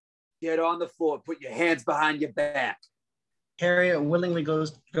ledge. Get on the floor. Put your hands behind your back. Harriet willingly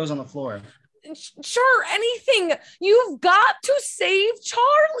goes on the floor. Sure, anything. You've got to save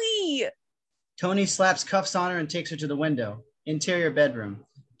Charlie. Tony slaps cuffs on her and takes her to the window. Interior bedroom.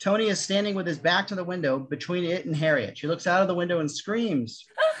 Tony is standing with his back to the window between it and Harriet. She looks out of the window and screams.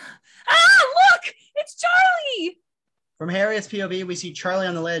 Look, it's Charlie. From Harriet's POV, we see Charlie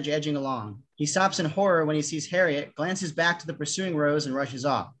on the ledge edging along. He stops in horror when he sees Harriet, glances back to the pursuing Rose, and rushes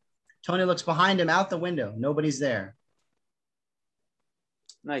off. Tony looks behind him out the window. Nobody's there.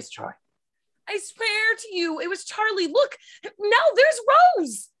 Nice try. I swear to you, it was Charlie. Look, now there's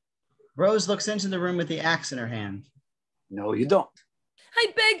Rose. Rose looks into the room with the axe in her hand. No, you don't. I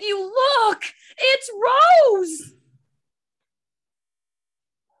beg you, look, it's Rose.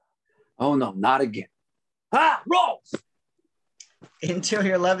 Oh, no, not again. Ah, Rose!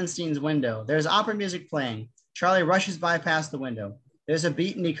 Interior Levenstein's window. There's opera music playing. Charlie rushes by past the window. There's a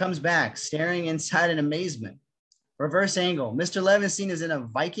beat and he comes back, staring inside in amazement. Reverse angle. Mr. Levenstein is in a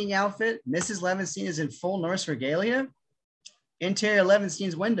Viking outfit. Mrs. Levenstein is in full Norse regalia. Interior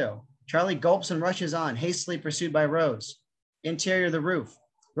Levenstein's window. Charlie gulps and rushes on, hastily pursued by Rose. Interior the roof.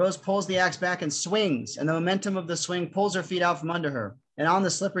 Rose pulls the axe back and swings, and the momentum of the swing pulls her feet out from under her. And on the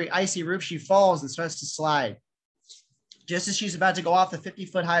slippery, icy roof, she falls and starts to slide. Just as she's about to go off the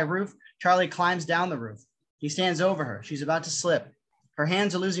 50-foot-high roof, Charlie climbs down the roof. He stands over her. She's about to slip. Her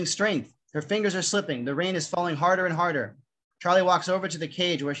hands are losing strength. Her fingers are slipping. The rain is falling harder and harder. Charlie walks over to the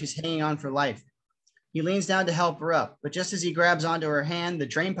cage where she's hanging on for life. He leans down to help her up, but just as he grabs onto her hand, the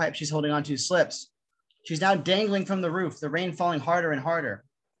drain pipe she's holding onto slips. She's now dangling from the roof, the rain falling harder and harder.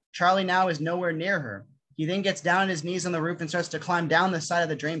 Charlie now is nowhere near her. He then gets down on his knees on the roof and starts to climb down the side of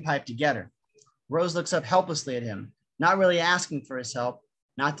the drain pipe to get her. Rose looks up helplessly at him, not really asking for his help,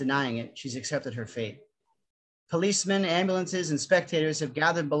 not denying it. She's accepted her fate. Policemen, ambulances, and spectators have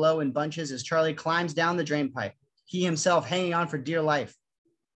gathered below in bunches as Charlie climbs down the drain pipe, he himself hanging on for dear life.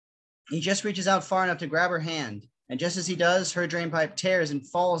 He just reaches out far enough to grab her hand, and just as he does, her drain pipe tears and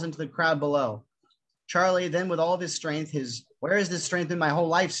falls into the crowd below. Charlie, then with all of his strength, his "where is this strength in my whole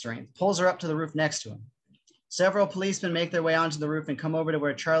life" strength, pulls her up to the roof next to him. Several policemen make their way onto the roof and come over to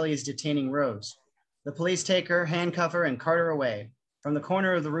where Charlie is detaining Rose. The police take her, handcuff her, and cart her away. From the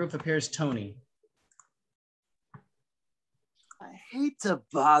corner of the roof appears Tony. I hate to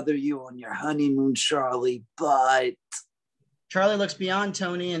bother you on your honeymoon, Charlie, but... Charlie looks beyond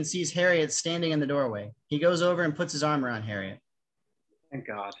Tony and sees Harriet standing in the doorway. He goes over and puts his arm around Harriet. Thank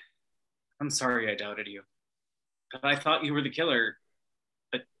God. I'm sorry I doubted you. But I thought you were the killer.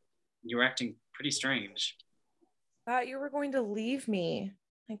 But you were acting pretty strange. Thought you were going to leave me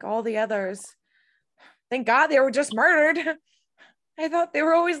like all the others. Thank God they were just murdered. I thought they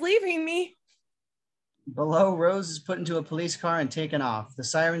were always leaving me. Below, Rose is put into a police car and taken off. The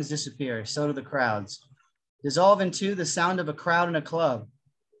sirens disappear, so do the crowds. Dissolve into the sound of a crowd in a club.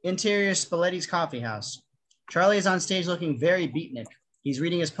 Interior Spalletti's coffee house. Charlie is on stage looking very beatnik. He's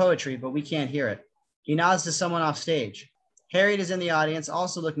reading his poetry, but we can't hear it. He nods to someone off stage. Harriet is in the audience,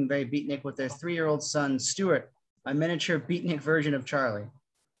 also looking very beatnik with their 3-year-old son, Stuart, a miniature beatnik version of Charlie.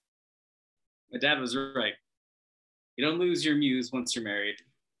 My dad was right. You don't lose your muse once you're married.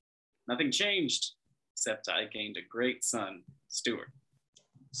 Nothing changed, except I gained a great son, Stuart.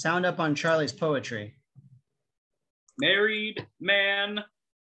 Sound up on Charlie's poetry. Married man,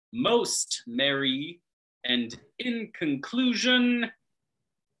 most merry, and in conclusion,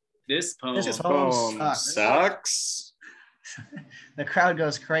 this poem sucks. The crowd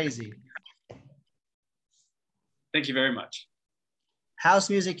goes crazy. Thank you very much. House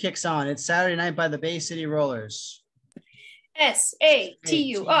music kicks on. It's Saturday Night by the Bay City Rollers.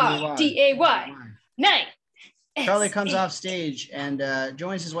 SATURDAY. Night. Charlie comes off stage and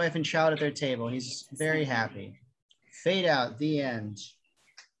joins his wife and child at their table. He's very happy. Fade out, the end.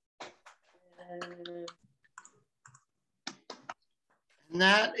 And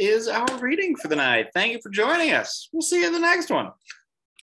that is our reading for the night. Thank you for joining us. We'll see you in the next one.